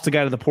team say lost a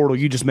guy to the portal,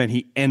 you just meant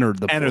he entered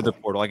the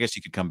portal. I guess he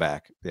could come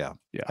back. Yeah.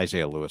 Yeah.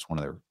 Isaiah Lewis, one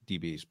of their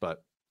DBs.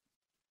 But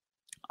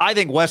I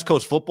think West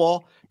Coast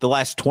football, the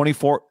last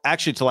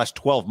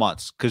 12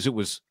 months, because it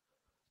was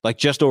like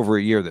just over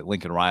a year that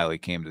Lincoln Riley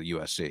came to the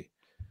USC.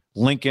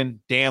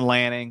 Lincoln, Dan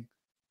Lanning,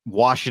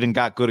 Washington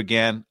got good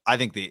again. I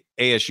think the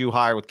ASU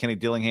hire with Kenny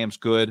Dillingham's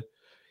good.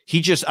 I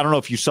don't know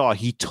if you saw,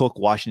 he took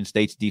Washington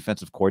State's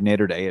defensive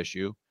coordinator to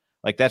ASU.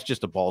 Like, that's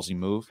just a ballsy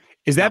move.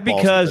 Is that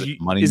because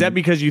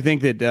you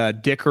think that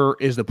Dicker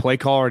is the play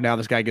caller and now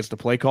this guy gets the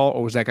play call,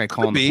 or was that guy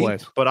calling the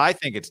plays? But I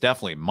think it's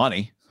definitely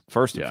money,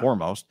 first and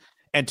foremost.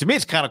 And to me,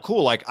 it's kind of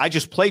cool. Like, I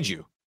just played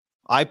you.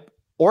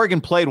 Oregon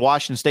played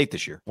Washington State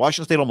this year.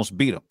 Washington State almost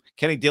beat them.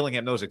 Kenny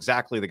Dillingham knows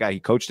exactly the guy he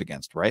coached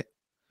against, right?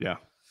 Yeah.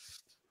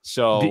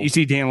 So did you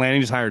see Dan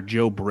Lanning just hired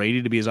Joe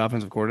Brady to be his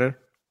offensive coordinator?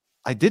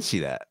 I did see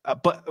that.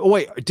 But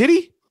wait, did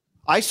he?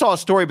 I saw a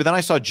story, but then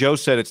I saw Joe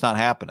said it's not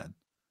happening.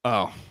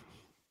 Oh.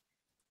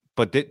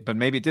 But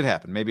maybe it did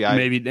happen. Maybe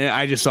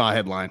I just saw a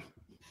headline.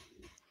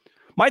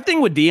 My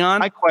thing with Deion.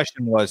 My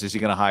question was, is he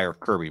going to hire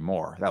Kirby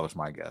Moore? That was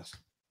my guess.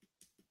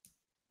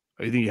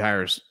 Oh, you think he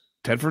hires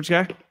Tedford's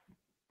guy?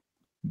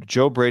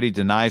 Joe Brady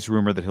denies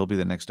rumor that he'll be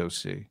the next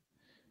OC.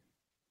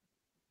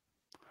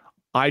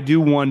 I do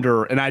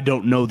wonder, and I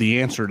don't know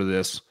the answer to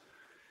this,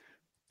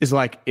 is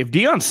like if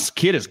Deion's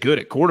kid is good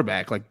at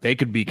quarterback, like they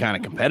could be kind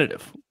of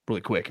competitive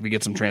really quick if he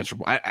gets some transfer.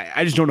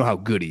 I just don't know how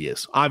good he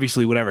is.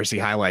 Obviously, whenever I see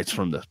highlights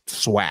from the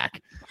SWAC,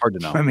 hard to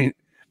know. I mean,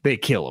 they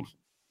kill him.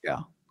 Yeah.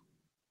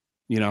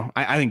 You know,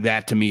 I think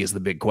that to me is the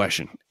big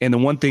question. And the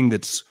one thing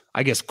that's,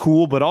 I guess,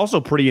 cool, but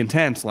also pretty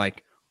intense,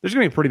 like there's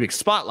going to be a pretty big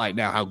spotlight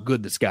now how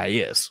good this guy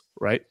is,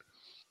 right?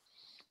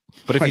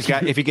 But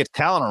if he gets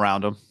talent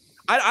around him,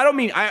 I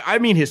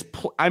mean his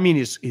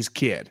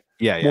kid.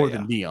 More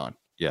than Deion.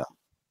 Yeah.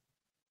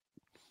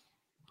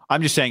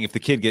 I'm just saying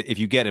if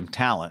you get him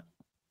talent.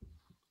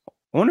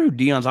 I wonder who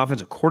Deion's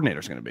offensive coordinator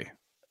is going to be.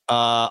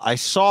 I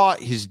saw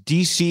his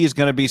DC is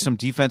going to be some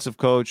defensive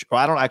coach. Or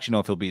I don't actually know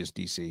if he'll be his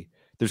DC.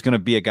 There's going to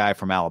be a guy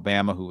from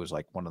Alabama who was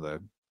like one of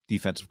the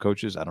defensive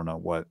coaches. I don't know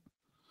what.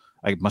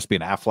 It must be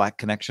an Aflac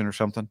connection or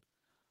something.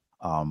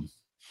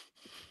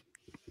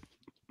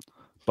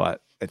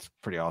 But it's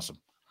pretty awesome.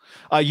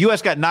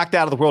 U.S. got knocked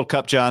out of the World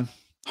Cup, John.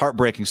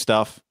 Heartbreaking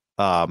stuff.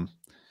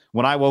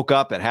 When I woke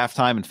up at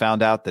halftime and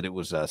found out that it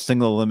was a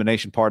single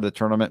elimination part of the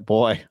tournament,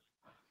 boy,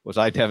 was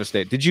I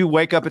devastated. Did you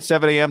wake up at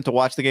 7 a.m. to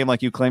watch the game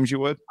like you claimed you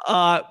would?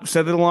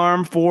 Set the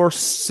alarm for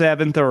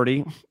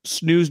 7:30.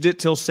 Snoozed it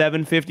till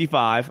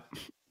 7:55.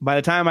 By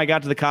the time I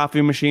got to the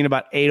coffee machine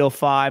about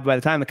 8:05, by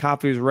the time the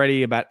coffee was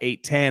ready about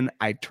 8:10,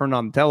 I turned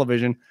on the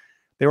television.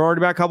 They were already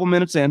about a couple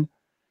minutes in.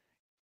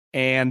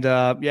 And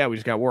we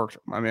just got worked.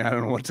 I mean, I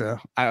don't know what to.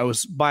 I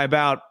was by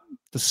about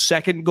the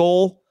second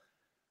goal.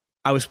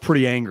 I was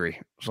pretty angry.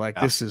 I was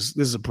like, this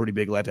is a pretty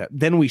big letdown.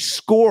 Then we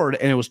scored,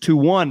 and it was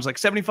 2-1. It's like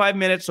 75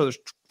 minutes, so there's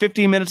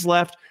 15 minutes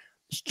left.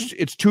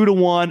 It's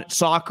 2-1.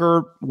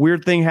 Soccer.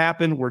 Weird thing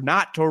happened. We're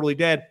not totally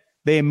dead.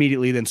 They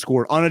immediately then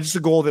scored on just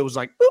a goal that was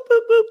like boop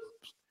boop boop.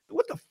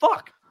 What the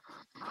fuck?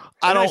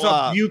 I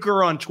saw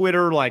Bucher on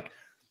Twitter, like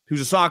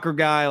who's a soccer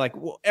guy, like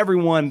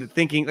everyone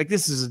thinking like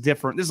this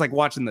is like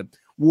watching the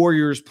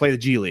Warriors play the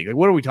G League. Like,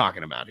 what are we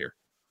talking about here?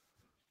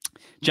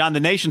 John, the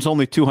nation's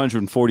only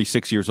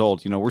 246 years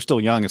old. You know, we're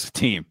still young as a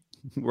team.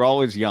 We're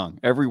always young.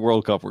 Every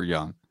World Cup, we're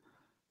young.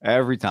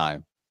 Every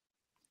time.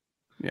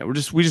 Yeah, we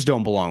just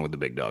don't belong with the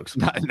big dogs.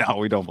 No,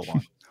 we don't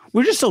belong.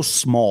 We're just so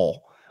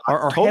small.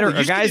 Our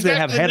guys that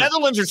have headers. The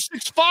Netherlands are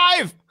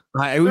 6'5".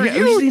 We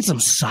just need some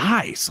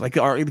size. Like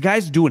the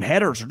guys doing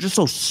headers are just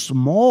so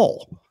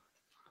small.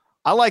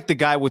 I like the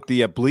guy with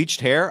the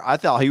bleached hair. I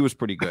thought he was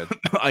pretty good.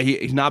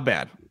 He's not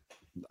bad.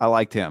 I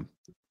liked him.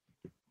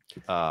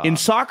 In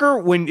soccer,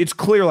 when it's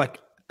clear, like,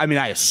 I mean,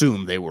 I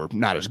assume they were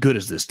not as good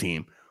as this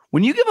team.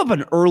 When you give up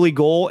an early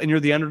goal and you're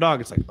the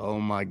underdog, it's like, oh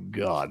my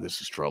God,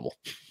 this is trouble.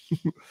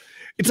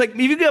 It's like if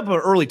you give up an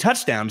early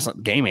touchdown, the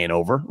game ain't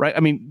over, right? I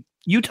mean,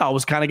 Utah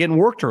was kind of getting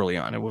worked early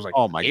on. It was like,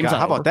 oh my God,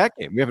 how about that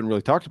game? We haven't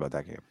really talked about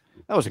that game.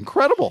 That was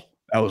incredible.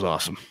 That was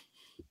awesome.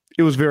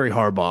 It was very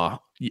Harbaugh,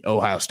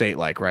 Ohio State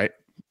like, right?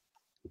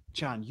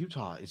 John,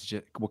 Utah is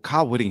just what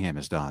Kyle Whittingham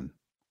has done.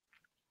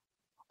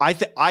 I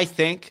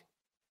think,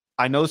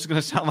 I know this is going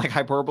to sound like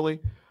hyperbole.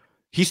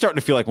 He's starting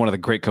to feel like one of the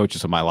great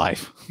coaches of my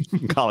life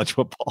in college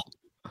football.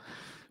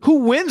 Who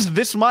wins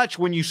this much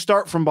when you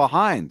start from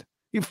behind?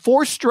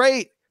 4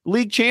 straight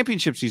league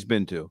championships he's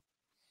been to.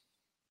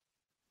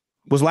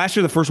 Was last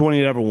year the first one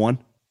he'd ever won?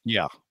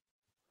 Yeah.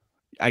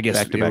 I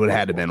guess it would have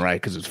had to have been, right?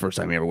 Because it's the first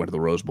time he ever went to the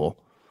Rose Bowl.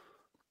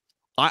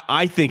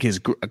 I think his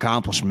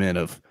accomplishment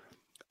of,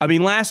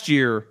 last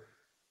year,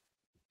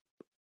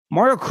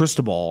 Mario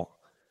Cristobal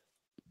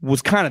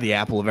was kind of the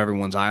apple of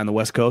everyone's eye on the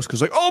West Coast. Because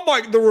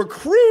the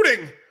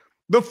recruiting,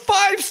 the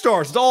 5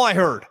 stars, that's all I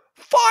heard.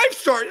 5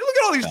 stars. Look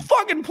at all these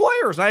fucking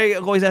players. I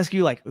always ask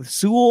you, like,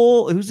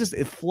 Sewell, who's this?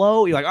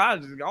 Flo. You're like,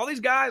 all these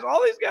guys.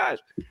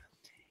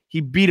 He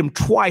beat him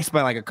twice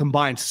by like a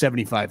combined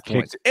 75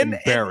 points.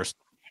 Embarrassed.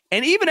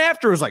 And even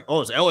after it was like,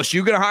 is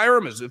LSU going to hire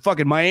him? Is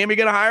fucking Miami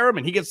going to hire him?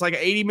 And he gets like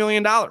 $80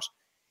 million.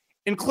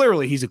 And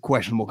clearly he's a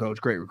questionable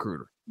coach, great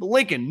recruiter. But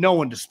Lincoln, no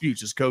one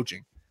disputes his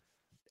coaching.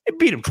 It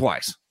beat him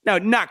twice. Now,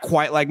 not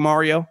quite like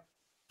Mario.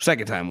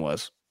 Second time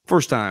was.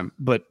 First time,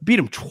 but beat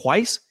him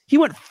twice. He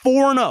went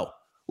 4-0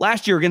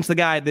 last year against the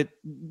guy that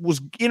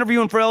was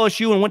interviewing for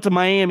LSU and went to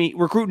Miami,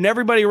 recruiting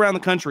everybody around the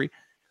country,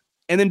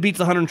 and then beats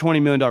the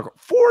 $120 million.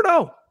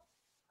 4-0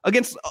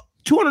 against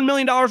 $200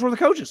 million worth of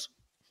coaches.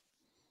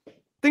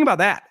 Think about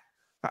that.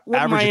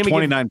 Average of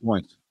 29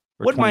 points.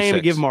 What did Miami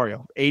give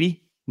Mario?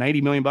 80,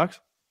 90 million bucks?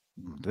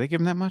 Did they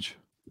give him that much?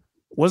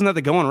 Wasn't that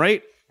the going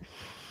rate?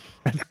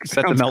 Is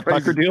that the Mel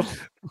Tucker deal?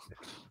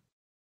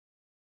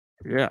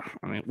 Yeah.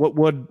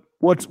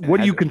 What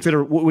do you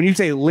consider when you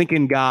say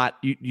Lincoln got,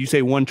 you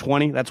say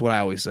 120? That's what I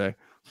always say.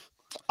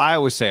 I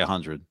always say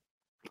 100.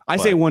 I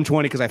say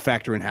 120 because I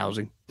factor in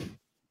housing.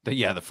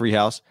 The free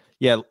house.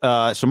 Yeah.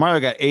 So Mario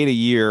got 8 a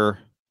year.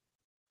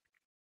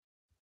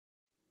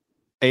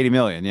 $80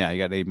 million. Yeah, he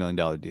got an $8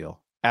 million deal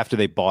after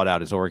they bought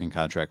out his Oregon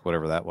contract,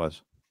 whatever that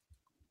was.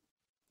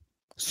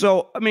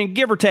 So,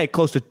 give or take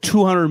close to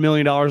 $200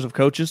 million of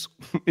coaches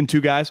in 2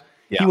 guys.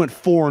 Yeah. He went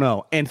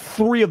 4-0, and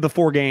 3 of the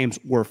 4 games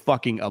were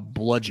fucking a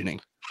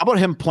bludgeoning. How about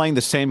him playing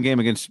the same game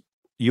against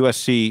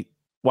USC?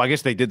 Well, I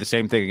guess they did the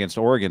same thing against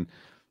Oregon,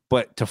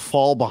 but to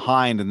fall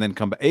behind and then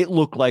come back. It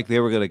looked like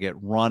they were going to get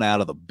run out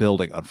of the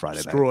building on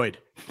Friday night.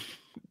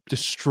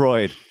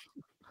 Destroyed.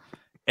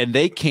 And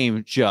they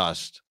came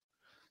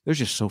they're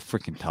just so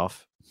freaking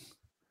tough.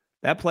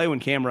 That play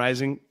when Cam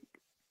Rising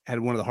had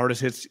one of the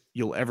hardest hits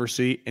you'll ever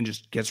see and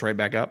just gets right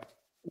back up.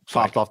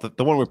 Popped off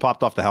the one where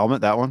popped off the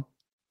helmet, that one?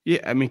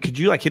 Yeah, could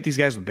you hit these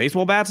guys with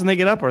baseball bats and they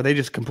get up, or are they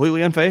just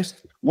completely unfazed?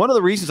 One of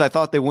the reasons I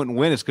thought they wouldn't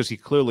win is because he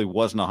clearly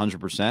wasn't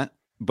 100%,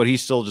 but he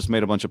still just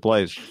made a bunch of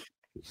plays.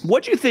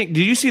 What do you think?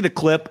 Did you see the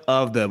clip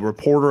of the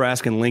reporter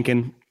asking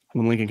Lincoln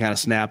when Lincoln kind of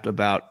snapped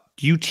about,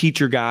 do you teach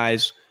your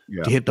guys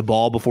to hit the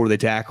ball before they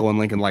tackle? And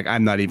Lincoln,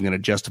 I'm not even going to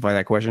justify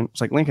that question. It's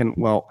like, Lincoln,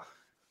 well,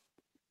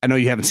 I know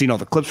you haven't seen all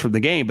the clips from the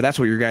game, but that's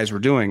what your guys were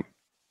doing.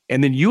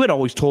 And then you had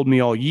always told me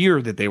all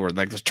year that they were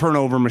like this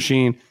turnover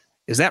machine.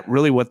 Is that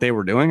really what they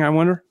were doing, I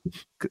wonder?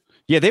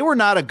 Yeah,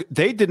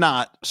 they did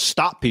not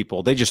stop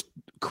people. They just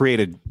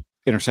created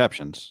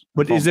interceptions.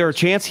 But is there a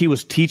chance he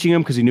was teaching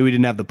them because he knew he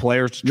didn't have the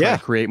players to try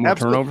to create more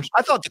turnovers?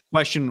 I thought the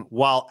question,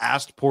 while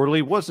asked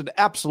poorly, was an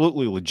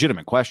absolutely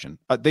legitimate question.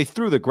 They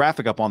threw the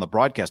graphic up on the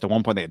broadcast. At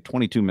one point, they had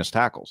 22 missed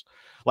tackles.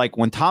 Like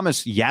when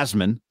Thomas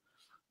Yasmin,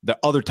 the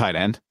other tight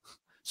end,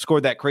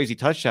 scored that crazy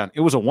touchdown,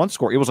 it was a 1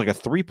 score. It was like a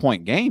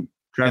 3-point game.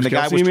 Travis and the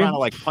Kelce, guy was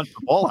trying to punch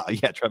the ball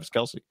out. Yeah, Travis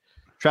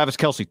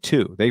Kelce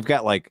 2. They've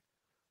got like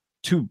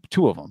two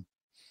of them.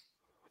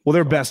 Well,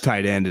 their best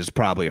tight end is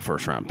probably a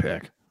first-round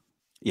pick.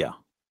 Yeah.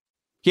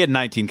 He had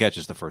 19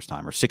 catches the first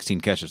time, or 16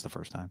 catches the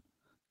first time.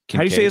 Kincaid.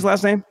 How do you say his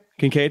last name?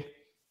 Kincaid?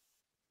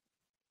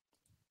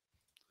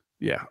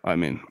 Yeah,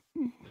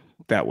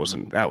 that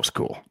was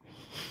cool.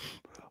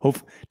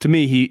 To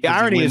me, the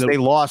irony is they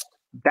lost.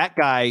 That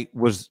guy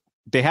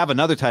they have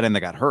another tight end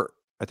that got hurt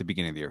at the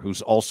beginning of the year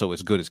who's also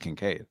as good as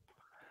Kincaid.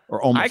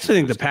 I actually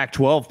think the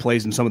Pac-12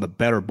 plays in some of the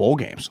better bowl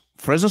games.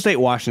 Fresno State,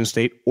 Washington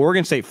State,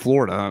 Oregon State,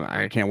 Florida.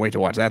 I can't wait to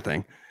watch that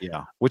thing.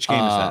 Yeah. Which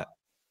game is that?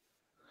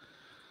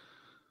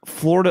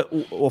 Florida.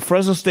 Well,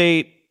 Fresno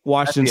State,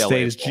 Washington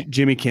State is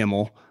Jimmy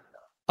Kimmel.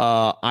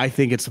 I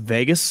think it's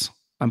Vegas.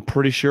 I'm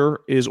pretty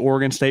sure is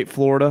Oregon State,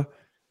 Florida.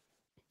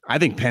 I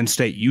think Penn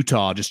State,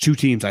 Utah, just 2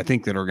 teams I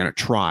think that are going to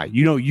try.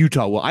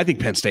 Utah. Well, I think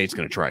Penn State's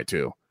going to try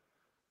too.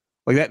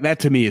 Like that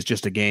to me is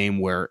just a game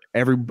where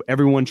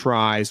everyone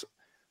tries.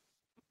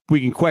 We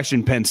can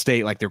question Penn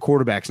State, like their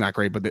quarterback's not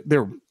great, but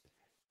they're,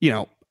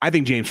 I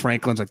think James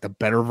Franklin's like the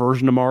better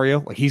version of Mario.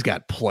 Like he's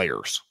got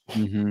players.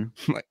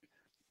 Mm-hmm. Like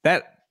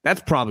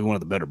that's probably one of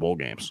the better bowl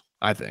games,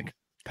 I think.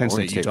 Penn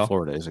State, Utah.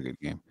 Florida is a good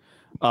game.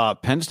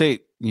 Penn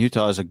State,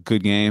 Utah is a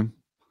good game.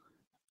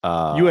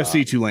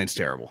 USC Tulane's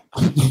terrible.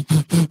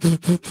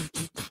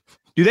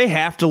 Do they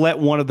have to let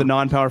one of the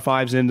non-Power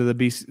 5s into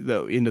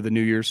into the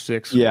New Year's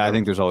Six? Yeah, I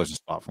think there's always a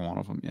spot for one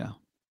of them. Yeah.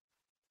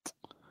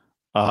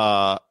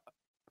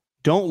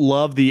 Don't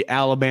love the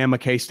Alabama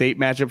K-State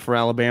matchup for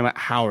Alabama.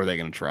 How are they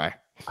going to try?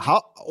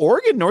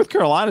 Oregon, North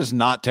Carolina is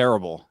not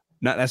terrible.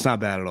 No, that's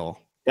not bad at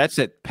all. That's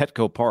at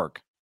Petco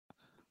Park.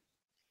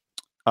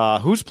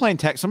 Who's playing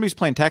Somebody's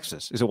playing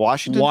Texas. Is it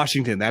Washington?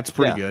 Washington. That's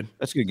pretty good.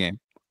 That's a good game.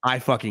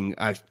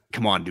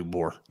 Come on,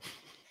 DuBois.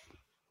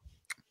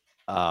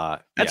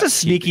 That's yeah, a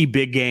sneaky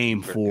big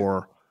game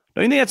for.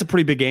 Don't you think that's a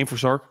pretty big game for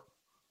Sark?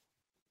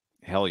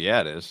 Hell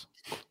yeah, it is.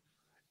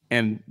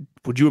 And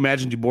would you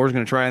imagine DuBois is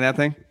going to try on that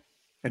thing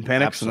and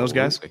Penix and those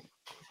guys?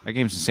 That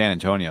game's in San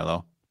Antonio,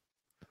 though.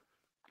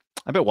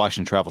 I bet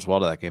Washington travels well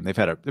to that game. They're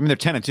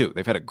 10-2.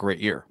 They've had a great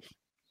year.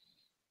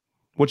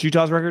 What's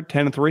Utah's record?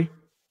 10-3?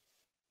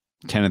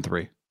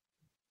 10-3.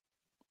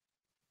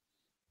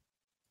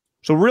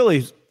 So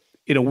really,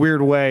 in a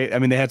weird way, I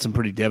mean, they had some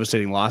pretty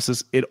devastating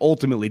losses. It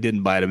ultimately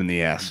didn't bite them in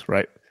the ass,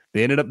 right?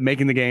 They ended up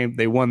making the game.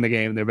 They won the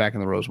game. They're back in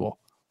the Rose Bowl.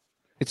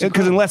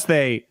 Because unless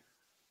they,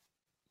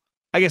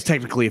 I guess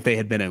technically, if they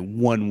had been a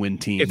one-win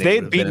team, if they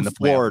had beaten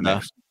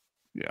Florida,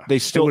 they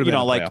still would have been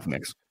in the playoff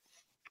mix.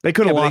 They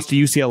could have lost to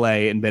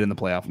UCLA and been in the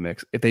playoff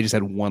mix if they just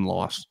had one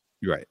loss.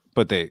 Right,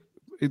 but to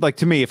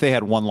me, if they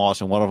had one loss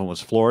and one of them was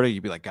Florida,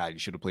 you'd be like, God, you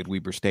should have played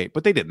Weber State.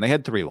 But they didn't. They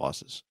had 3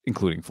 losses,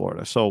 including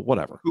Florida. So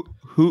whatever.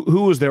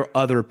 Who was their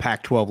other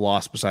Pac-12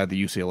 loss beside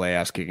the UCLA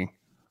ass kicking?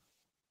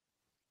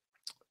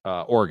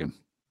 Oregon.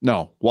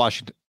 No,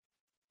 Washington.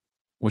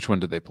 Which one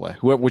did they play?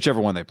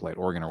 Whichever one they played,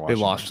 Oregon or Washington.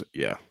 They lost,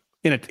 yeah,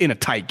 in a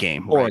tight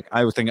game. Right?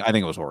 I think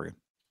it was Oregon,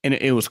 and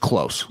it was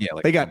close. Yeah,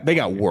 they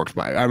got worked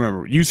by. I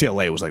remember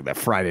UCLA was like that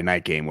Friday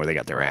night game where they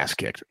got their ass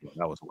kicked.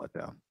 That was a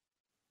letdown.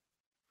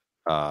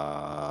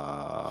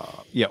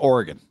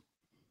 Oregon.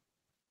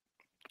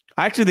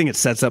 I actually think it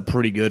sets up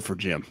pretty good for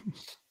Jim.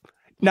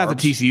 Not that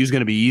TCU is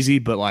going to be easy,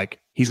 but like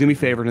he's going to be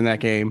favored in that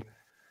game.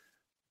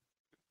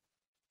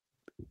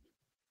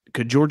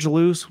 Could Georgia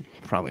lose?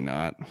 Probably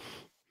not.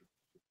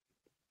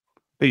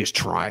 They just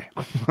try.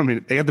 I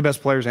mean, they got the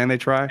best players and they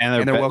try.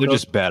 And they're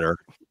just better.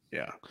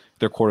 Yeah.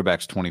 Their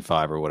quarterback's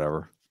 25 or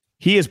whatever.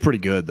 He is pretty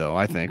good, though,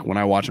 I think, when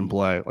I watch him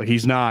play. Like,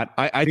 he's not.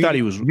 I thought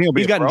he's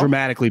gotten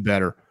dramatically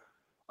better.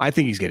 I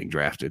think he's getting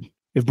drafted.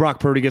 If Brock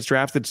Purdy gets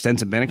drafted,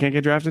 Stetson Bennett can't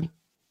get drafted?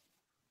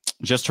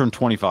 Just turned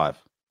 25.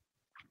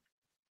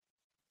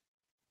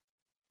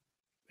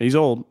 He's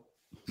old.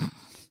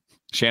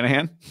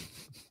 Shanahan?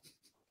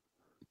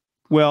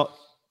 Well,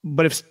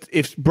 but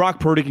if Brock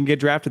Purdy can get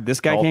drafted, this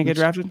guy can't get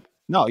drafted?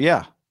 No,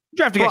 yeah.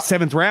 Draft a guy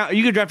 7th round.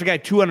 You could draft a guy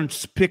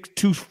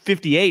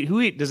 258.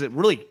 Who does it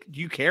really? Do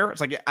you care?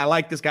 It's like, I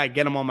like this guy.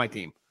 Get him on my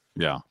team.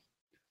 Yeah.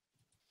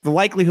 The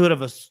likelihood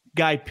of a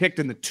guy picked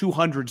in the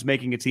 200s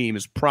making a team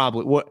is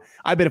probably what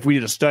I bet if we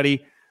did a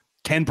study,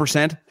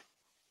 10%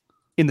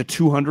 in the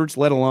 200s,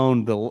 let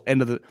alone the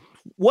end of the.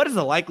 What is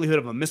the likelihood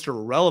of a Mr.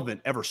 Irrelevant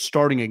ever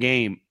starting a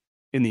game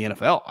in the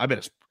NFL? I bet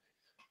it's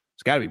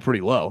got to be pretty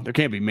low. There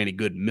can't be many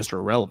good Mr.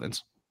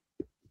 Irrelevants.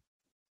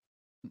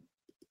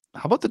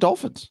 How about the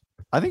Dolphins?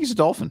 I think he's a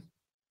Dolphin.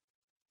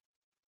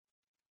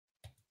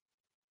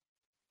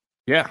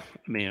 Yeah.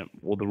 I mean,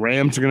 well, the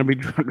Rams are going to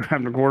be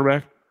drafting a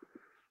quarterback.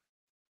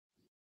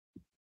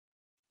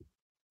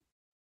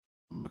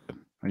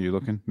 Are you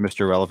looking?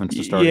 Mr. Irrelevance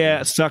to start?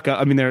 Yeah, suck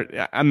up. I mean,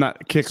 I'm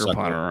not kicker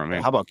punter. I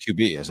mean, how about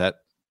QB? Is that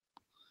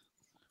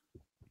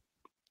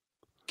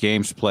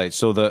games played?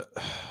 So the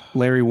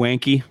Larry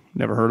Wanke,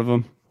 never heard of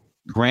him.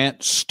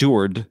 Grant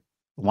Stewart,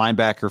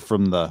 linebacker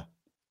from the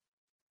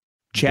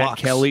Chad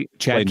Bucks, Kelly,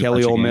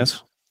 Ole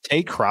Miss.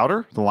 Tate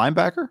Crowder, the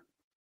linebacker,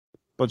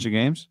 bunch of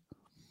games.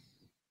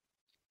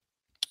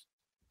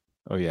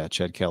 Oh yeah,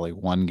 Chad Kelly,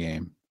 1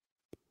 game.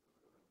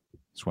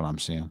 That's what I'm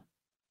seeing.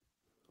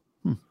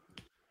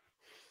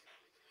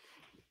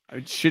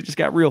 Shit just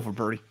got real for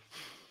Purdy.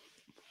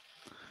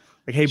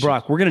 Like, hey,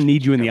 Brock, we're going to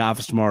need you in the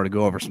office tomorrow to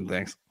go over some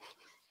things.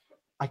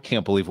 I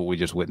can't believe what we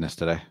just witnessed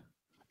today.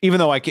 Even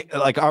though our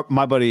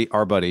buddy,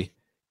 AJ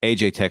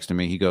texted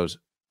me. He goes,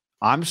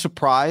 I'm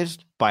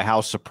surprised by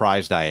how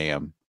surprised I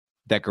am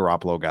that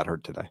Garoppolo got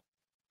hurt today.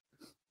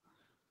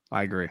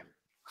 I agree.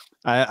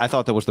 I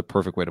thought that was the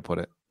perfect way to put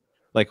it.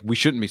 Like, we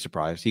shouldn't be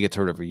surprised. He gets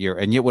hurt every year.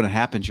 And yet when it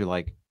happens, you're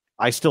like,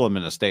 I still am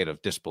in a state of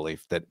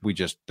disbelief that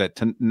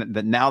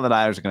that now that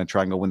I was going to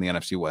try and go win the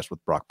NFC West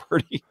with Brock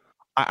Purdy.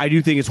 I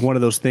do think it's one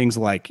of those things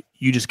like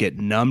you just get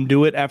numb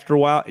to it after a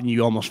while and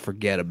you almost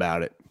forget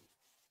about it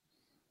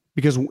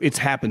because it's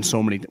happened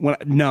so many. Well,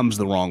 numb's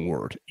the wrong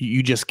word.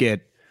 You just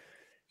kind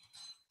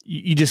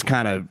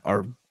of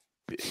are.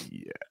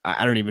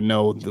 I don't even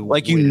know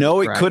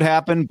it could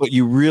happen, but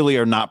you really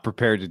are not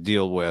prepared to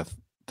deal with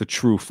the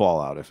true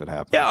fallout if it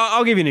happens. Yeah,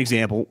 I'll give you an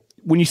example.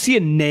 When you see a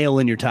nail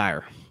in your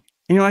tire.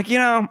 And you're like,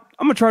 I'm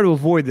going to try to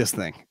avoid this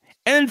thing.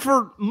 And then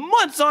for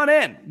months on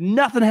end,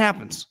 nothing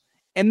happens.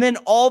 And then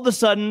all of a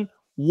sudden,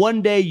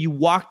 one day you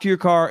walk to your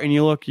car and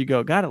you look, you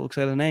go, God, it looks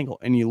at an angle.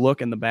 And you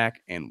look in the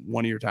back and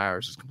one of your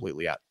tires is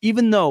completely out.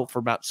 Even though for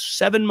about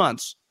 7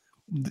 months,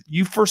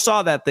 you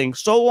foresaw that thing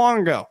so long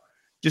ago,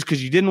 just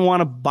because you didn't want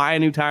to buy a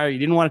new tire. You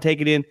didn't want to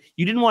take it in.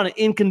 You didn't want to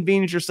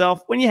inconvenience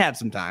yourself when you had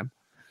some time.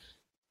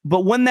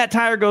 But when that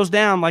tire goes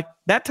down, like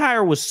that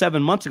tire was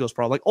 7 months ago's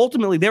problem. Like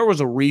ultimately, there was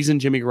a reason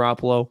Jimmy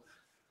Garoppolo,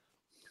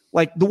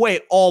 like the way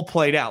it all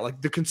played out,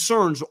 like the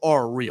concerns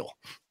are real.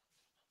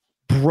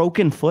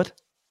 Broken foot.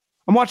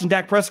 I'm watching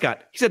Dak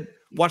Prescott. He said,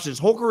 Watched his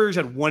whole career, he's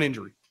had one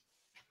injury.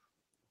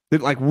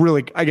 Like,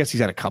 really, I guess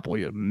he's had a couple,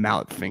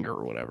 mallet finger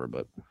or whatever,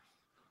 but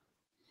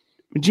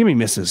Jimmy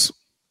misses.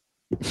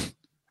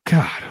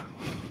 God.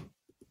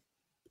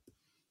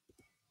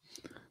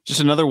 Just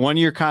another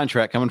 1-year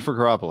contract coming for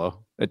Garoppolo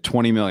at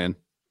 $20 million.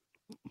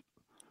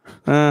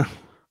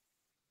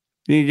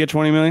 You get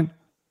 $20 million?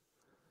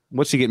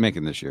 What's he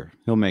making this year?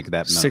 He'll make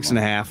that minimum.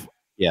 6.5.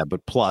 Yeah,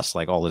 but plus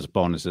like all his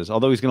bonuses.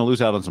 Although he's going to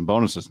lose out on some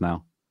bonuses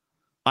now.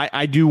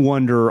 I do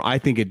wonder. I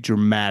think it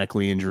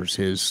dramatically injures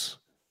his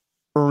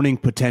earning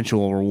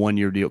potential over a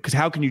 1-year deal. Because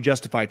how can you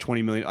justify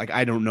 $20 million? Like,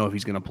 I don't know if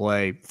he's going to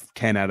play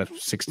 10 out of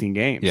 16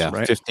 games. Yeah,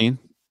 right? 15.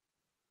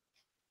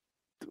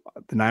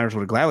 The Niners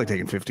would have gladly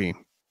taken 15.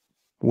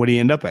 What do you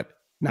end up at?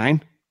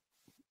 9?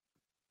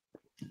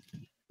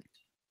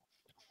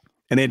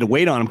 And they had to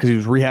wait on him because he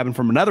was rehabbing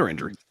from another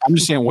injury. I'm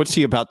just saying, what's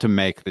he about to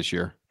make this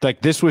year?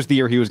 Like, this was the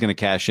year he was going to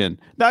cash in.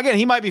 Now, again,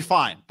 he might be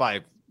fine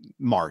by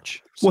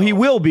March. So. Well, he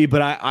will be,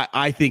 but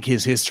I think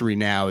his history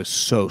now is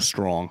so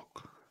strong.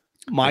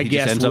 My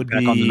guess ends would up back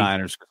be on the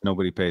Niners because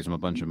nobody pays him a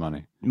bunch of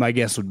money. My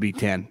guess would be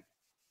 10.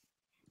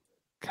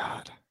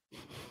 God.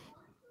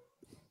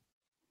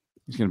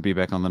 He's going to be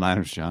back on the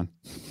Niners, John.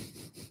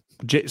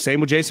 Same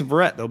with Jason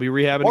Verrett. They'll be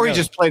rehabbing. Or together. he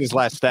just played his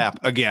last snap.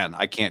 Again,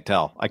 I can't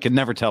tell. I can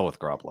never tell with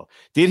Garoppolo.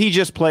 Did he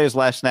just play his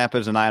last snap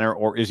as a Niner,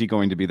 or is he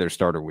going to be their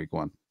starter week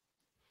 1?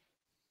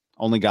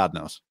 Only God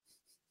knows.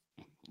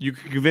 You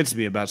convinced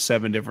me about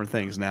 7 different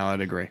things now.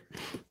 I'd agree.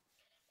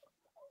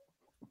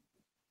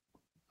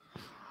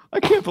 I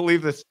can't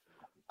believe this.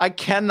 I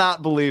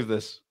cannot believe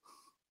this.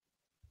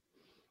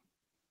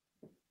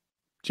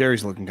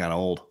 Jerry's looking kind of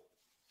old.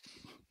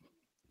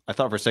 I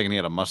thought for a second he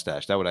had a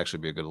mustache. That would actually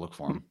be a good look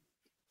for him.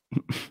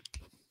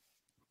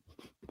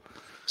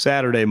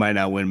 Saturday might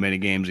not win many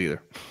games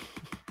either.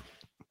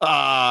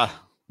 Yeah.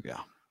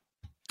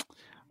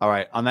 All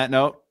right. On that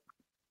note,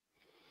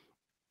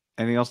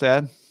 anything else to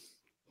add?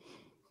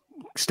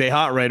 Stay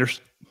hot,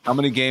 Raiders. How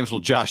many games will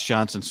Josh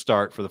Johnson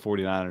start for the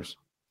 49ers?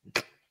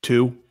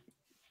 2.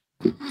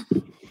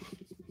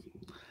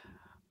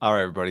 All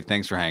right, everybody.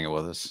 Thanks for hanging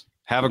with us.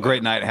 Have a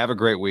great night. Have a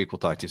great week. We'll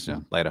talk to you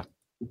soon. Later.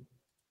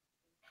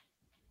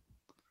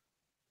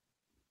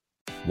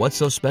 What's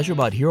so special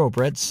about Hero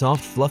Bread's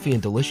soft, fluffy,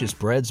 and delicious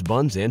breads,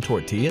 buns, and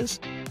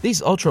tortillas?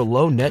 These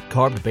ultra-low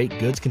net-carb baked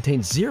goods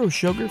contain 0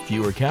 sugar,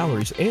 fewer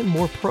calories, and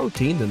more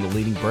protein than the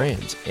leading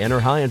brands, and are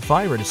high in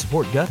fiber to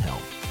support gut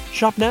health.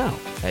 Shop now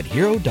at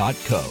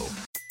Hero.co.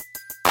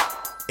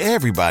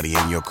 Everybody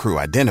in your crew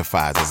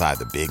identifies as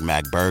either Big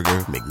Mac Burger,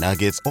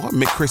 McNuggets, or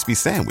McCrispy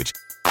Sandwich.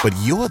 But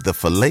you're the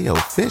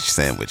Filet-O-Fish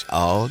Sandwich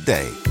all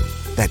day.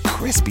 That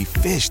crispy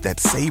fish, that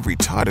savory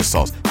tartar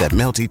sauce, that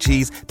melty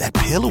cheese, that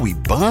pillowy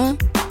bun.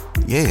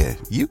 Yeah,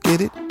 you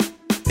get it.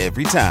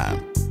 Every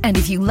time. And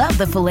if you love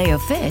the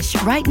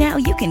Filet-O-Fish, right now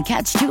you can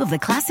catch 2 of the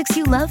classics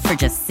you love for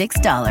just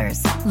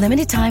 $6.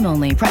 Limited time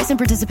only. Price and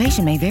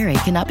participation may vary.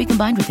 Cannot be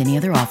combined with any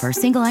other offer.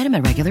 Single item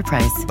at regular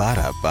price.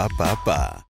 Ba-da-ba-ba-ba.